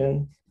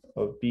expectation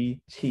of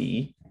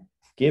BT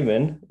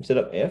given, instead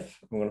of F,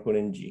 I'm going to put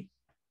in G.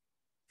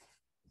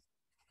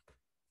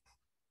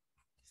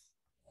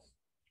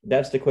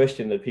 That's the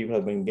question that people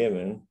have been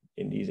given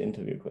in these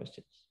interview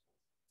questions.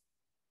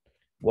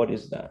 What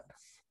is that?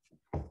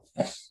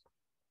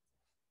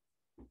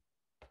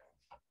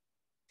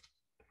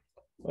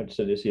 Right,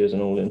 so this here is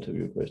an old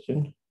interview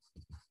question.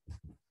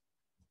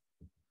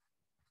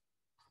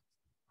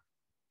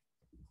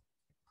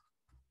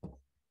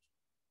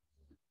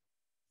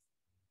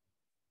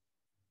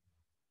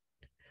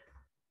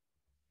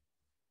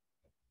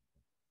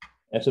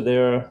 And so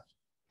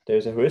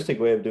there's a heuristic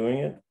way of doing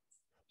it.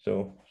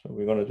 So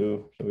we're going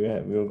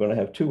to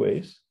have two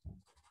ways.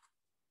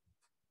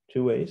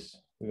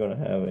 we're going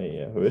to have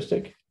a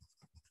heuristic,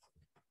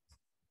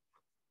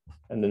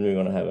 and then we're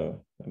going to have a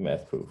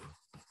math proof.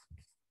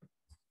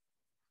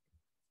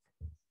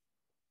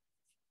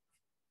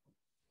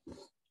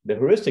 The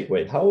heuristic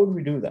way, how would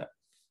we do that?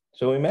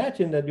 So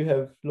imagine that you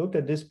have looked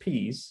at this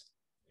piece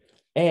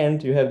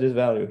and you have this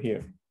value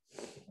here.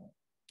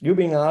 You're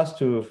being asked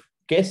to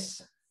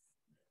guess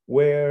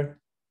where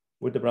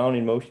would the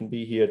Brownian motion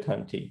be here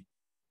time t.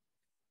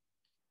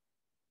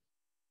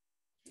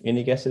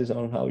 Any guesses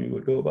on how you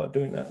would go about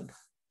doing that?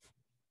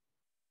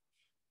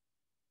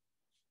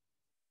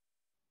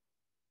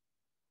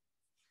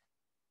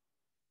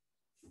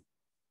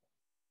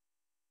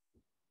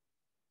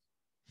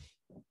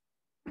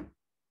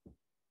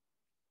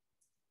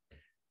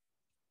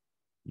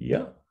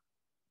 Yeah,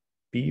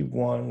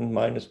 b1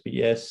 minus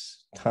bs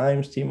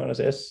times t minus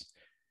s.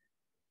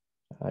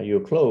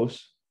 You're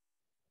close.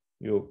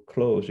 You're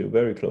close. You're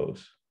very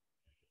close.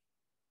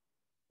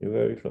 You're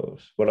very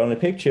close. But on the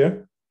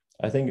picture,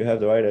 I think you have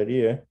the right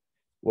idea.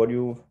 What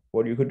you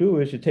could do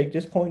is you take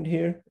this point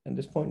here and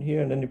this point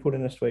here, and then you put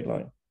in a straight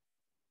line.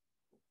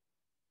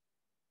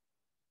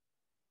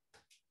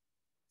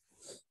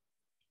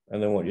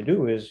 And then what you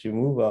do is you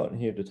move out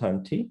here to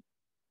time t,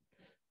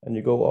 and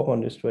you go up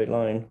on this straight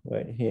line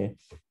right here.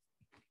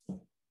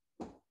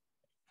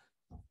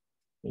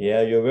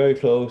 Yeah, you're very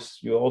close.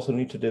 You also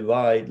need to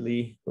divide,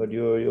 Lee, but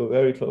you're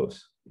very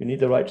close. You need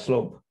the right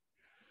slope.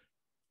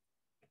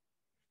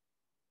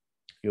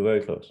 You're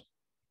very close.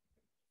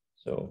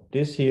 So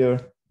this here,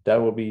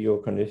 that will be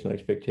your conditional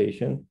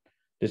expectation.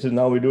 This is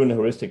now we're doing the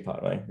heuristic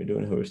part, right? We're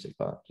doing the heuristic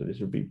part. So this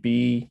would be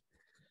B,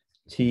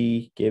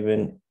 T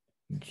given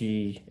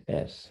G,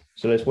 S.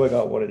 So let's work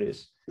out what it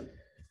is.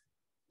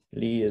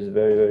 Lee is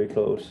very, very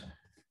close.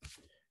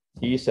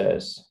 He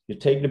says, you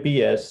take the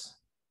BS,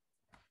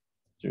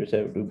 so we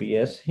say do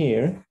BS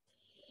here,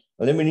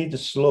 and then we need the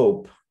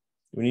slope.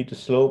 We need the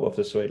slope of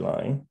the straight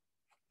line.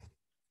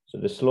 So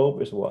the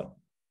slope is what?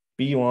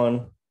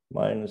 B1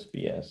 minus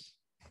BS.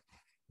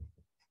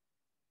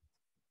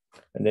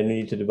 And then you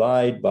need to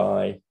divide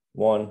by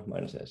 1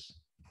 minus S.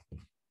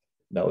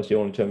 That was the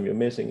only term you're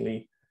missing,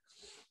 Lee.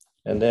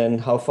 And then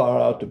how far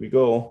out do we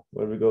go?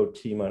 Well, we go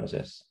T minus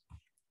S.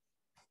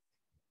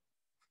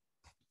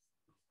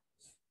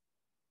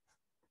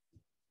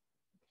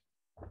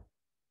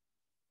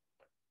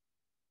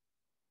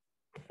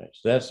 Okay,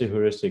 so that's the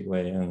heuristic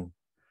way. And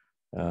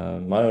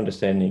my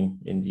understanding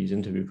in these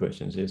interview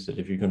questions is that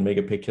if you can make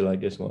a picture like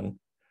this one,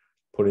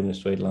 put in a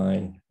straight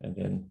line, and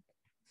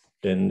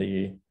then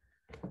the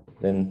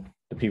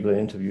people that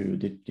interview,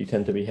 they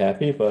tend to be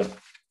happy. But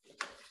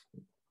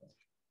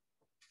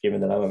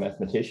given that I'm a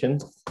mathematician,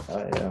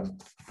 I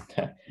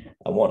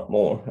want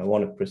more. I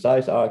want a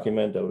precise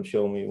argument that will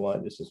show me why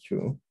this is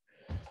true.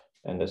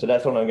 And so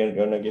that's what I'm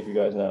going to give you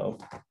guys now.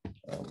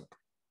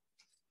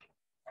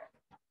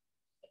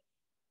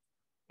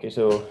 Okay,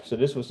 so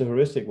this was the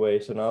heuristic way.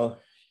 So now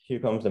here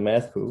comes the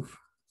math proof.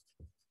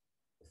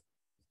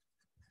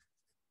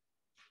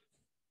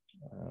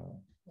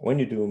 When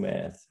you do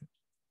math,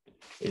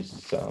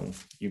 it's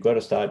we're going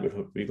to start with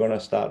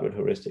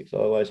heuristics.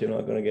 Otherwise, you're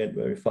not going to get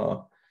very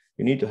far.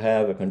 You need to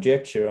have a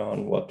conjecture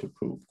on what to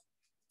prove,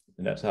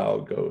 and that's how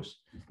it goes.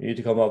 You need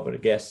to come up with a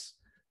guess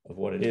of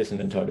what it is, and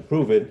then try to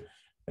prove it.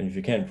 And if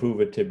you can't prove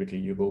it, typically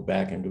you go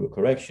back and do a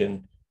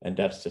correction, and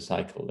that's the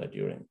cycle that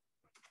you're in.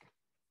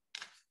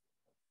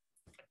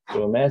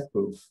 So a math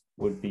proof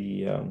would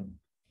be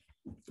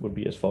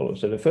as follows.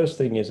 So the first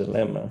thing is a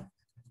lemma.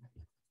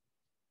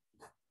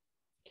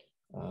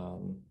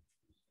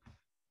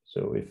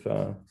 So if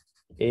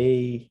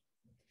A,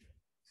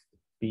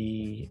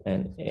 B,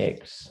 and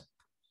X,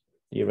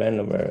 the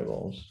random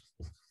variables,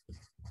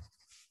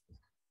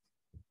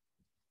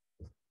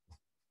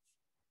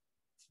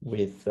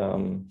 with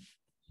the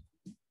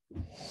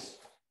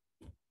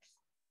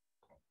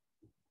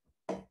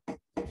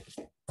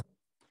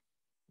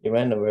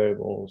random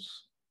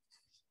variables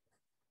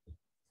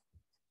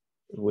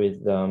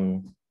with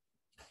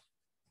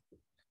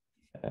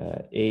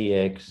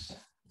AX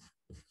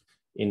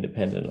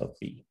independent of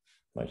B,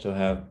 right? So I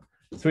have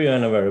 3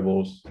 random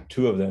variables,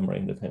 2 of them are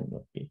independent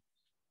of B.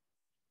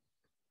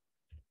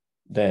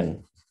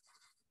 Then,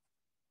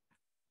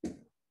 if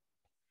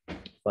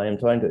I am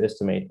trying to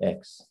estimate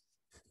X,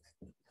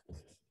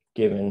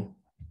 given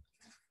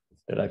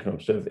that I can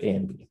observe A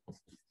and B.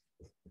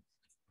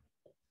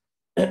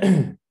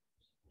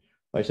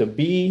 Right, so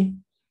B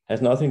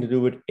has nothing to do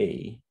with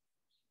A.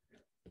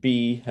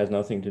 B has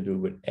nothing to do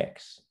with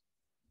X.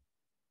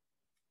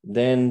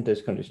 Then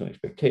this conditional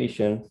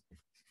expectation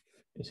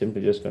is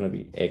simply just going to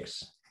be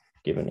X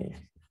given A.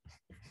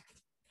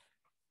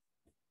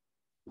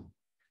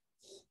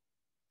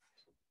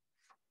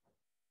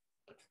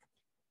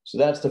 So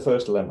that's the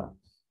first lemma.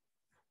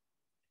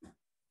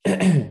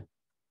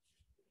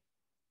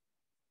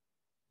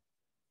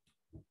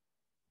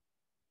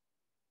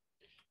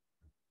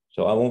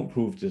 So I won't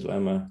prove this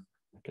lemma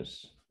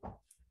because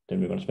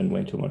then we're going to spend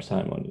way too much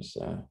time on this.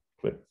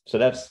 So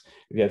that's,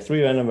 if you have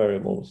 3 random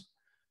variables,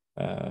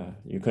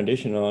 you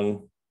condition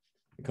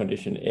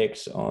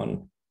X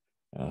on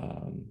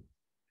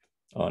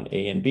on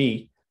A and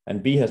B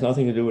has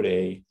nothing to do with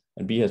A,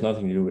 and B has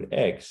nothing to do with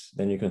X,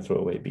 then you can throw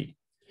away B.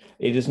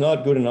 It is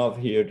not good enough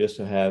here just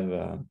to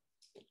have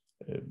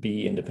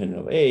B independent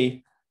of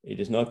A. It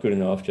is not good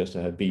enough just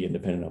to have B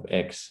independent of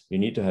X. You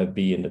need to have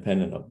B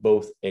independent of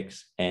both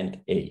X and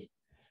A.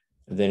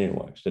 Then it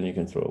works. Then you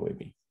can throw away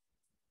B.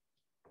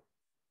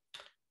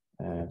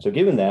 So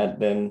given that,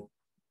 then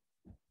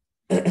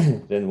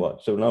then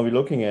what? So now we're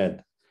looking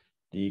at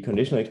the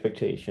conditional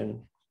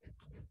expectation,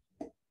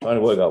 trying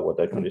to work out what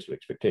that conditional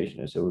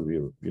expectation is. So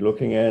we're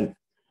looking at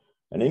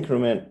an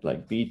increment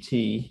like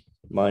BT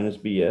minus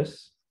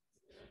BS,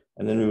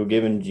 and then we were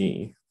given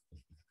G.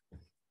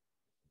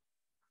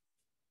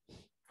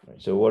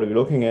 Right, so what are we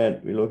looking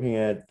at? We're looking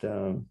at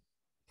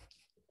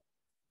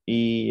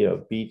E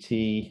of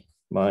BT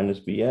minus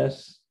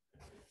BS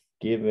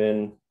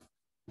given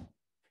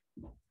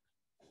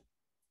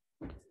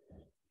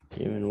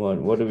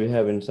what do we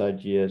have inside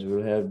GS?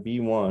 We'll have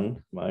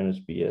B1 minus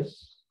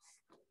BS.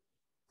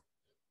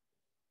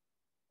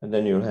 And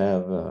then you'll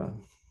have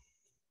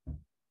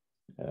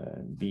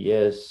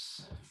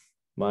BS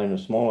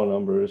minus smaller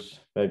numbers,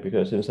 right?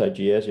 Because inside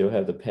GS, you'll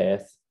have the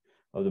path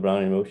of the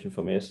Brownian motion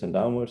from S and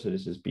downwards. So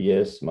this is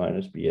BS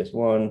minus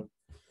BS1,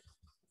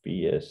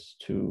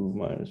 BS2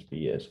 minus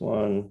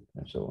BS1,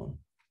 and so on.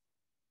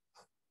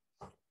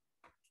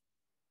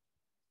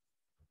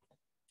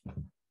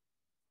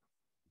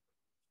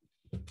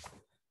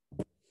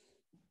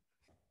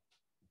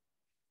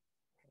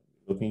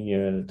 Looking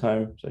here at the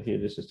time, so here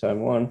this is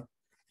time 1,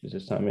 this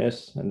is time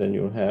S, and then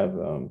you'll have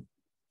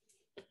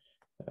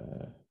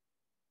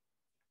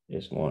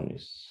S1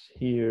 is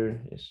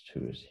here,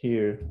 S2 is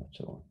here, and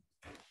so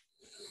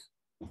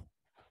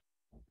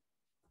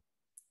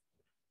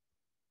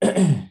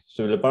on.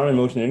 So the Brownian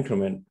motion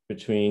increment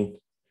between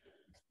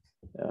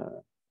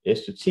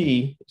S to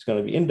T is going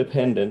to be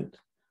independent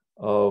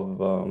of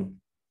the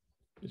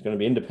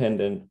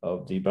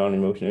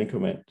Brownian motion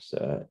increments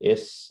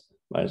S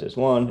minus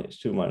S1,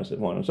 S2 minus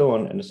S1, and so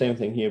on. And the same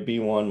thing here,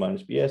 B1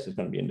 minus BS is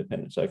going to be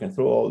independent. So I can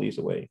throw all these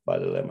away by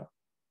the lemma.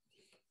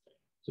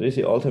 So this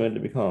ultimately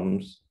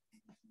becomes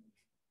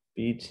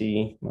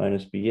BT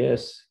minus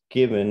BS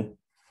given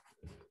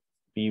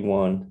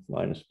B1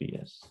 minus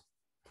BS.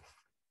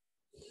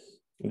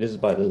 And this is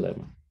by the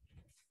lemma.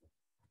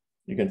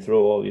 You can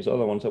throw all these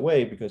other ones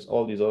away because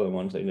all these other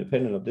ones are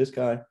independent of this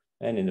guy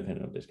and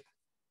independent of this guy.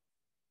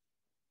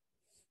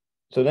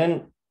 So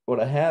then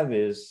what I have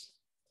is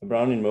a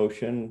Brownian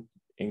motion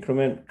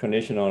increment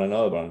condition on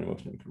another Brownian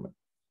motion increment.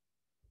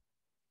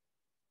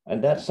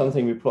 And that's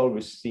something we've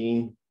probably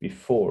seen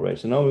before, right?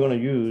 So now we're going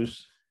to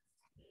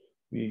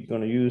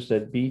use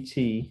that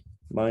BT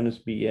minus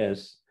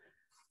BS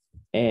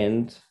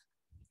and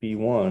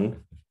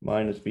B1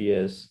 minus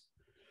BS.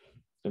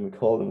 Let me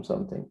call them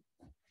something.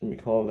 Let me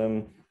call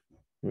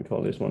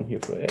this one here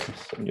for X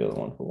and the other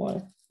one for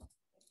Y.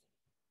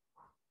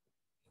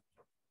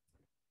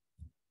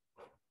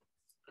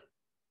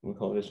 We'll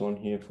call this one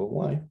here for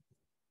Y.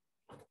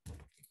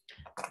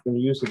 I'm going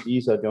to use that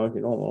these are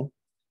jointly normal.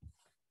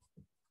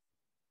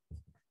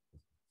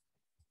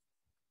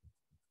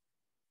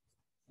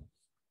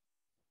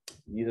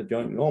 These are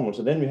jointly normal.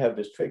 So then we have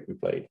this trick we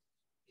played.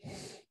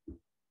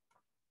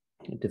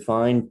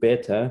 Define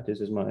beta.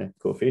 This is my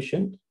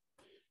coefficient.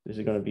 This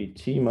is going to be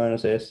T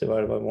minus S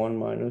divided by 1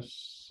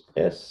 minus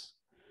S.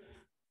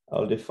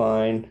 I'll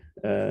define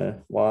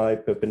Y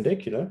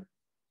perpendicular.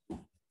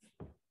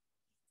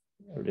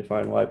 I'll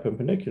define Y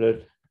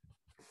perpendicular.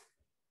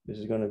 This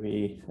is going to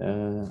be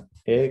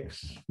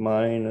X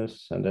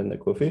minus, and then the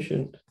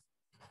coefficient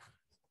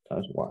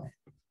times Y.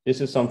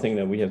 This is something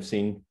that we have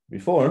seen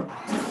before.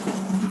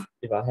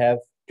 If I have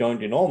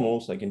jointly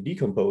normals, I can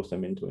decompose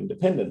them into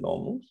independent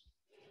normals.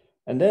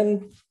 And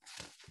then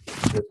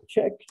just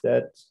check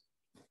that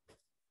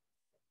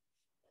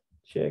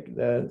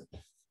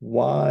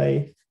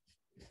Y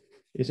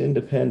is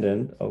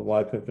independent of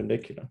Y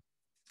perpendicular.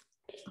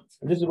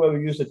 And this is where we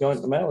use the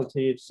joint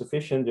normality. It's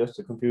sufficient just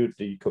to compute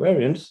the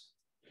covariance.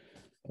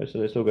 So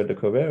let's look at the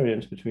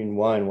covariance between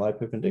Y and Y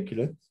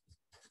perpendicular.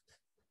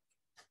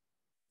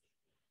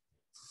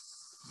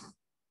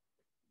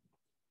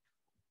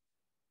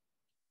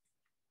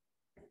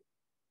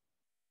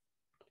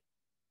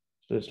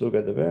 So let's look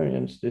at the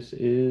variance. This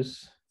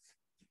is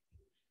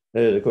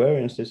the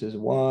covariance. This is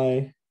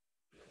Y.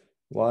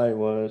 Y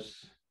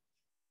was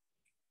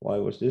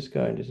this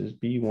guy. This is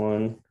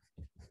B1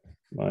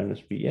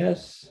 minus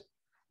BS.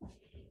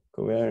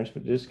 Covariance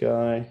with this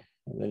guy.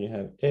 And then you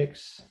have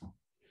X.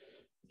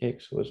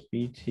 X was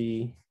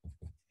BT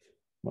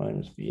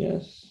minus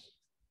BS.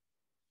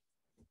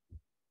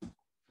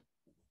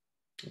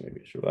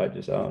 Maybe I should write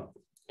this out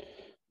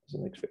as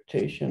an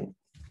expectation.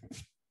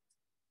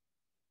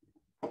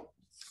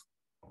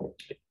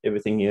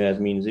 Everything here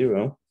has mean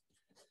 0.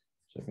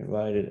 So I can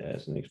write it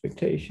as an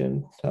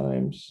expectation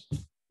times.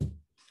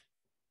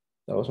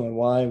 That was my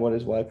Y. What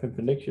is Y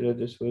perpendicular?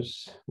 This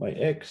was my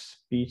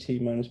X, BT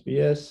minus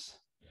BS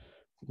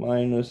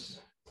minus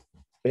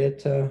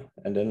beta,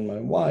 and then my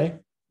Y.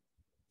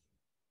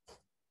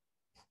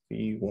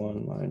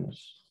 B1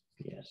 minus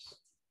BS.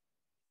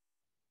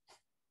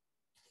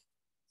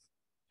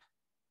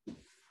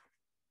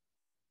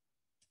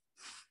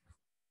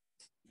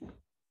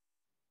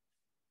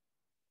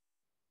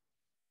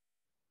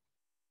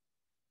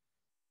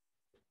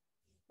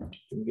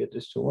 Can we get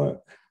this to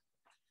work?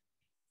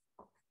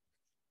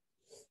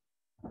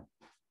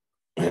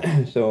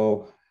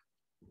 So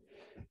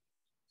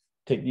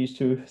take these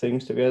two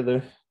things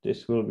together.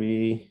 This will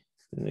be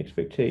an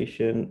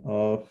expectation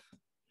of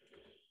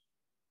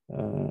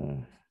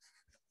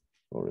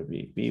or it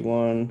be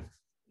B1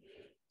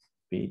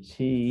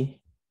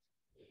 BT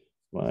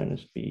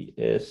minus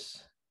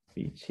BS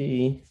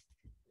BT,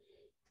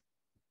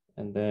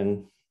 and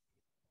then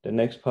the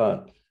next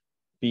part,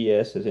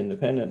 BS is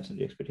independent, so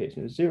the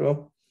expectation is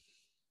 0.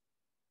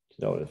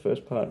 So the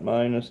first part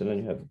minus, and then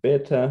you have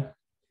beta,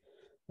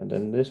 and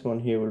then this one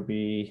here will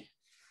be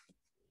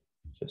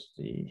just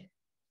the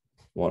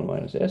 1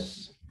 minus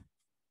S.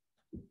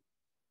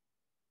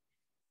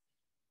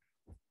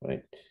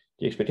 Right.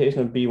 The expectation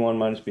of B1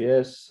 minus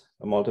BS,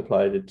 I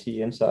multiply the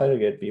T inside, I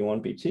get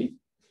B1 BT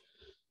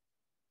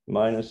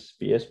minus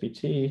BS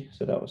BT.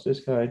 So that was this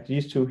guy.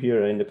 These two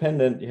here are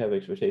independent. You have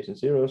expectation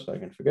 0, so I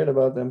can forget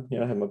about them.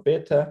 Here I have my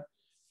beta,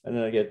 and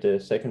then I get the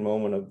second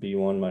moment of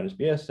B1 minus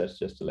BS. That's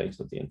just the length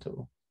of the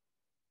interval.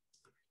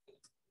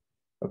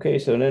 Okay,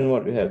 so then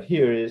what we have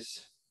here is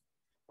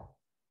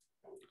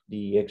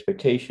the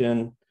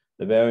expectation,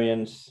 the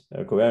variance,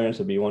 covariance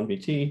of B1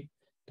 BT.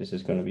 This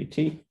is going to be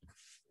T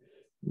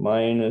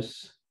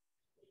minus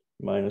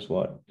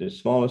what? The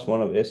smallest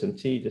one of S and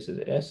T. This is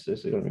S.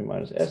 This is going to be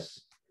minus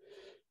S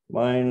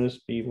minus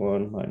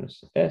B1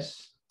 minus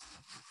S.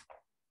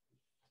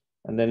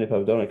 And then if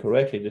I've done it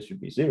correctly, this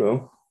should be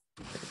 0.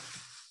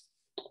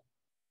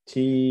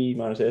 T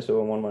minus S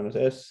over 1 minus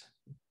S.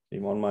 The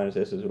 1 minus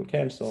S's will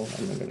cancel,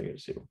 and I'm going to get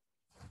 0.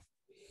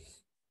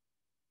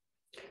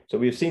 So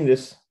we've seen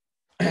this,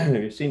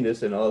 we've seen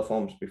this in other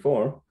forms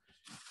before.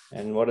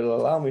 And what it'll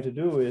allow me to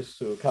do is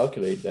to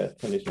calculate that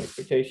conditional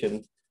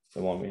expectation,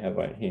 the one we have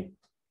right here.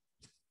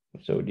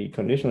 So the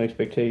conditional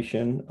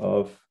expectation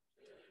of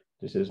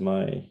this is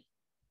my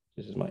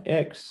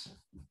X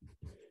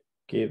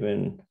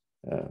given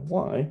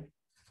Y.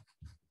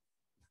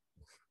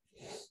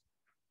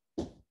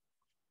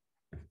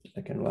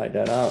 I can write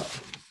that out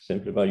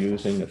simply by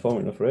using the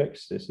formula for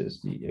X. This is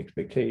the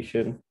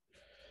expectation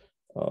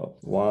of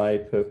Y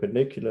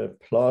perpendicular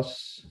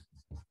plus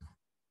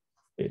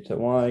beta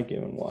Y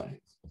given Y.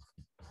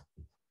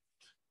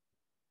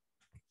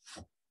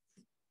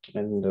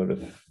 And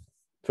the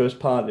first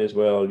part is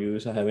where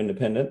I have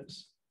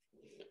independence.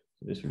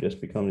 This will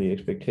just become the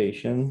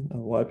expectation of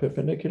Y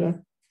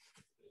perpendicular.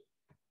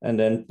 And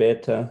then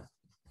beta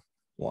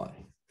Y.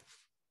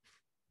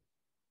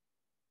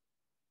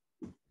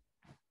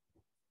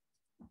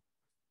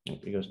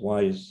 Because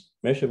Y is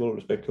measurable with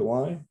respect to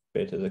Y,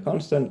 beta is a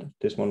constant.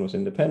 This one was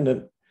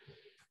independent.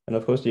 And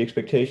of course, the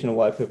expectation of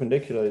Y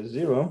perpendicular is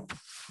 0,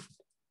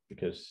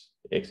 because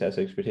X has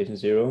expectation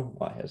 0,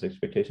 Y has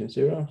expectation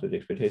 0. So the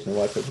expectation of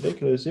Y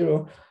perpendicular is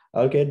 0.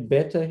 I'll get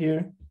beta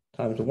here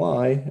times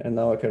Y, and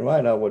now I can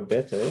write out what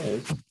beta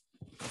is.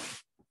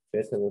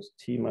 Beta was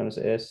T minus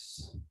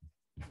S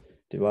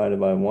divided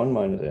by 1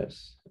 minus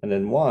S. And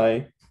then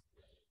Y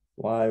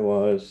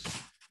was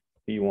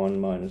B1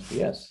 minus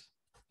BS.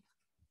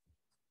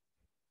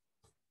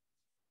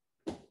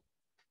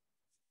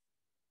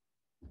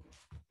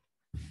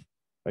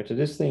 Right, so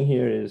this thing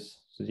here is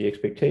the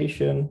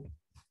expectation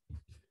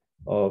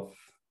of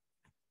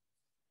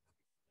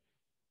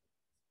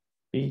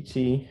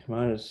BT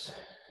minus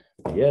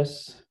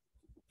BS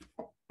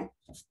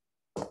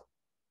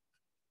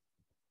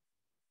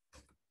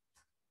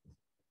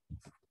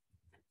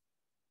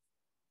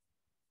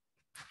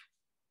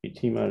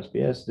BT minus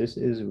BS. This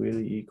is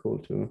really equal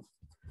to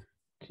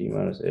T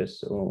minus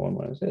S over 1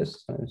 minus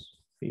S times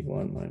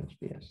B1 minus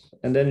BS.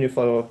 And then you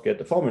get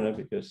the formula,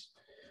 because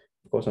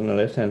of course on the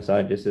left hand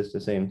side this is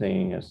the same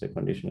thing as the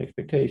conditional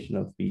expectation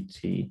of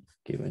BT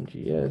given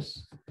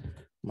GS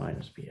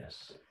minus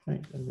BS,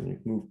 right? And then you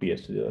move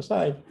BS to the other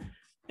side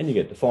and you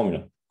get the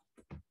formula.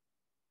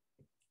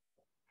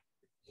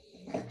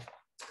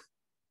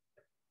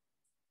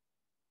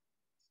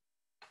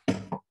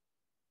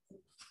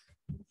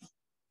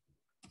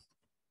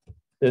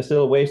 There's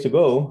still ways to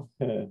go.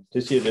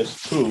 This here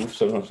just proves.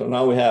 So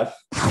now we have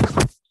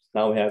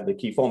the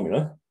key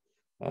formula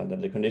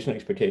that the conditional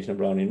expectation of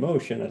Brownian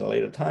motion at a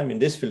later time in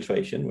this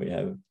filtration, we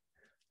have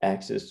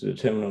access to the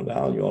terminal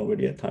value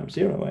already at time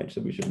 0, right? So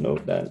we should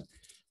note that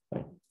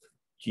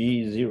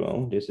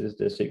G0, this is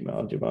the sigma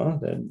algebra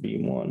that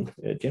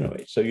B1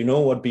 generates. So you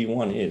know what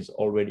B1 is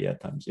already at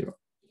time 0.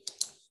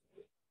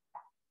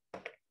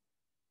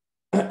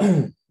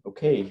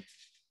 Okay.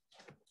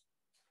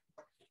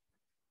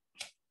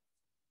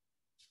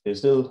 There's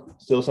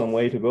still some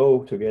way to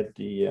go to get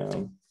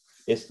the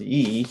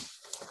SDE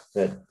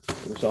that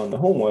was on the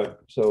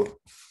homework. So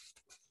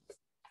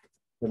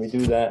let me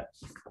do that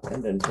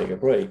and then take a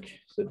break.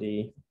 So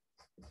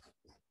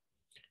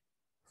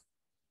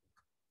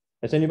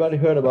Has anybody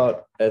heard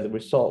about the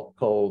result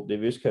called the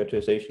Lewis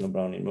characterization of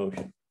Brownian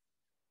motion?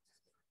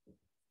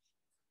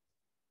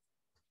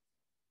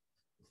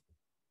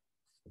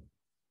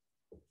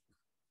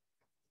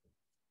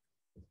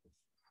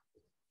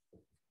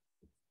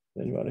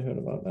 Anybody heard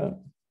about that?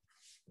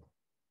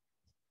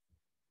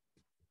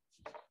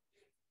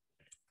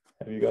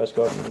 Have you guys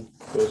gotten,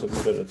 those of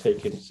you that are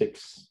taking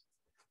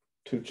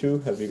 622,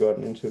 have you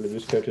gotten into the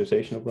Lewis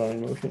characterization of Brownian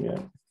motion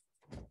yet?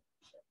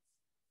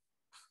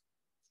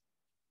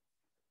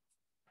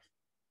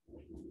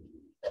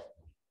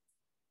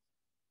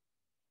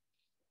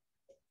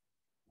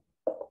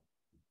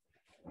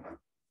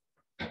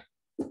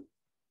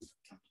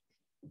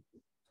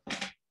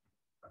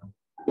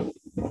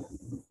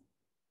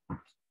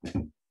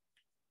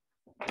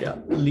 Yeah,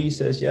 Lee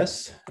says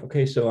yes.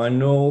 Okay, so I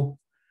know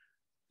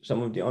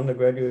some of the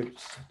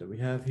undergraduates that we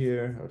have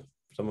here, or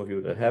some of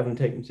you that haven't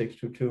taken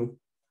 622,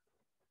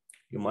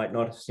 you might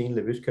not have seen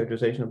the Lewis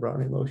characterization of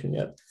Brownian motion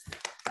yet.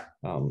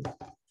 Don't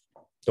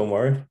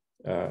worry.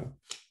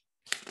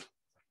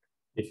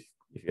 If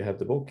you have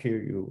the book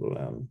here, you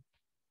will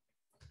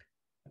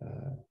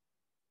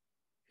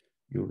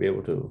you'll be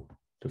able to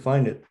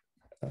find it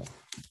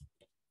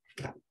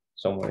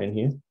somewhere in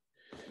here.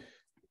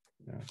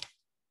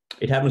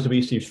 It happens to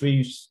be Steve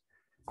Shreve's,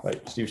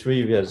 right? Steve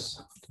Shreve has,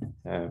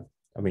 I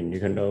mean, you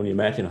can only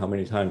imagine how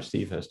many times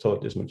Steve has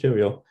taught this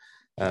material.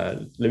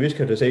 Lewis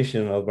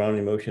characterization of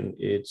Brownian motion,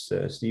 it's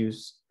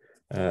Steve's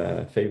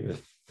favorite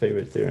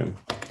theorem.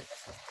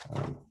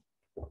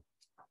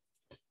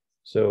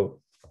 So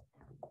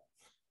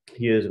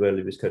here's where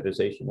Lewis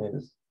characterization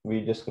is.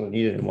 We're just going to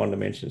need it in one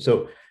dimension.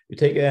 So you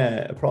take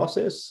a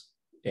process,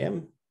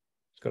 M,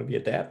 it's going to be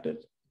adapted.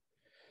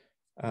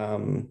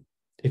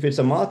 If it's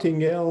a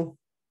martingale,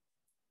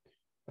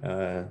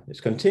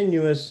 it's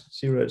continuous,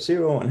 0 at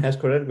 0, and has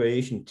quadratic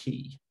variation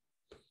T,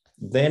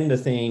 then the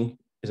thing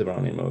is a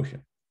Brownian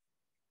motion.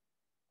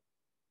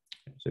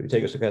 So if you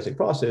take a stochastic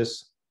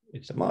process,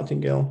 it's a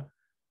martingale,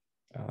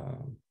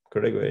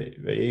 quadratic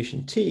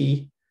variation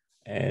T,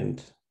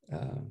 and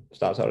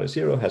starts out at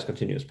 0, has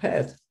continuous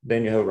path,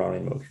 then you have a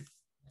Brownian motion.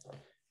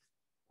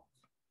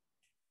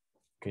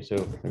 Okay, so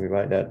let me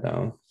write that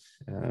down.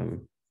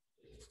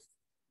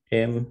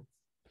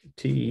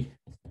 MT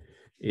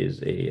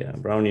is a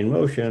Brownian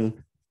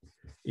motion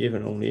if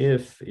and only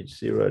if it's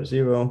 0 at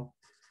 0.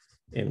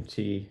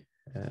 MT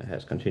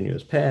has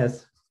continuous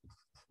path.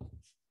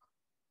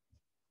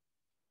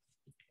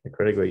 The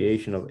quadratic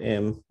variation of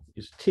M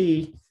is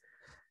T,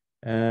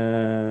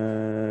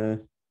 and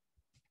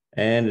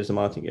it's a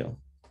martingale.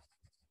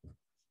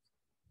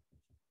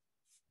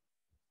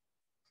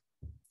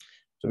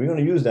 So we're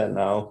going to use that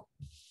now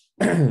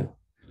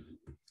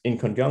in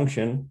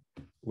conjunction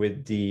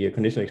with the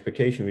conditional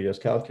expectation we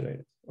just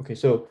calculated. Okay,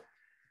 so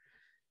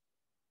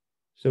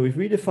if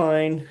we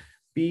define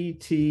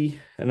BT,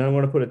 and I'm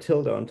going to put a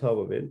tilde on top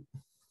of it,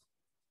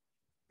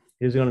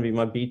 here's going to be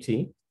my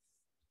BT.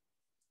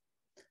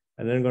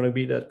 And then going to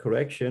be that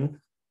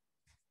correction.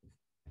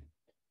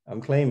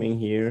 I'm claiming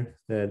here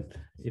that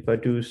if I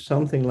do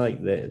something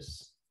like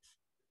this,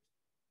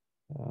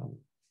 I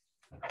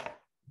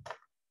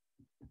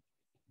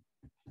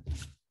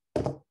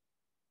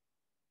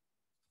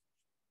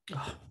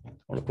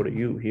want to put a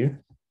U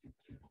here.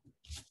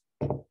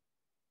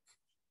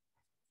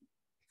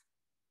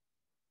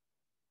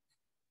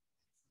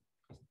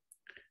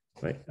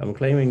 Right, I'm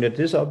claiming that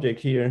this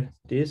object here,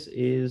 this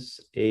is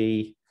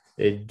a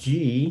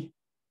G.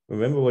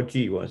 Remember what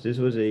G was? This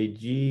was a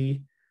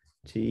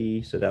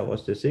GT, so that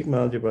was the sigma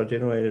algebra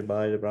generated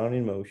by the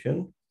Brownian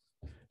motion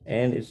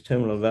and its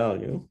terminal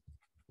value.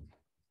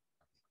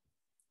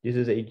 This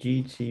is a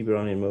GT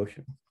Brownian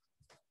motion.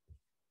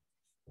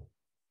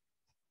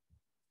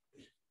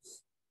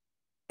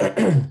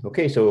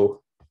 Okay,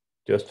 so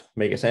just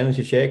make a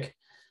sanity check.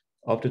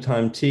 Up to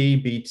time t,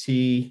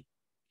 bt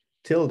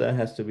tilde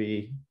has to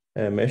be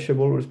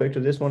measurable with respect to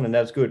this one, and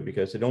that's good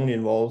because it only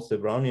involves the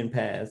Brownian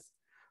path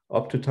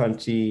up to time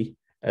t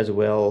as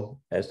well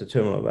as the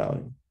terminal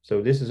value.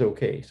 So this is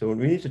okay. So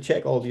we need to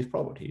check all these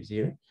properties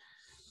here.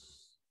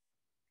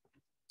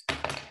 You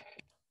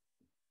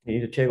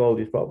need to check all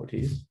these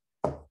properties.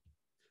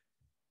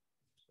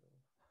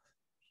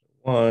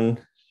 One,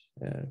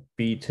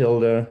 b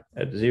tilde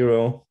at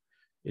 0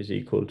 is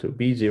equal to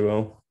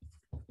b0.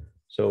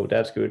 So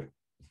that's good.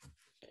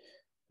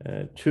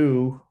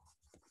 2,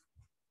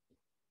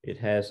 it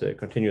has a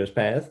continuous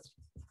path.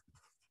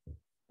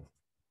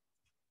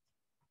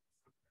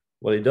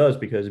 Well, it does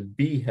because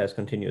B has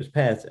continuous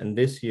paths, and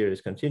this here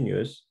is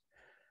continuous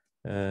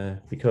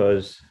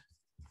because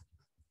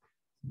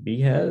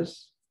B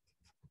has,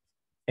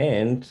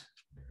 and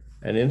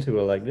an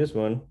integral like this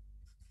one,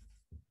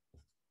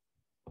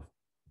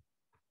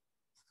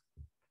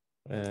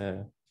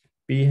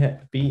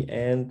 B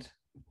and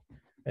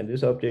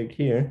this object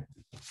here,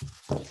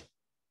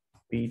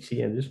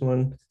 BT and this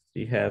one,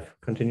 they have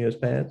continuous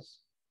paths.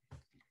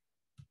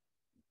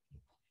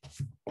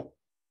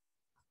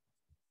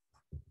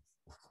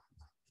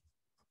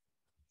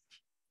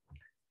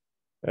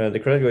 The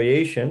quadratic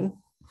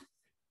variation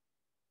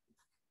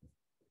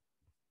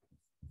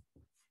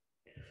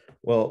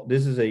Well,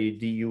 this is a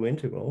du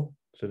integral,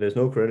 so there's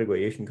no credit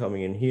variation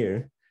coming in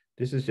here.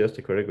 This is just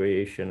a credit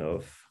variation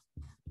of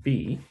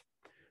b,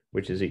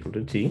 which is equal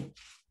to t.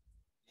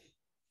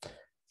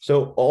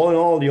 So all in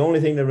all, the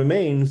only thing that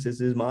remains is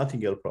this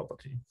martingale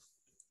property.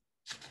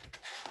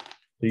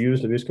 To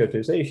use the risk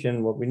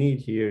characterization, what we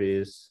need here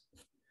is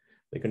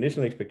the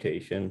conditional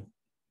expectation.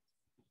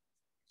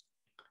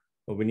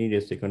 What we need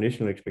is the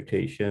conditional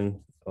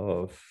expectation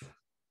of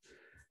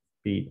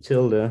b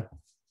tilde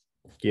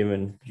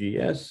given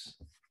gs.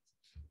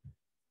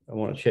 I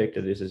want to check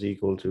that this is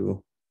equal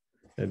to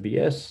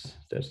bs.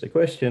 That's the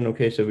question.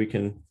 Okay, so we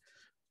can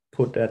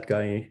put that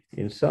guy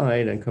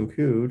inside and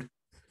compute.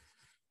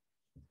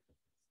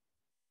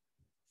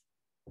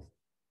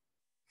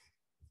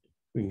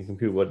 We can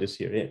compute what this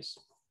here is.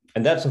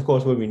 And that's of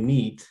course where we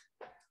need,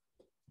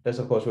 the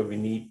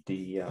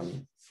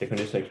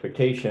conditional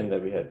expectation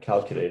that we had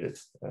calculated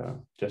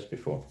just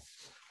before.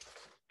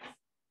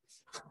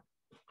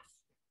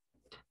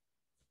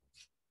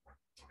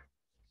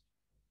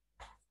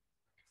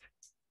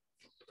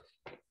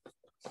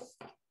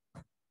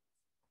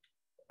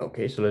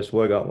 Okay, so let's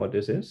work out what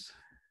this is.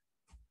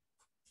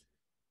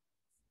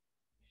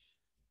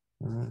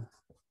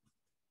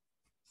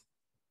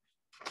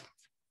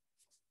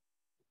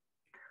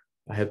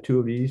 I have two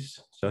of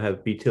these. So I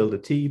have b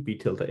tilde t, b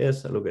tilde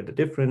s. I look at the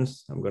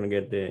difference. I'm going to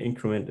get the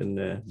increment in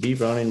the b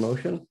Brownian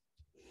motion.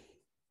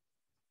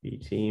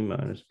 bt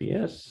minus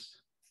bs.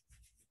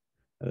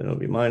 And then it'll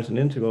be minus an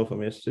integral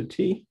from s to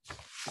t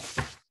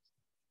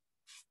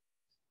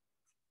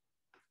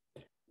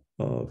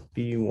of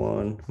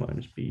b1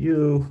 minus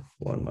bu,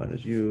 1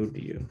 minus u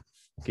du,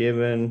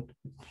 given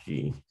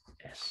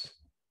gs.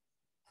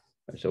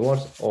 So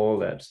what's all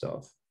that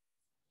stuff?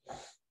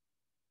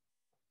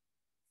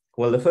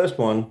 Well, the first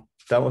one,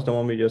 that was the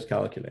one we just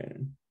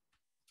calculated.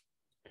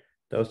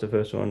 That was the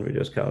first one we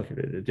just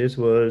calculated. This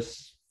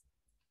was,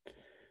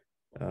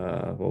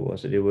 what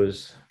was it? That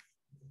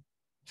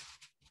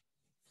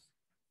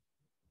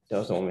was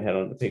the one we had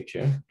on the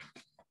picture.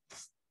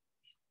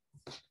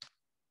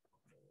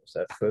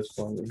 Was that first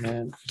one we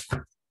had?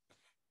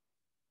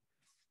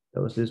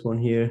 That was this one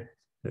here.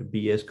 The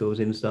bs goes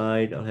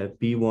inside. I'll have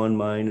b1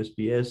 minus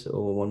bs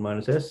over 1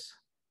 minus s.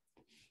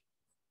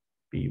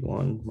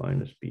 b1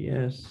 minus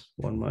bs,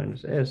 1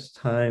 minus s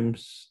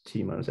times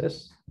t minus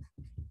s.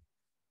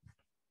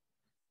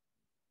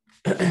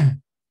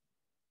 And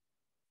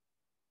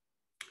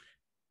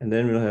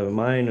then we'll have a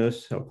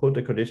minus. I'll put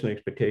the conditional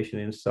expectation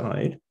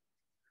inside.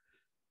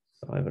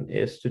 So I have an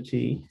s to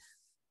t,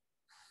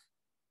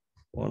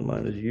 1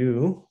 minus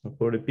u. I'll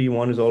put it,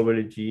 b1 is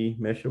already g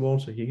measurable,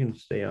 so he can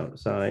stay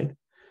outside.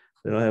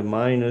 Then I have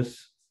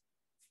minus,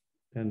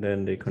 and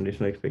then the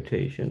conditional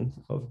expectation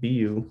of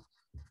bu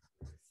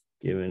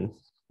given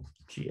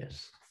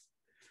gs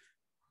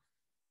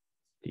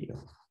du.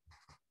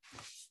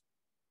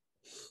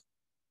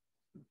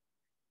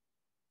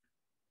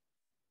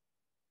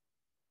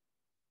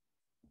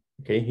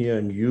 Okay, here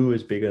and u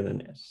is bigger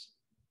than s.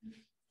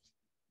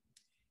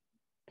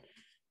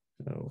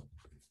 So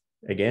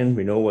again,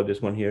 we know what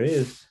this one here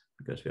is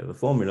because we have a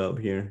formula up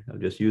here. I'll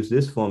just use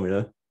this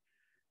formula.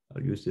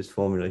 I'll use this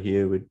formula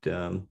here with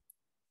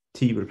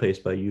t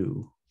replaced by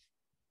u.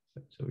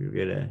 So you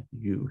get a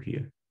u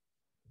here.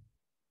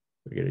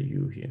 We get a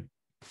u here.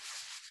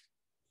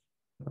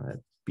 All right,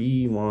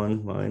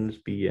 b1 minus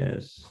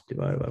bs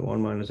divided by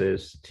 1 minus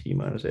s, t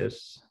minus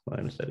s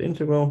minus that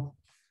integral.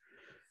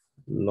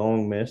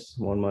 Long mess,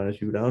 1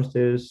 minus u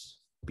downstairs,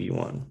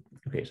 b1.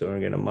 Okay, so we're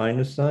gonna get a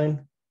minus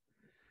sign.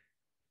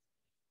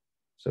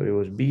 So it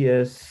was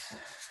bs,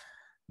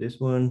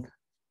 this one,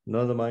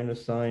 another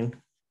minus sign,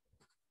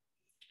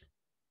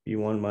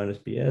 b1 minus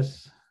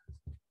bs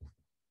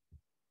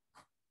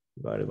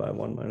divided by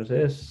 1 minus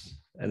s,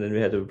 and then we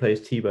had to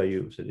replace t by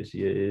u. So this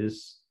here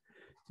is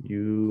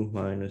u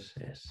minus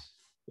s,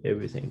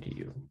 everything to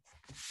u.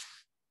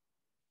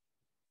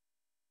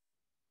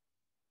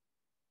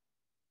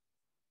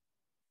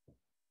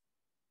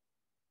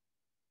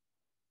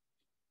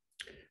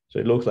 So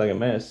it looks like a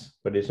mess,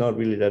 but it's not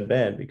really that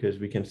bad because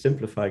we can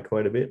simplify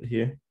quite a bit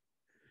here.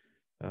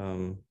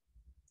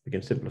 We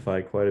can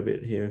simplify quite a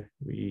bit here.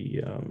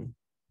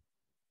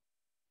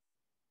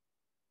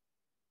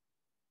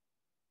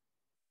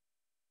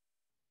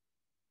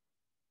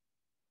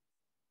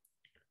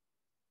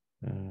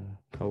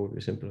 How would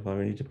we simplify?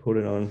 We need to put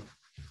it on.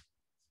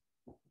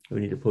 We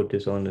need to put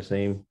this on the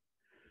same.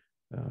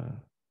 So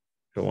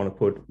I want to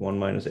put 1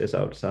 minus s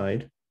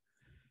outside.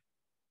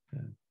 So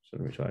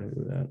let me try to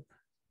do that.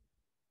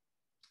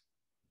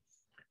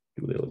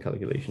 Do a little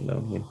calculation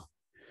down here.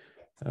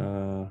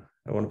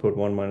 I want to put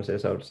 1 minus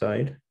s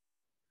outside.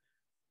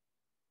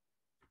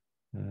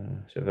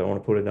 So if I want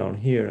to put it down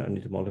here, I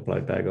need to multiply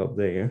it back up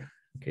there.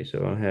 Okay,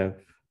 so I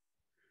have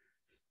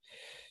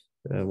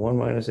 1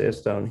 minus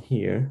s down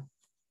here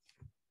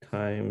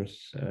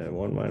times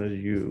 1 minus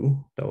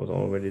u, that was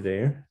already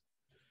there.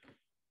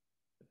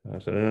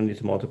 So then I need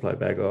to multiply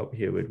back up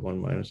here with 1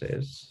 minus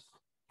s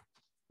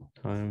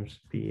times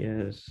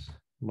bs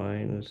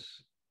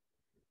minus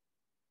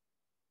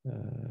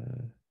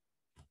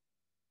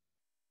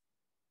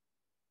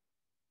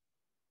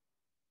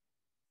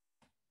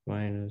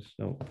Minus,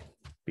 no,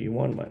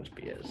 B1 minus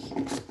BS.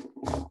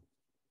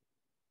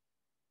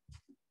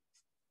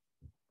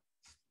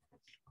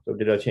 So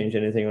did I change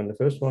anything on the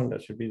first one?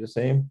 That should be the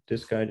same.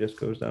 This guy just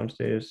goes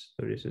downstairs.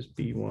 So this is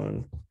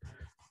B1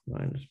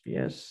 minus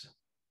BS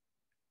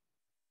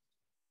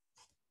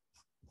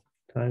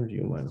times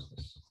U minus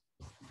S.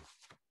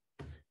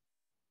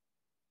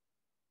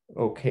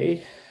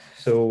 Okay,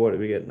 so what do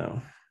we get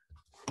now?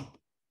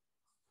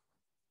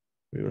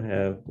 We will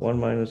have 1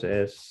 minus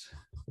S,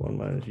 1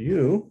 minus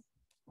U.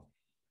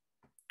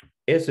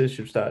 S's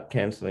should start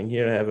canceling.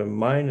 Here I have a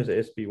minus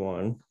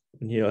SB1,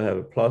 and here I have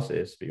a plus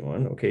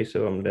SB1. Okay,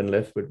 so I'm then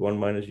left with 1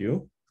 minus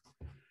U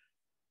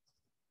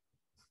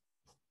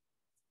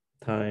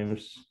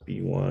times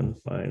B1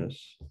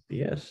 minus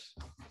BS.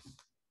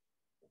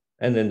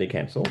 And then they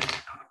cancel.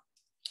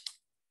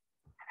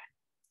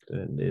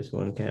 Then this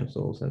one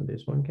cancels and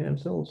this one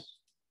cancels.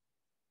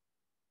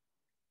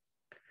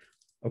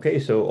 Okay,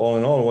 so all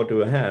in all, what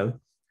do I have?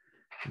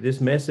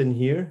 This mess in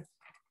here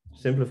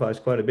simplifies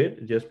quite a bit.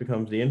 It just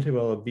becomes the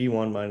integral of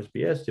B1 minus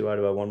BS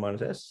divided by 1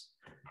 minus S.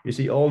 You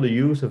see all the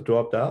U's have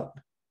dropped out.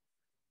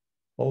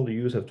 All the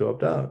U's have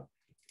dropped out.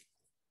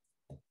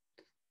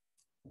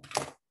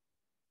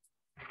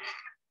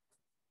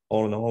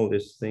 All in all,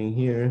 this thing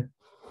here,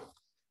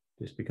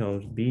 this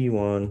becomes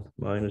B1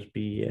 minus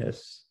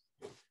BS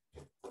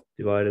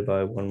divided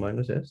by 1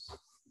 minus S.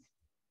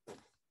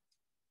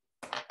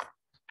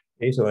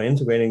 Okay, so I'm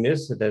integrating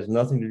this. It has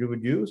nothing to do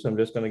with U, so I'm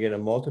just going to get a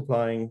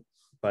multiplying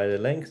by the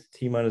length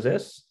T minus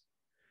S,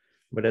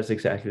 but that's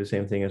exactly the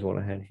same thing as what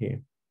I had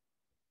here.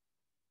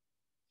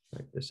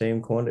 Right, the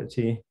same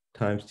quantity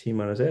times T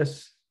minus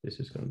S, this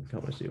is going to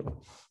become a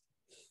 0.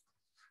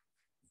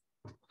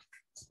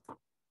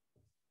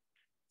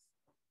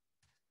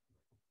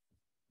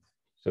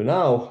 So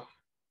now,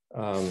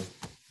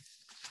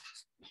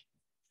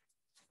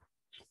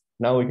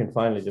 now we can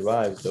finally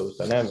derive those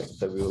dynamics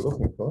that we were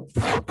looking for.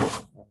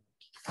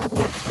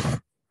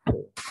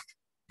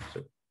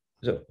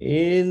 So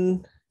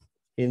in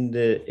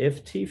the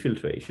FT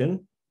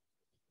filtration,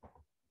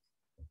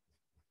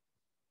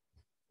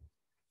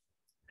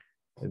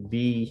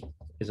 B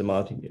is a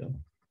martingale.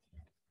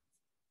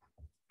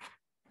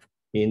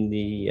 In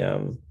the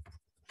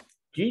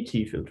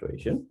GT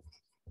filtration,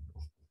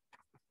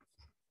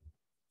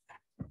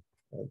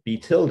 B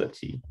tilde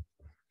T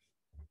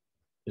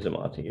is a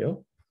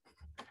martingale.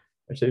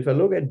 So if I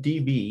look at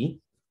DB,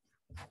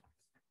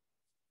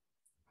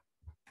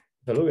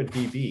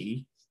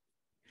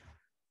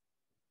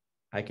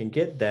 I can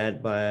get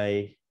that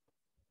by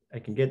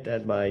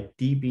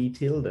DB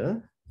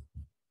tilde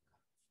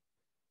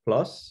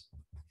plus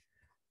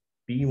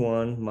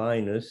B1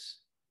 minus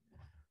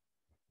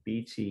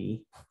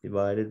BT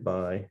divided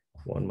by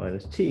 1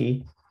 minus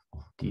T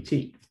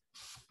dt.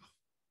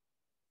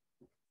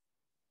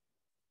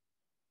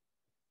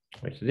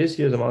 Right, so this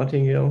here is a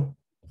martingale,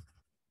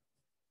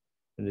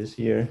 and this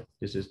here,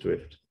 this is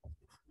drift.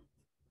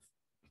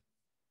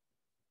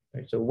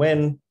 Right, so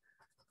when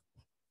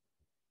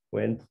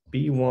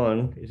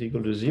B1 is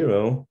equal to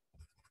 0,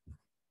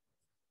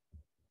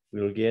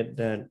 we'll get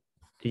that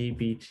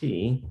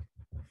dBT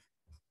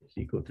is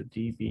equal to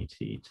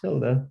dBT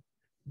tilde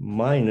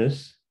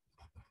minus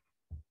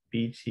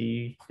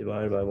BT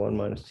divided by 1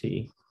 minus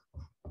T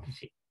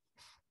dt.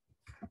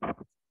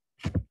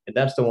 And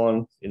that's the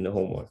one in the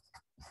homework.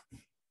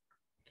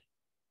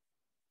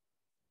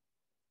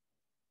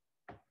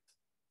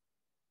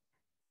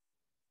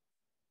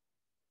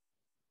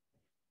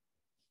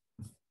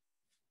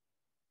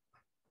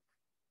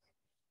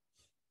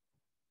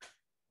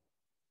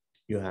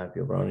 You have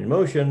your Brownian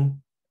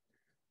motion,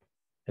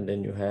 and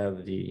then you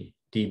have the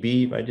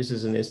dB, right? This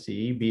is an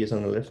STE, B is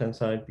on the left-hand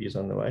side, B is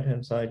on the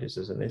right-hand side. This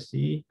is an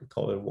STE, we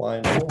call it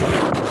Y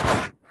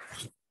normal.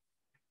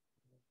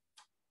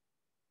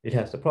 It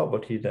has the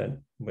property that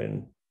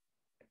when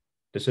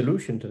the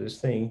solution to this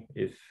thing,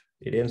 if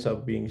it ends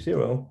up being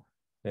 0,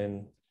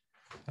 then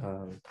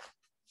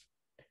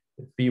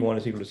if B1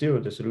 is equal to 0,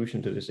 the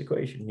solution to this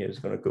equation here is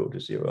going to go to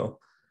 0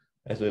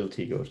 as little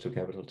t goes to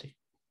capital T.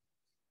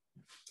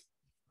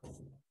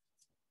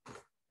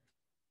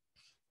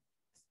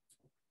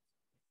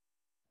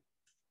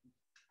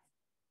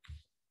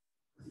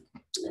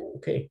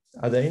 Okay,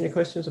 are there any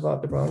questions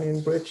about the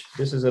Brownian bridge?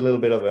 This is a little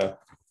bit of a,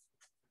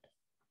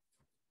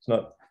 it's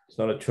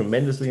not a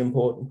tremendously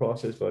important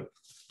process, but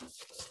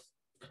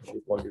I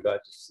want you guys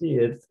to see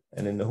it.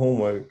 And in the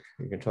homework,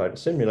 you can try to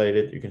simulate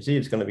it. You can see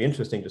it's going to be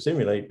interesting to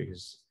simulate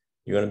because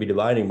you're going to be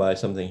dividing by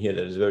something here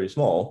that is very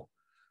small.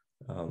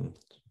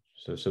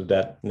 So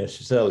that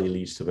necessarily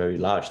leads to very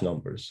large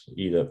numbers,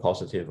 either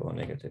positive or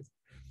negative.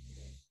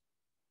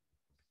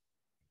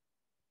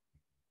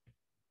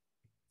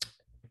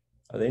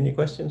 Are there any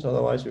questions?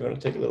 Otherwise, we're going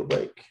to take a little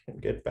break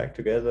and get back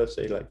together,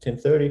 say like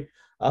 10:30.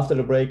 After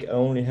the break, I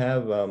only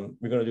have,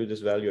 we're going to do this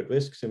value at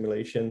risk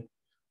simulation.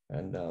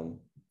 And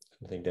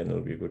I think then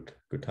it'll be a good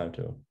time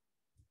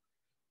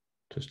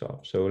to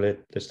stop. So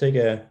let's take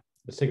a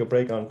let's take a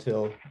break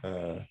until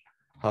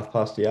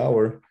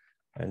 1/2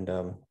 and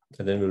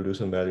then we'll do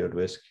some value at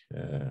risk.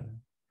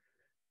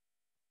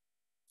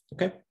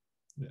 Okay,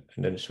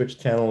 and then switch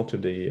channel to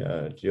the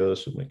other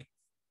submic.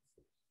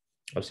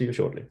 I'll see you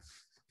shortly.